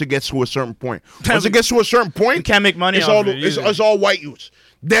it once it gets to a certain point. Once it gets to a certain point, You can't make money it's off all it either. it's all white youths.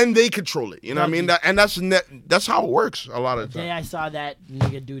 Then they control it. You know what I mean? That's how it works a lot of the Day time. I saw that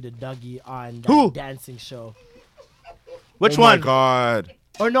nigga do the Dougie on that Who? dancing show. Which Oh one? my god!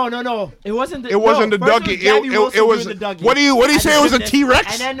 Or no, it wasn't the. It wasn't the first Dougie. Gabby It Wilson was. doing the Dougie. What do you And say? It was a then-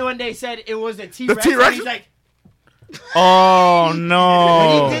 T-Rex. And then when they said it was a T-Rex, T-Rex? he's like, Oh when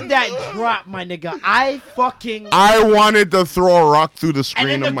no. he did that drop, my nigga, I wanted to throw a rock through the and screen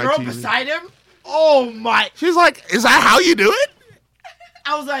then the of my girl TV. beside him, oh my! She's like, "Is that how you do it?"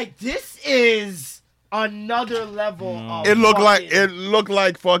 I was like, this is another level of. It looked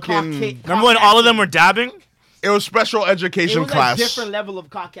like fucking fucking. Remember when all of them were dabbing? It was special It education was class. a different level of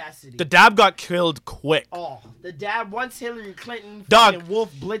caucasity. The dab got killed quick. Oh, the dad once Hillary Clinton, Dog, fucking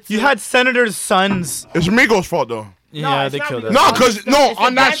Wolf Blitzer. You had senators' sons. It's Migos' fault though. Yeah, it's they not killed because us. No, of 'cause- it's no, the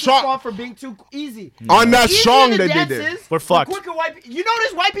on that dancer's song- fault for being too easy. On that Easy song in the that they did. dances, We're the fucked. quicker white, you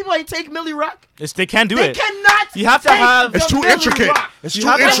notice white people ain't take Millie Rock. They can't do They it. cannot. You have to take have- the It's too Millie intricate. Rock. It's You too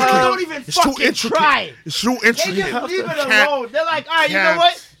have to intricate. They have- don't even It's too fucking intricate. try. It's too They intricate. just leave it Can't- alone. They're like, all right, you know can't.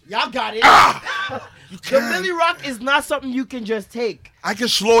 what? Y'all got it. The Millie Rock is not something you can just take. I can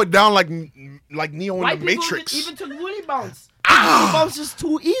slow it down like Neo in White the people Matrix. even took Willie Bounce. Willie Bounce is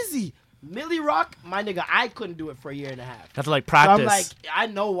too easy. Millie Rock, my nigga, I couldn't do it for a year and a half. Have to like So practice. I'm like, I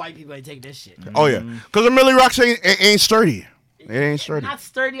know white people ain't take this shit. Oh yeah, because the Millie Rocks ain't sturdy. It ain't sturdy. Not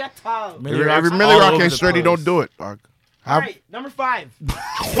sturdy at all. Millie Every Rock's Millie all Rock over ain't the sturdy. place. Don't do it, dog. All right, number 5.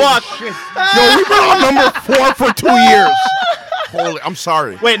 Fuck. Yo, we've been on number 4 for 2 years. Holy, I'm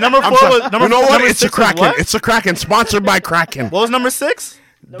sorry. Wait, number I'm 4 sorry. was number. You know what? number It's a 6 was Kraken. what? It's a Kraken. Sponsored by Kraken. What was number 6?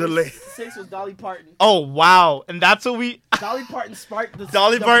 Number Delay. 6 was Dolly Parton. Oh wow, and that's what we. Dolly Parton sparked the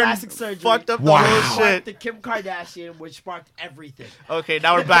Dolly the Parton plastic surgery. fucked up the Wow. whole Sparked shit. the Kim Kardashian, which sparked everything. Okay,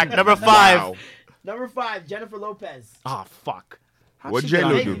 now we're back. Number 5. Wow. Number 5, Jennifer Lopez. Oh fuck. How'd What'd she get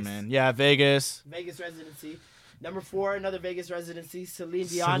J-Lo on do? here, man? Yeah, Vegas. Vegas residency. Number 4, another Vegas residency. Celine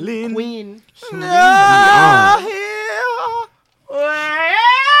Dion. Celine. Queen.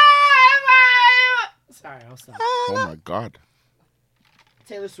 Sorry, I'll stop. Oh my God.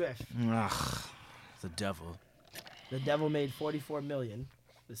 Taylor Swift. Ugh, the devil. The Devil made $44 million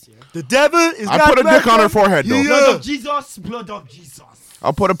this year. The devil is. I put a dick on her forehead though. Blood of Jesus. Blood of Jesus.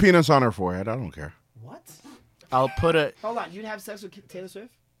 I'll put a penis on her forehead. I don't care. What? I'll put a. Hold on. You'd have sex with Taylor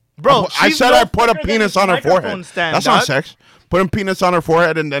Swift? Bro, I she's said no I put a thicker than penis this on her microphone forehead. stand, That's dog. not sex. Putting penis on her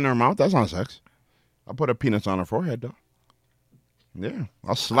forehead and then her mouth. That's not sex. I'll put a penis on her forehead though. Yeah,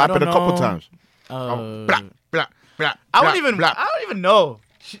 I'll slap I it a don't couple know. times. Blah, blah, blah, I blah, don't even. blah. I don't even know.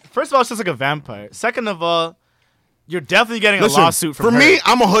 First of all, she's like a vampire. Second of all, you're definitely getting Listen, a lawsuit from for her. me,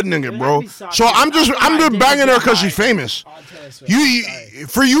 I'm a hood nigga, bro. So I'm just banging her because she's famous. On Taylor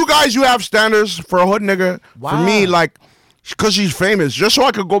Swift. For you guys, you have standards for a hood nigga. For me, like, because she's famous, just so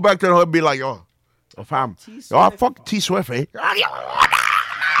I could go back to the hood and be like, yo, fam, yo, I fuck T Swift, eh?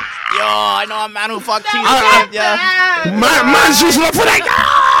 Yo, I know a man who fucked T Swift. Yeah. Man's just live for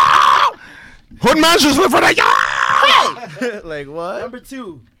that. Hood man's just live for that. Like what? Number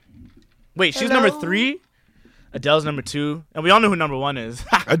 2. Wait, she's Hello? number 3. Adele's number 2, and we all know who number 1 is.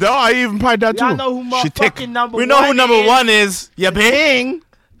 Adele, I even pied that too. Y'all know who She tick. motherfucking number we 1 know who number is. 1 is. Yeah, King.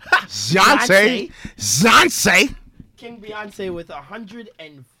 Beyonce. Beyonce. King Beyonce with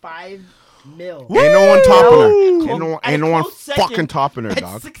 105 mil. Ain't no one topping her. Close- Ain't no one close second fucking topping her, At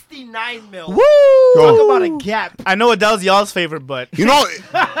dog. 69 mil. Woo! Talk Yo, about a gap. I know Adele's y'all's favorite, but you know,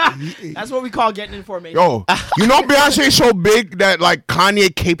 That's what we call getting information. yo, you know Beyonce's so big that like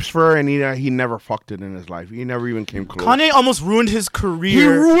Kanye capes for her and he never fucked it in his life. He never even came close. Kanye almost ruined his career. He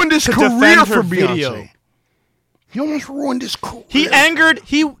ruined his to career defend for her Beyonce. video. He almost ruined his career. He angered.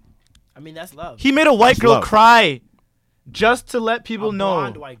 I mean, that's love. He made a white That's girl love. cry just to let people A know.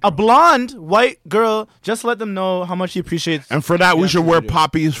 blonde white A girl. blonde white girl just to let them know how much he appreciates. And for that, we should Beyonce's wear video.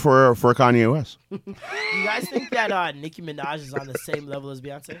 poppies for Kanye West. You guys think that Nicki Minaj is on the same level as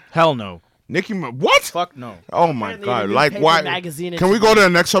Beyonce? Hell no. What? Fuck no. Oh my Apparently God! in a Like newspaper why? magazine Can we go to the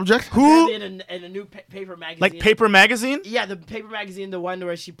next subject? Who? In a new paper magazine. Like Paper Magazine? Yeah, the paper magazine, the one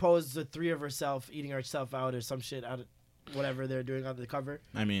where she posed the 3 of herself eating herself out or some shit out of whatever they're doing on the cover.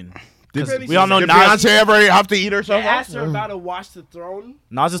 I mean, Did- 'cause we all know Did Nas. Beyonce ever have to eat They herself? asked her about a Watch the Throne.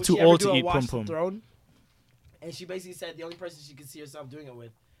 Nas is Would too she ever old do to a eat Watch pum the pum. Throne? And she basically said the only person she could see herself doing it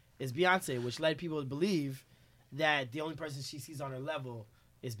with is Beyonce, which led people to believe that the only person she sees on her level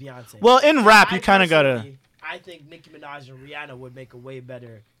is Beyonce. Well, in rap, I you kind of gotta. personally- I think Nicki Minaj and Rihanna would make a way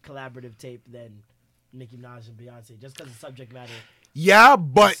better collaborative tape than Nicki Minaj and Beyonce, just because of subject matter. Yeah,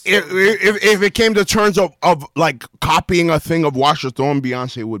 but if it came to terms of like copying a thing of Watch the Throne,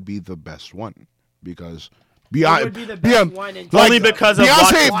 Beyonce would be the best one because It Beyonce would be the best one in Only terms of because of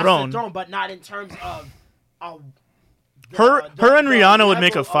Beyonce- Watch the Throne. but not in terms of Her and Rihanna would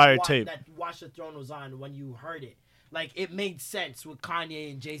make a level of fire tape. That Watch the Throne was on when you heard it. Like it made sense with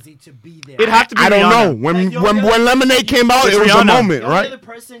Kanye and Jay-Z to be there. It had to be I don't Rihanna. know when Like, the only when other- Lemonade came out, It's it was a Rihanna. moment, The only right? other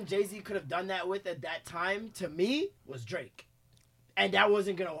person Jay-Z could have done that with at that time, to me, was Drake. And that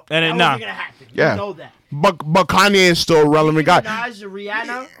wasn't gonna. And that nah. wasn't gonna happen. Yeah. You know that. But Kanye is still a relevant guy. Minaj and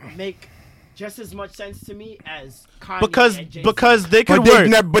Rihanna make just as much sense to me as Kanye Because and Jay-Z. they could But they,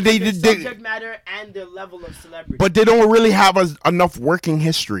 work. but they, Their they subject matter and their level of celebrity. but they don't really have enough working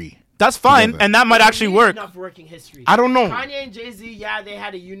history. That's fine, Together. and that might They actually need work. Enough working history. I don't know. Kanye and Jay-Z, yeah, they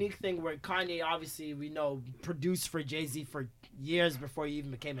had a unique thing where Kanye, obviously, we know, produced for Jay-Z for years before he even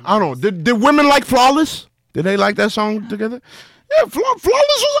became an I don't know. artist. Did women like Flawless? Did they like that song together? Yeah, Flawless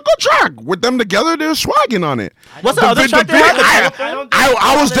was a good track. With them together, they were swagging on it. What's the other track they had? The telephone?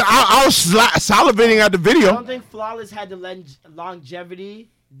 I was salivating at the I video. don't think Flawless had the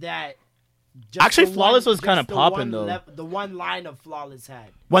longevity that. Just Actually, the Flawless one- was kinda just the popping, one though. The one line of Flawless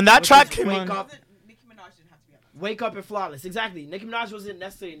had. When that Which track is came Wake on, Up, Nicki Minaj didn't have to be on that. Wake Up and Flawless. Exactly. Nicki Minaj wasn't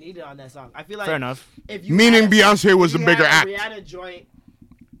necessarily needed on that song. I feel like fair enough. if you Meaning had Beyonce was if the you bigger had act. a Rihanna joint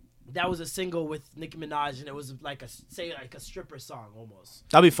that was a single with Nicki Minaj, and it was like a stripper song almost,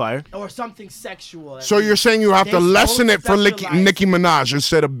 That'd be fire. or something sexual. at So least. you're saying you have They to lessen so it for specialized. Nicki Minaj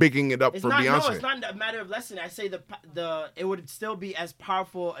instead of bigging it up It's for not. Beyonce? No, it's not a matter of lesson. I say the it would still be as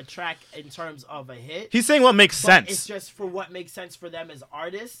powerful a track in terms of a hit. He's saying what makes But it's sense. just for what makes sense for them as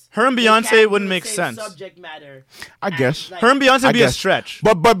artists. Her and They Beyonce can't do wouldn't the make same sense. Subject matter. I as, guess. like, Her and Beyonce I would be a guess. stretch.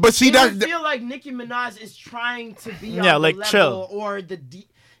 But see it that. would feel like Nicki Minaj is trying to be Yeah, on like, the level chill. or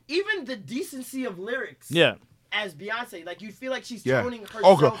even the decency of lyrics. Yeah. as Beyonce. Like you feel like she's Yeah. toning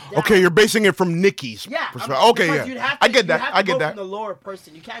herself down. Okay, you're basing it from Nicki's perspective. Okay, because yeah. you'd have to, I get you that. have I to get go that. From the lower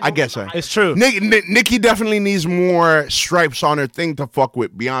person, you can't. I go guess from the so. It's higher true. Nicki definitely needs more stripes on her thing to fuck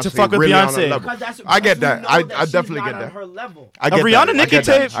with Beyonce. To fuck with really on Beyonce. her level. Because that's, I get because that. we I know that she's definitely not get on that. her level. I get Rihanna, that. I Nicki get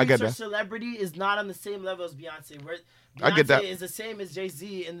tape. that. I get Her that. celebrity is not on the same level as Beyonce. Where Beyonce I get that. is the same as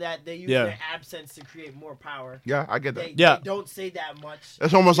Jay-Z in that they use Yeah. their absence to create more power. Yeah, I get They, that. Yeah. they don't say that much.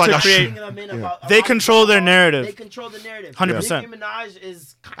 It's almost like To a create- Bringing them in Yeah. about- They about- control their about- narrative. They control the narrative. 100%. Nicki Minaj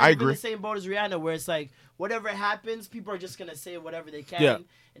is kind I of in agree. the same boat as Rihanna, where it's like whatever happens, people are just gonna say whatever they can, Yeah.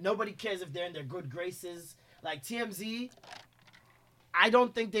 and nobody cares if they're in their good graces. Like TMZ, I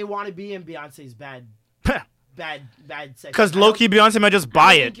don't think they want to be in Beyonce's bad section. Because I low don't- key Beyonce might just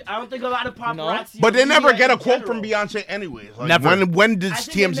buy it. I don't think a lot of paparazzi. But they or never media get a in quote from general. Beyonce anyways. Like, Never. When did I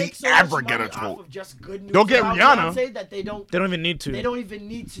think they make TMZ so much ever get a money off quote? of just good news Don't get about Rihanna. Beyonce that they don't. They don't even need to. They don't even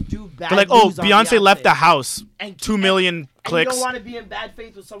need to do bad. They're like, oh, news on Beyonce left the house. And 2 million And you clicks. don't want to be in bad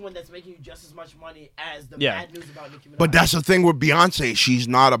faith with someone that's making you just as much money as the Yeah. bad news about Nicki Minaj. But that's the thing with Beyonce. She's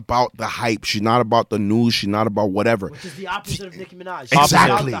not about the hype. She's not about the news. She's not about whatever. which is the opposite of Nicki Minaj. She's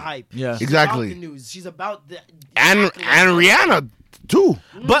Exactly. about the hype. Yeah. She's Exactly. about the news. She's about the And Rihanna too.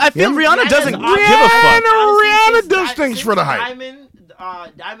 But I feel Rihanna doesn't give a fuck. Rihanna does things for the hype.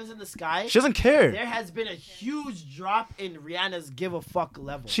 Diamonds in the Sky. She doesn't care. There has been a huge drop in Rihanna's give a fuck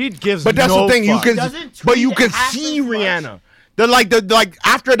level. She gives But that's no the thing. fuck. You Tweet can half see as much. Rihanna. They're like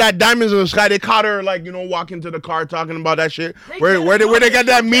after that Diamonds in the Sky, they caught her like walking to the car talking about that shit. Where they got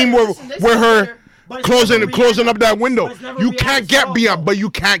that meme where her closing up that window. You can't get Beyonce, but you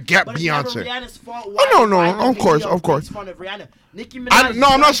can't get But it's never Beyonce. Rihanna's fault. Oh, no, why of the course, video of course. makes fun of Rihanna. Nicki I'm Minaj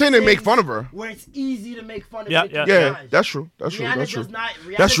not does saying they make things fun of her. Where it's easy to make fun of Yeah, Nicki yeah. Yeah, Minaj. that's true. That's true. Rihanna That's true. does not.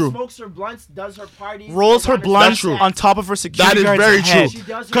 Rihanna That's true. smokes her blunts, does her parties, Rolls her goes on blunts Snapchat. on top of her security That is guard's very head. true. She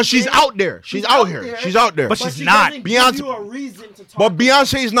does her Because she's thing. out there. She's out here. She's out there. But she's she not. doesn't Beyonce- give you a reason to talk But about it.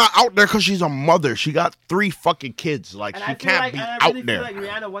 Beyonce's not out there because she's a mother. She got 3 fucking kids. Like And she I feel can't like, be and I out really there. feel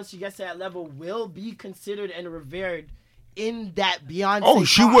like Rihanna, once she gets to that level, will be considered and revered in that Beyonce. Oh,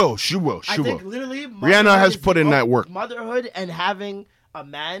 she talk. will. She will. I She think will. literally Rihanna motherhood has is put the in that work. Motherhood and having a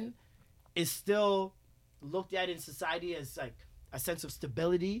man is still looked at in society as like a sense of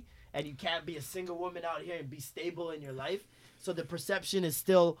stability, and you can't be a single woman out here and be stable in your life. So the perception is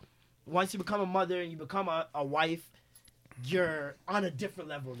still, once you become a mother and you become a wife, you're on a different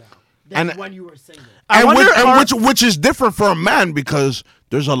level now than And- when you were single. Which is different for a man because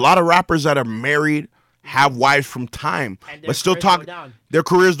there's a lot of rappers that are married, have wives from time, And their but still careers talk. go down. Their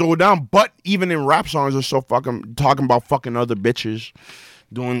careers go down. But even in rap songs, they're still fucking talking about fucking other bitches,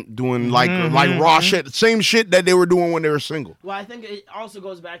 doing like raw shit, same shit that they were doing when they were single. Well, I think it also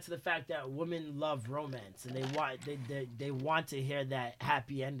goes back to the fact that women love romance and they want to hear that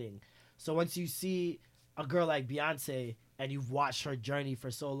happy ending. So once you see a girl like Beyonce and you've watched her journey for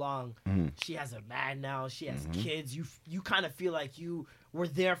so long, she has a man now, she has kids. You kind of feel like you were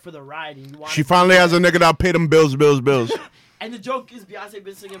there for the ride, and you want. She finally has a nigga that paid them bills. And the joke is Beyonce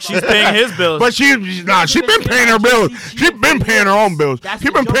been singing. About She's paying his bills. But she been paying her bills. She been paying her own bills. That's She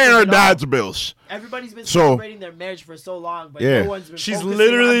the been joke paying of her it all. dad's bills. Everybody's been So- celebrating their marriage for so long, but Yeah. no one's been. She's focusing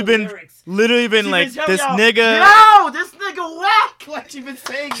literally on the lyrics. been She like, been this telling y'all, nigga. Yo, this nigga whack. Like she been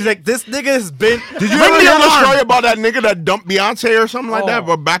saying. She's like, this nigga has been. Did you ever hear the story about that nigga that dumped Beyonce or something like that? Oh.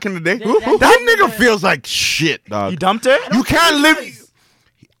 But back in the day, That that nigga nigga- feels like shit, dog. He dumped her? You can't live.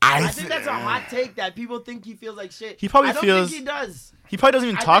 I think that's a hot take that people think he feels like shit. He probably I don't feels- think he does. He probably doesn't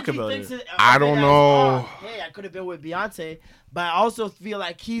even I talk think he about thinks it. I don't know. Hey, I could have been with Beyonce, but I also feel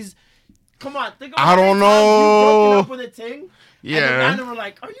like he's. Come on, think I about don't how many times you broken know. up with a ting. Yeah. And the random were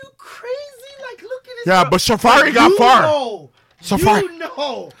like, "Are you crazy? Like, look at this." Yeah, girl." but Safari Like, got you far. Know, Safari- You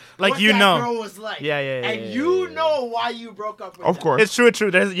know. Like, what you that know. girl was like. Yeah, And yeah, you yeah. know why you broke up with Of her. course. It's true.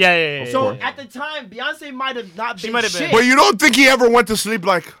 There's, yeah. So yeah. at the time, Beyonce might have not She been might have been. shit. But you don't think he ever went to sleep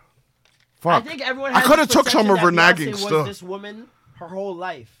like, fuck. I think everyone I has coulda this took some of her perception that nagging Beyonce still. was this woman her whole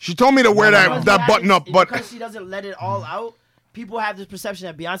life. She told me to wear Because that button up, but because she doesn't let it all out. People have this perception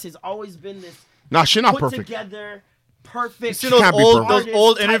that Beyonce's always been this nah, she not put perfect. together, perfect. You see those can't be old, perfect. those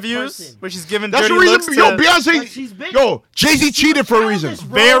old Type interviews person. where she's giving That's dirty the looks reason. Yo, to... Like, she's Beyonce. been- Yo, Jay-Z cheated for a reason. childish,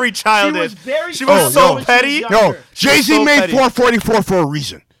 bro. Very childish. She was so when she petty. was Yo, younger. Jay-Z so made petty. 444 for a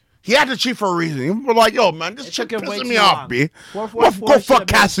reason. He had to cheat for a reason. He was like, yo, man, this It chick took him way pissing too me off, long. B. 444 Go should fuck have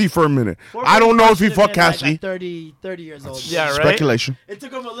been- Cassie for a minute. I don't know if he Should've fucked been like Cassie. at 30 years old. Yeah, right? Speculation. It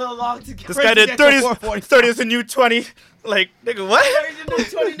took him a little long to get This ready guy to did get to 30 444. is a new 20. Like, nigga, what? 30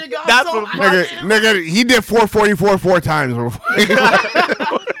 is a new 20, nigga. I'm That's so what- hot. Nigga, he did 444 4 times.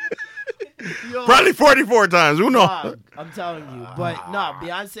 Yo, Probably 44 times. Who knows? dog, I'm telling you. But no,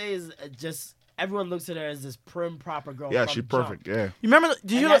 Beyonce is just everyone looks at her as this prim, proper girl. Yeah, from she's jump. perfect. Yeah. You remember?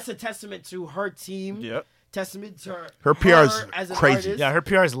 Did you? And that's a testament to her team. Yep. Testament to Her PR is as an crazy. artist. Yeah, her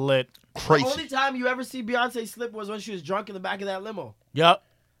PR is lit. The only time you ever see Beyonce slip was when she was drunk in the back of that limo. Yep.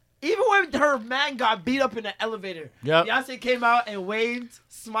 Even when her man got beat up in the elevator, Yep. Beyonce came out and waved,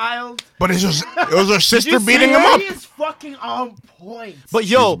 smiled. But it was her sister see beating her? him up. She is fucking on point. But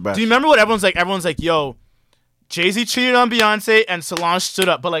yo, She's the best. do you remember what everyone's like? Everyone's like, yo, Jay-Z cheated on Beyonce and Solange stood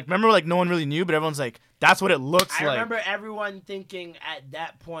up. But like, remember, like no one really knew, but everyone's like, that's what it looks I like. remember everyone thinking at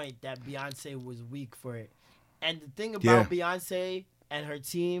that point that Beyonce was weak for it. And the thing about Beyonce and her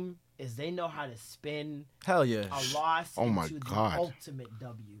team is they know how to spin Hell yeah. a loss Oh my into God. the ultimate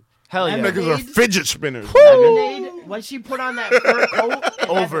W. Hell yeah. Them niggas are fidget spinners. Lemonade, when she put on that fur coat and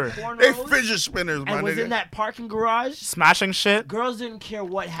Over. had the cornrows They fidget spinners, my and was nigga. in that parking garage, Smashing shit. girls didn't care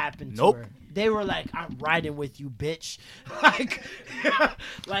what happened Nope. to her. They were like, I'm riding with you, bitch.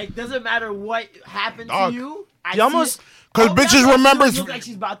 like doesn't matter what happened Dog. to you. You almost- Cause that bitches girl remember- look like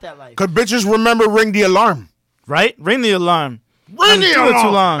she's about that life. Cause bitches remember ring the alarm. Right? Ring the alarm. Ring the do it too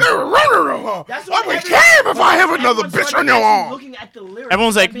long. alarm. That's I would everyone- care if I have another everyone's bitch like on your actually arm. Looking at the lyrics,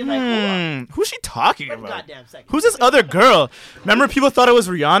 Everyone's like, and being hold on. who's she talking Wait a about? goddamn second. Who's this other girl? Remember people thought it was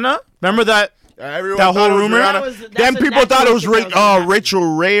Rihanna? Remember that? Everyone That thought whole it was rumor? Rihanna. That was- that's Then a people thought it was natural thing that was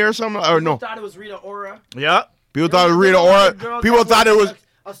Rachel Ray or something. Or People no, thought it was Rita Ora. Yeah. people thought it was Rita Ora. Girls People that thought it were was.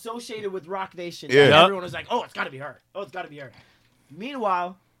 associated with Rock Nation. Yeah. And Yep. everyone was like, "Oh, it's got to be her. Oh, it's got to be her."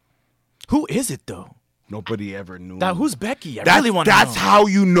 Meanwhile, Who is it though? Nobody ever knew. Who's Becky? I really want to know. That's how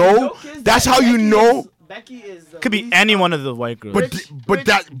you know. joke is That's that how you Becky know. Becky is the Could be least any one of the white girls. But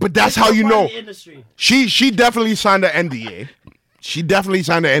that's how you part of know. the industry. She definitely signed an NDA. She definitely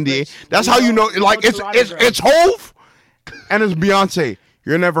signed an NDA. That's how you know. Like it's Toronto girls. it's Hove, and it's Beyonce.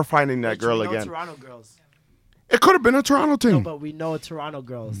 You're never finding that girl We know again. Toronto girls. It could have been a Toronto No, thing. but we know Toronto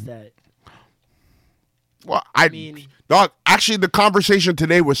girls that. Well, I mean- dog. Actually, the conversation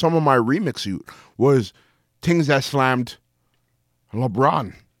today with some of my remix youth was things that slammed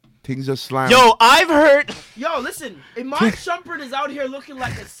LeBron. Things that slammed. Yo, I've heard. Yo, listen, Iman Shumpert is out here looking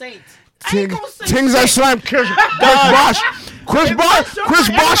like a saint. I ain't gonna say Things that shit. slammed Chris Bosh. Chris Iman Bosh. Shumpert, Chris Bosh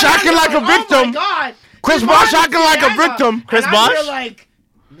everybody's acting like a Oh my victim. God. Chris Iman Bosh is acting like a Diana. victim. Chris And I'm Bosh? here like,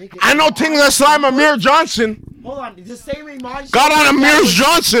 nigga, I know things that slam Amir Johnson. Hold on, the same Iman Got on Shumpert that Amir was-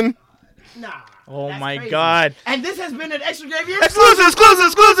 Johnson. Nah. Oh that's my crazy. God. And this has been an extra gravy. Exclusive.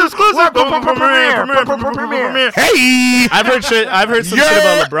 Premiere. Hey. I've heard shit. I've heard some shit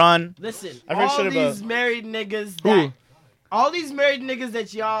Yeah. about LeBron. Listen, I've heard all shit about- these married niggas Who? that, all these married niggas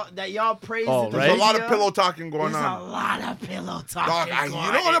that y'all praise. Oh, in the right? There's a lot of media, pillow talking going There's a on. lot of pillow Dog, talking. you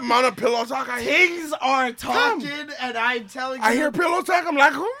going know what on. amount of pillow talk I hear? Things are talking, and I'm telling you. I hear pillow talk. I'm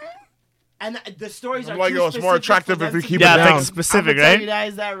like, And the stories I'm are like, too yo, it's more specific attractive for if them we to keep be it Yeah, down. like specific, I'm tell right? you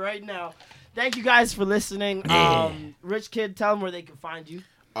guys that right now. Thank you guys for listening. Rich Kid, tell them where they can find you.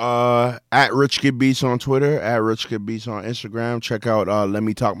 At Rich Kid Beats on Twitter, at Rich Kid Beats on Instagram. Check out Let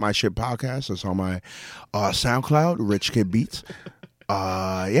Me Talk My Shit podcast. That's on my SoundCloud, Rich Kid Beats.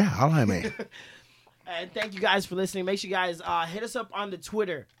 Yeah, holla at me. And thank you guys for listening. Make sure you guys hit us up on the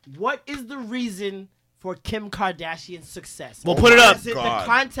Twitter. What is the reason for Kim Kardashian's success? We'll put it up. Is it God. the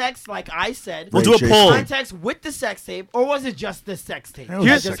context, like I said? We'll do a Ray J. poll. Context with the sex tape, or was it just the sex tape?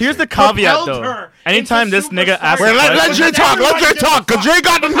 Here's That just the caveat propelled though. her Anytime into this nigga superstar asks, Wait, let status. Jay talk. Let Jay Everybody talk. Because Jay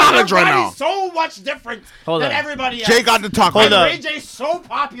got the knowledge right now. Everybody's so much different Hold than on. everybody else. Jay got the talk. Hold And up. Ray J's so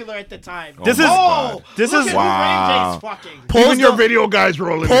popular at the time. This is- oh, this look is- at who Wow. Ray J's fucking. Polls Even your don't- video guys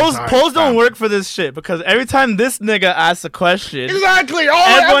rolling. polls don't work for this shit because every time this nigga asks a question, Exactly.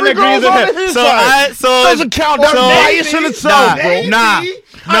 everyone every agrees girl's with on him. his So side. Doesn't count. That's so- bias in itself, bro. Maybe. Nah.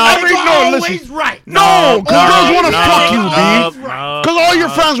 I'm Every- no, always listen. right. No, because girls want to no, fuck you, no, B. no, Because all your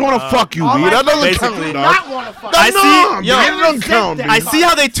friends want to fuck you, All B. my That doesn't friends count, basically, do dog. not want to fuck. I you. see- yo, it doesn't count, B. I see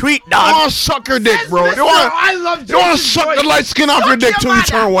how they tweet, They want dog. to suck your dick, bro. Listen, They want I love they want to Jason's suck the voice. light skin off your Suck dick your till you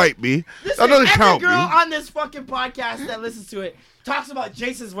turn mother. white, B. Listen, That doesn't every count, B. girl on this fucking podcast that listens to it talks about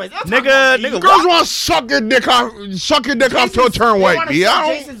Jason's voice. They'll talk Nigga, about me. nigga, Girls want to suck your dick off till it turn They white, wanna B. suck I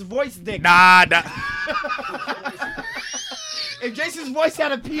don't- Jason's voice dick. Nah. If Jason's voice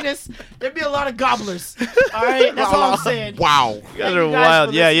had a penis, there'd be a lot of gobblers. All right, that's all I'm saying. Wow. You guys Thank are you wild.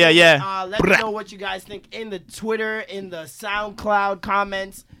 for Yeah, yeah, listening. yeah. Let me know what you guys think in the Twitter, in the SoundCloud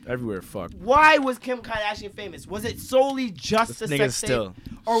comments. Everywhere, fuck. Why was Kim Kardashian famous? Was it solely just the This nigga's sex tape? still-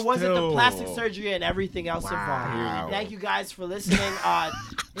 Or was it the Still. plastic surgery and everything else involved? Thank you guys for listening.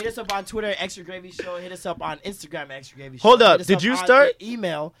 Hit us up on Twitter, Extra Gravy Show. Hit us up on Instagram, Extra Gravy Show. Hold up, Hit us did you on start? the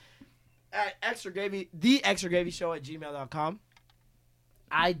email at theextragravyshow@gmail.com.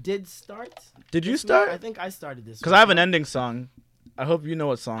 I did start. Did you this week. start? I think I started this Because I have an ending song. I hope you know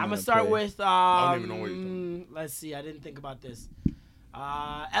what song. I'm gonna start play. with. I don't even know what you're talking Let's see. I didn't think about this.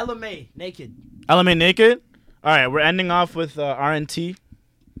 LMA, Naked. LMA Naked. All right, we're ending off with RNT.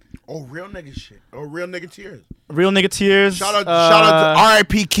 Oh, real nigga shit. Oh, real nigga tears. Real Nigga Tears. Shout out to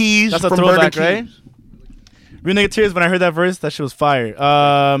R.I.P. Keys. That's a from throwback, Burger right? Real Nigga Tears. When I heard that verse, that shit was fire.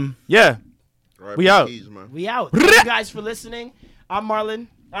 Yeah. R.I.P. We out. Keys, man. We out. Thank you guys for listening. I'm Marlon,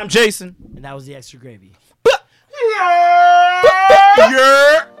 I'm Jason. and that was the Extra Gravy.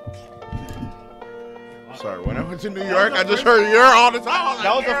 Yeah. Sorry, when I went to New York, I just heard "you're" all the time.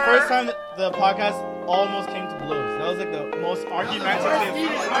 That was the first time that the podcast almost came to blows. That was like the most argumentative.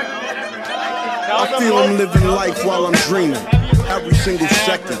 I feel I'm living life while I'm dreaming. Every single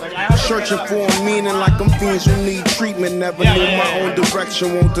second. Searching for a meaning like I'm fiends who need treatment. Never knew my own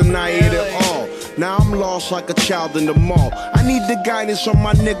direction, won't deny it at all. Now I'm lost like a child in the mall. I need the guidance on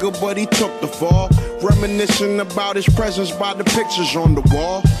my nigga, but he took the fall. Reminiscing about his presence by the pictures on the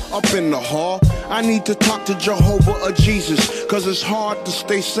wall. Up in the hall, I need to talk to Jehovah or Jesus, cause it's hard to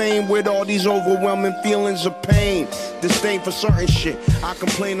stay sane with all these overwhelming feelings of pain. Disdain for certain shit, I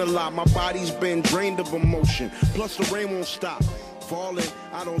complain a lot. My body's been drained of emotion, plus the rain won't stop falling.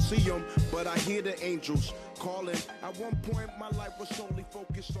 I don't see them, but I hear the angels calling. At one point my life was solely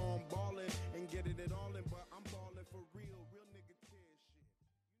focused on balling and getting it all in, but I'm balling for real. Real nigga tears shit.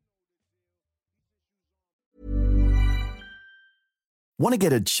 Want to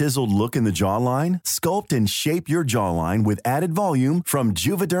get a chiseled look in the jawline? Sculpt and shape your jawline with added volume from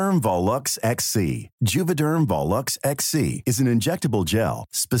Juvederm Volux XC. Juvederm Volux XC is an injectable gel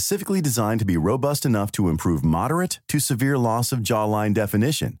specifically designed to be robust enough to improve moderate to severe loss of jawline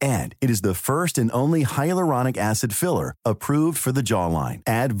definition. And it is the first and only hyaluronic acid filler approved for the jawline.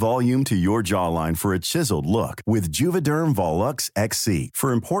 Add volume to your jawline for a chiseled look with Juvederm Volux XC.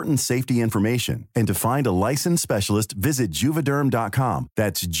 For important safety information and to find a licensed specialist, visit juvederm.com.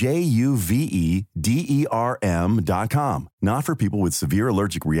 That's JUVEDERM.com. Not for people with severe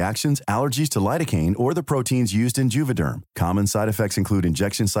allergic reactions, allergies to lidocaine, or the proteins used in Juvederm. Common side effects include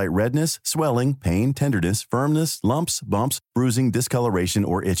injection site redness, swelling, pain, tenderness, firmness, lumps, bumps, bruising, discoloration,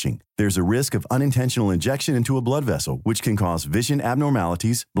 or itching. There's a risk of unintentional injection into a blood vessel, which can cause vision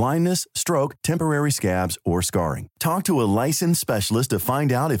abnormalities, blindness, stroke, temporary scabs, or scarring. Talk to a licensed specialist to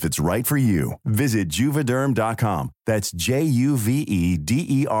find out if it's right for you. Visit Juvederm.com. That's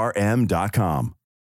JUVEDERM.com.